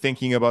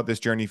 thinking about this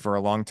journey for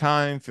a long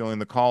time, feeling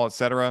the call,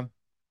 etc.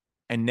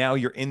 And now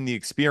you're in the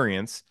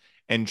experience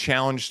and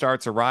challenge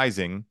starts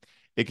arising.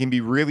 It can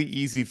be really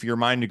easy for your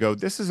mind to go,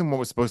 this isn't what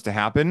was supposed to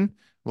happen.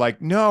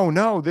 Like, no,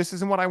 no, this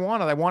isn't what I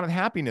wanted. I wanted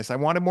happiness. I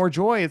wanted more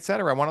joy,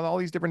 etc. I wanted all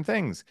these different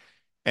things.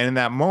 And in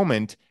that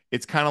moment,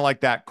 it's kind of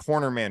like that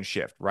corner man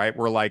shift, right?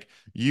 Where like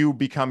you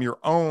become your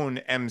own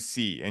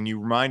MC and you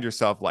remind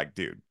yourself, like,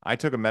 dude, I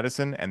took a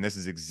medicine and this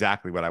is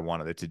exactly what I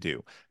wanted it to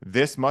do.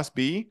 This must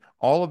be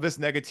all of this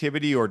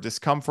negativity or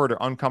discomfort or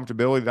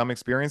uncomfortability that I'm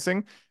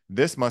experiencing.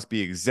 This must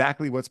be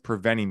exactly what's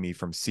preventing me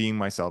from seeing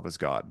myself as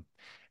God.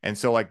 And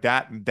so, like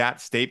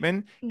that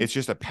statement, it's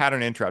just a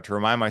pattern interrupt to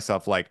remind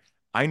myself, like,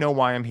 I know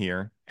why I'm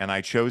here and I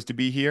chose to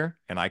be here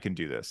and I can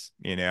do this,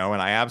 and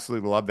I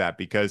absolutely love that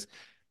because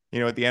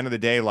at the end of the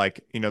day,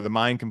 like, the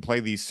mind can play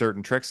these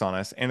certain tricks on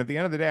us. And at the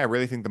end of the day, I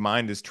really think the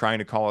mind is trying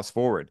to call us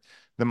forward.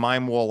 The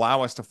mind will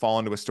allow us to fall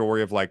into a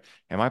story of like,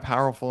 am I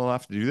powerful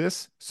enough to do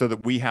this? So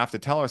that we have to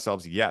tell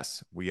ourselves,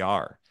 yes, we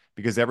are.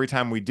 Because every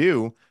time we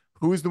do,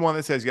 who's the one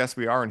that says, yes,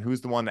 we are, and who's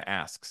the one that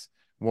asks?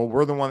 Well,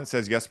 we're the one that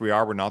says, yes, we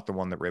are. We're not the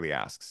one that really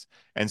asks.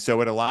 And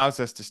so it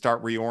allows us to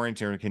start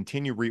reorienting and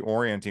continue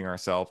reorienting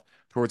ourselves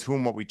towards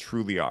whom what we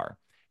truly are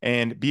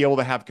and be able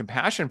to have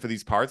compassion for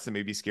these parts that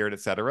may be scared,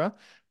 etc.,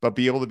 but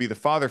be able to be the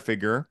father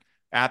figure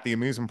at the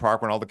amusement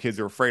park when all the kids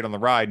are afraid on the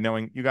ride,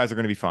 knowing you guys are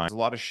going to be fine. There's a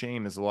lot of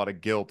shame, there's a lot of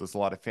guilt, there's a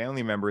lot of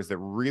family members that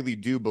really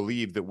do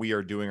believe that we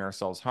are doing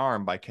ourselves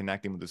harm by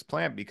connecting with this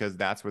plant because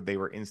that's what they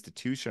were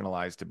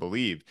institutionalized to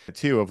believe.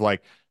 Too, of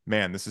like,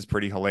 man, this is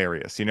pretty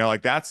hilarious.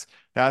 Like that's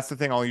the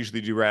thing I'll usually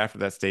do right after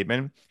that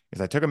statement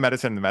is I took a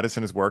medicine and the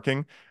medicine is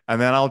working,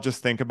 and then I'll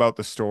just think about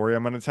the story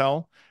I'm going to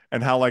tell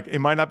and how like it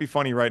might not be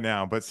funny right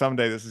now, but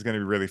someday this is going to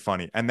be really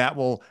funny, and that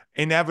will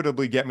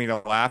inevitably get me to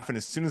laugh. And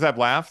as soon as I've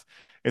laughed,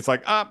 it's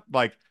like,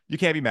 like you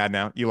can't be mad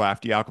now. You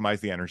laughed, you alchemized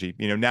the energy.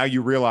 Now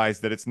you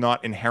realize that it's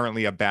not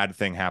inherently a bad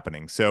thing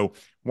happening. So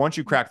once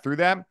you crack through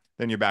that,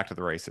 then you're back to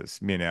the races,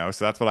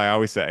 So that's what I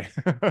always say.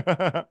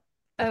 I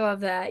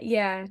love that.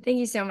 Yeah, thank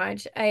you so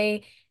much.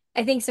 I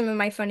think some of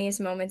my funniest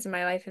moments in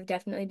my life have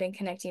definitely been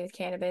connecting with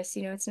cannabis.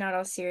 It's not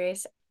all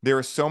serious. There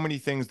are so many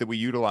things that we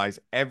utilize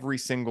every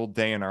single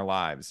day in our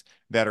lives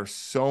that are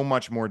so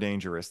much more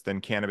dangerous than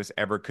cannabis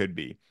ever could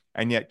be.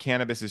 And yet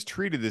cannabis is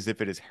treated as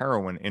if it is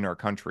heroin in our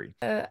country.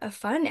 A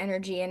fun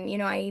energy,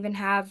 and I even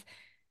have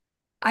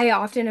I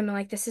often am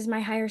like, this is my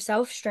higher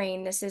self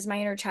strain. This is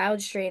my inner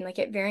child strain. Like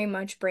it very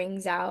much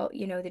brings out,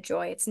 the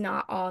joy. It's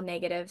not all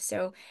negative.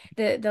 So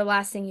the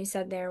last thing you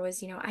said there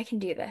was, I can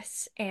do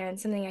this. And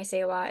something I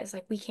say a lot is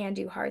like, we can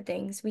do hard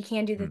things. We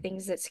can do the Mm,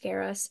 things that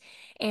scare us.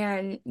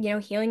 And,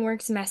 healing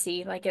work's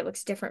messy. Like it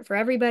looks different for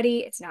everybody.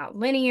 It's not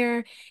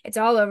linear. It's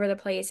all over the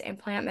place. And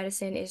plant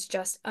medicine is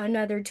just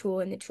another tool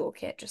in the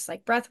toolkit, just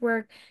like breath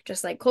work,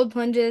 just like cold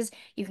plunges.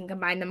 You can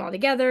combine them all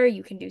together.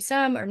 You can do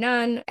some or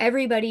none.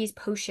 Everybody's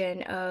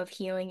potion of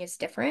healing is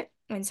different.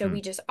 And so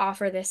we mm. just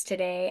offer this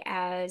today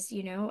as,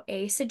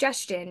 a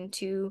suggestion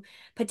to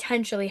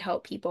potentially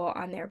help people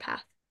on their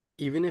path.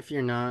 Even if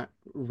you're not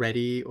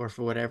ready or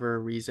for whatever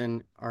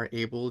reason are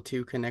able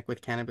to connect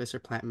with cannabis or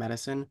plant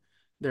medicine,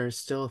 there are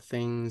still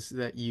things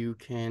that you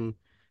can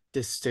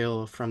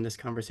distill from this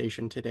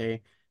conversation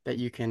today that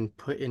you can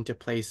put into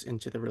place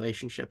into the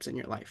relationships in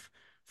your life.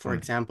 For Mm.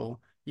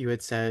 example, you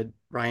had said,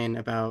 Ryan,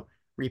 about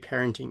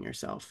reparenting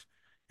yourself.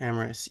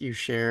 Amaris, you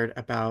shared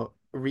about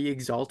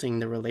re-exalting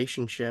the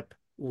relationship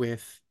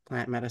with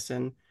plant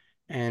medicine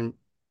and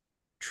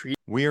treat.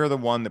 We are the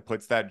one that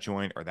puts that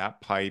joint or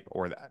that pipe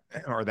or that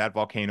or that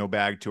volcano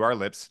bag to our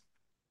lips.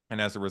 And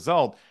as a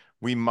result,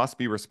 we must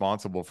be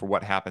responsible for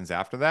what happens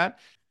after that.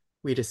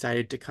 We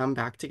decided to come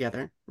back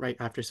together right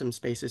after some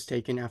space is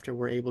taken, after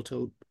we're able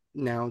to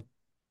now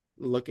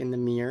look in the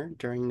mirror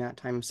during that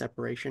time of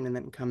separation and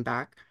then come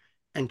back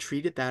and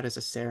treated that as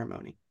a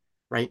ceremony,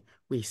 right?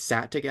 We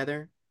sat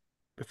together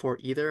before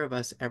either of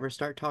us ever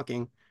start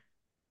talking.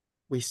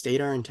 We state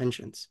our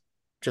intentions,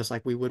 just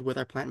like we would with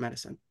our plant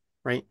medicine,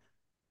 right?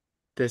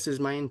 This is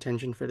my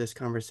intention for this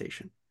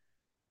conversation.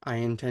 I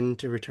intend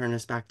to return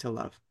us back to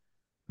love,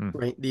 Mm.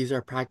 right? These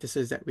are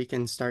practices that we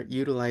can start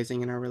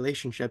utilizing in our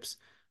relationships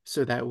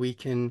so that we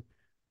can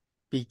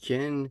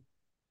begin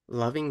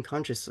loving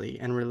consciously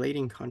and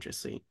relating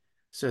consciously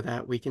so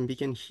that we can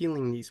begin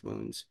healing these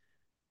wounds,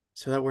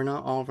 so that we're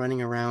not all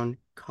running around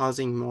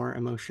causing more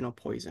emotional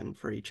poison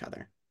for each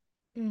other.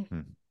 Mm,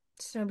 Mm.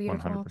 so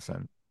beautiful.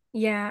 100%.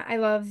 Yeah, I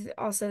love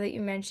also that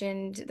you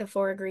mentioned the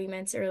Four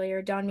Agreements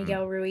earlier. Don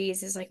Miguel Mm.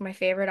 Ruiz is like my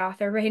favorite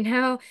author right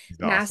now. He's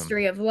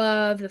Mastery awesome. of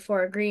Love, the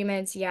Four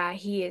Agreements. Yeah,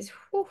 he is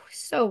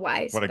so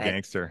wise. What a But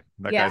gangster.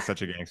 That guy's yeah,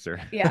 such a gangster.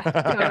 yeah,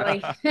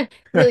 totally.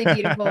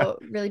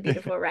 Really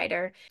beautiful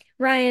writer.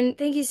 Ryan,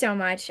 thank you so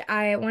much.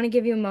 I want to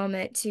give you a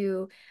moment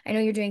to, I know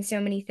you're doing so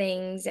many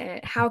things,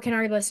 and how can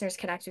our listeners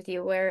connect with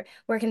you? Where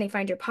can they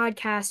find your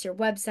podcast, your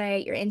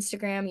website, your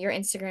Instagram? Your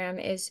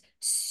Instagram is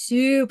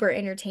super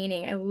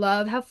entertaining. I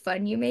love how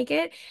fun you make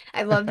it.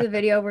 I love the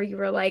video where you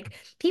were like,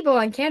 people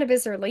on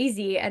cannabis are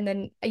lazy, and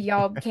then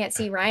y'all can't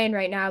see Ryan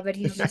right now, but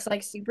he's just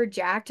like super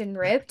jacked and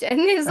ripped and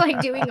is like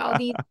doing all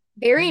these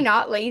very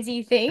not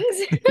lazy things,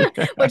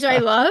 which I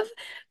love.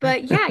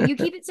 But yeah, you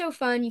keep it so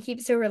fun, you keep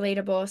it so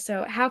relatable.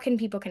 So how can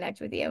people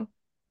connect with you?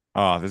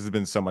 Oh, this has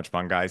been so much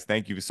fun, guys.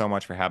 Thank you so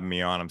much for having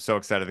me on. I'm so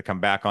excited to come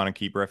back on and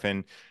keep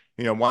riffing.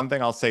 One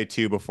thing I'll say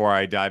too before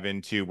I dive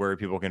into where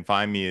people can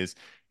find me is,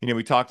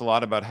 we talked a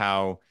lot about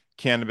how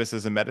cannabis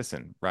is a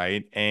medicine,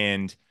 right?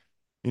 And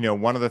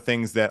one of the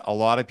things that a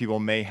lot of people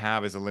may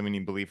have as a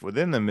limiting belief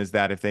within them is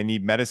that if they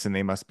need medicine,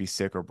 they must be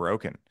sick or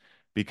broken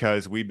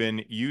because we've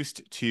been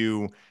used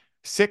to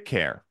sick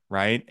care,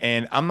 right?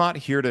 And I'm not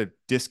here to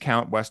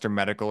discount Western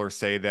medical or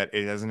say that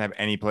it doesn't have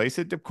any place.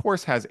 It, of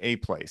course, has a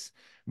place,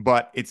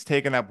 but it's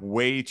taken up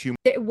way too.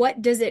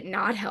 What does it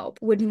not help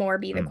would more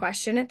be the Mm.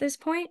 question at this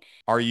point.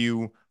 Are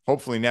you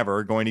hopefully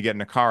never going to get in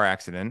a car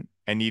accident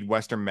and need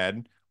Western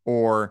med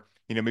or,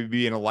 maybe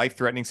be in a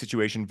life-threatening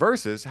situation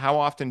versus how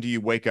often do you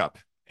wake up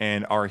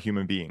and are a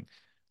human being?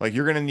 Like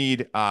you're going to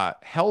need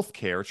health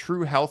care,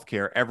 true health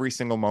care every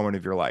single moment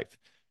of your life.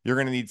 You're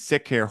going to need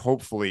sick care,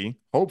 hopefully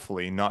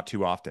not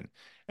too often.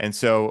 And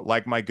so,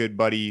 like my good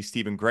buddy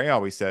Stephen Gray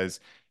always says,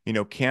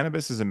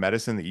 cannabis is a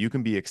medicine that you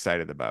can be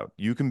excited about.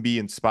 You can be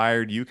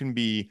inspired. You can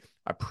be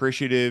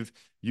appreciative.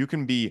 You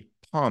can be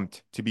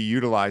pumped to be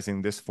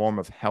utilizing this form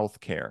of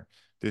healthcare,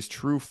 this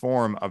true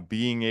form of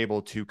being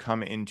able to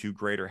come into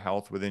greater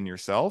health within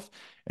yourself.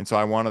 And so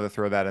I wanted to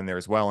throw that in there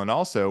as well. And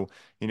also,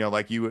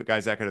 like you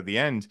guys echoed at the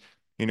end,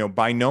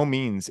 by no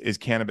means is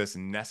cannabis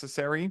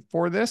necessary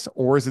for this,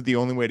 or is it the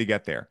only way to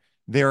get there?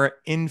 There are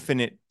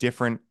infinite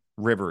different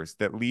rivers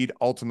that lead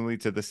ultimately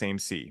to the same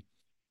sea.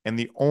 And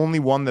the only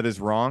one that is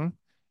wrong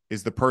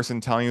is the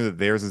person telling you that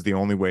theirs is the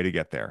only way to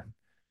get there.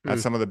 Hmm.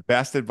 That's some of the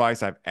best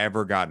advice I've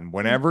ever gotten.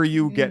 Whenever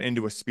you get Mhm.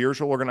 into a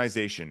spiritual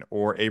organization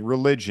or a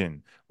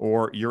religion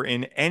or you're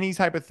in any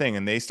type of thing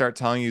and they start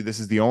telling you this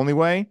is the only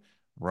way,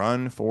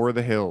 run for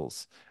the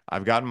hills.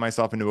 I've gotten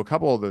myself into a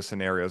couple of those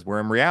scenarios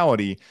where in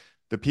reality,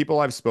 the people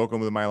I've spoken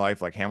with in my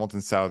life, like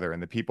Hamilton Souther,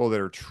 and the people that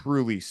are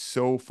truly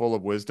so full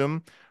of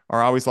wisdom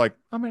are always like,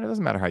 I mean, it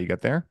doesn't matter how you get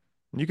there.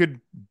 You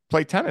could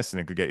play tennis and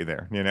it could get you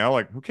there,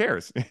 like who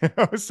cares?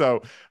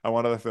 So I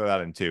wanted to throw that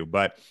in too.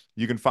 But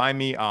you can find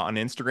me on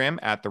Instagram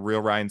at the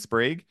real Ryan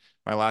Sprague.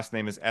 My last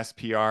name is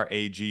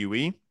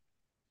Sprague.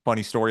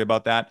 Funny story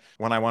about that.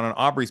 When I went on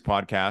Aubrey's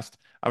podcast,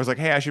 I was like,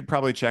 hey, I should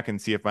probably check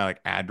and see if my like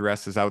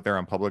address is out there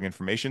on public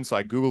information. So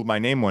I Googled my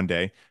name one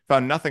day,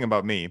 found nothing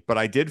about me, but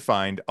I did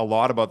find a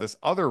lot about this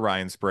other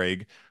Ryan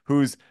Sprague,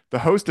 who's the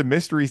host of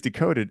Mysteries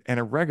Decoded and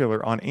a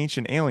regular on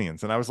Ancient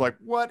Aliens. And I was like,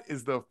 what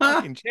is the Ah,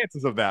 fucking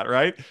chances of that,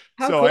 right?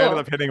 how So I ended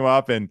up cool. hitting him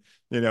up and,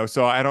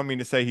 so I don't mean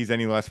to say he's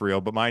any less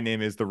real, but my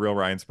name is the real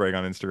Ryan Sprague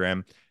on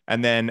Instagram.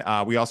 And then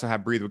we also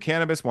have Breathe with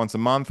Cannabis once a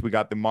month. We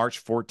got the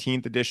March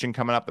 14th edition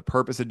coming up, the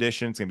Purpose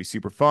edition. It's going to be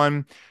super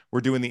fun. We're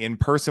doing the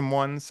in-person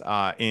ones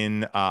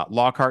in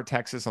Lockhart,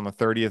 Texas on the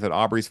 30th at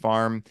Aubrey's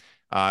Farm.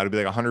 It'll be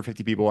like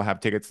 150 people will have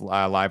tickets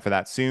live for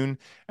that soon.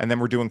 And then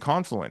we're doing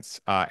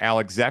Confluence,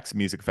 Alex Zeck's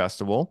music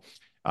festival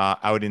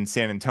out in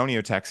San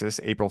Antonio, Texas,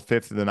 April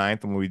 5th to the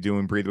 9th. And we'll be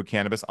doing Breathe with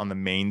Cannabis on the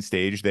main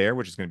stage there,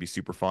 which is going to be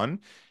super fun.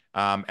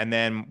 And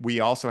then we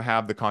also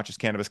have the Conscious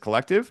Cannabis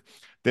Collective.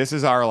 This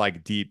is our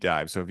like deep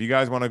dive. So if you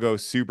guys want to go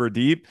super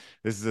deep,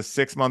 this is a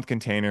 6 month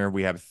container.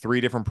 We have 3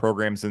 different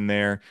programs in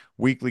there,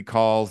 weekly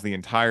calls, the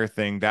entire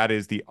thing. That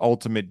is the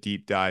ultimate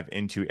deep dive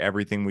into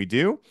everything we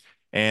do.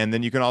 And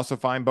then you can also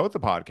find both the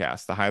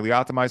podcasts, the Highly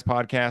Optimized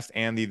podcast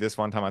and the This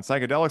One Time on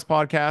Psychedelics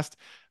podcast.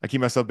 I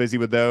keep myself busy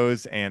with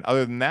those. And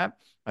other than that,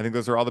 I think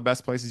those are all the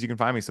best places you can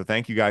find me. So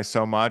thank you guys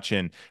so much.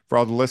 And for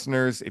all the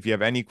listeners, if you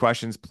have any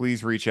questions,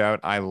 please reach out.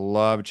 I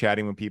love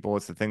chatting with people.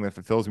 It's the thing that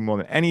fulfills me more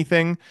than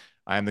anything.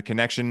 I am the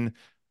connection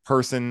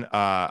person.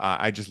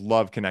 I just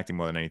love connecting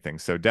more than anything.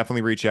 So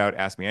definitely reach out,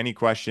 ask me any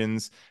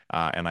questions,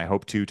 and I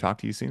hope to talk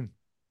to you soon.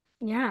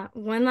 Yeah.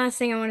 One last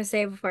thing I want to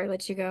say before I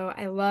let you go.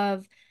 I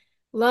love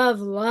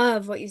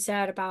what you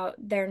said about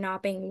there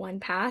not being one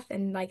path,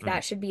 and like Mm.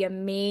 that should be a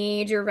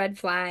major red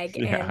flag.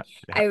 Yeah, And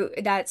yeah,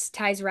 I that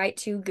ties right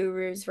to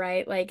gurus,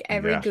 right? Like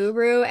every yes,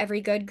 guru, every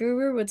good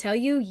guru will tell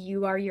you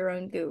you are your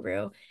own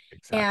guru.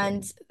 exactly.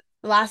 And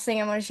last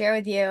thing I want to share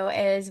with you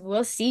is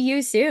we'll see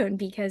you soon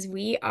because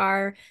we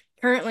are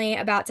currently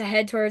about to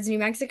head towards New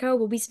Mexico.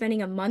 We'll be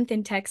spending a month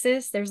in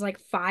Texas. There's like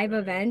 5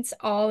 events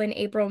all in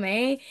April,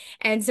 May.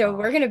 And so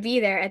we're Oh, going to be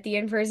there at the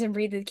in-person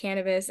Breathe with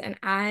Cannabis, and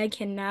I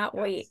cannot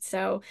yes. wait.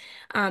 So,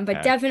 but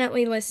Okay.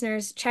 definitely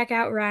listeners, check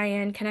out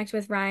Ryan, connect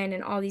with Ryan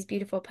in all these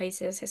beautiful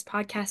places. His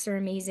podcasts are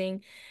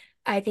amazing.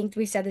 I think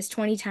we've said this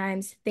 20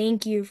 times.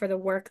 Thank you for the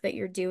work that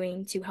you're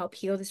doing to help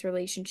heal this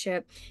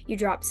relationship. You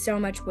drop so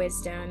much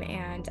wisdom,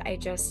 and I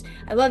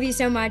love you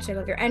so much. I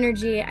love your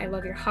energy. I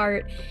love your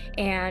heart,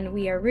 and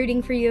we are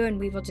rooting for you, and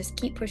we will just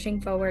keep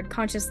pushing forward.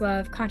 Conscious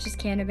love, conscious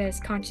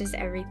cannabis, conscious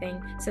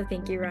everything. So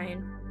thank you,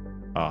 Ryan.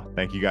 Oh,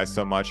 thank you guys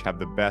so much. Have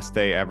the best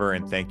day ever,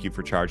 and thank you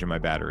for charging my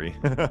battery.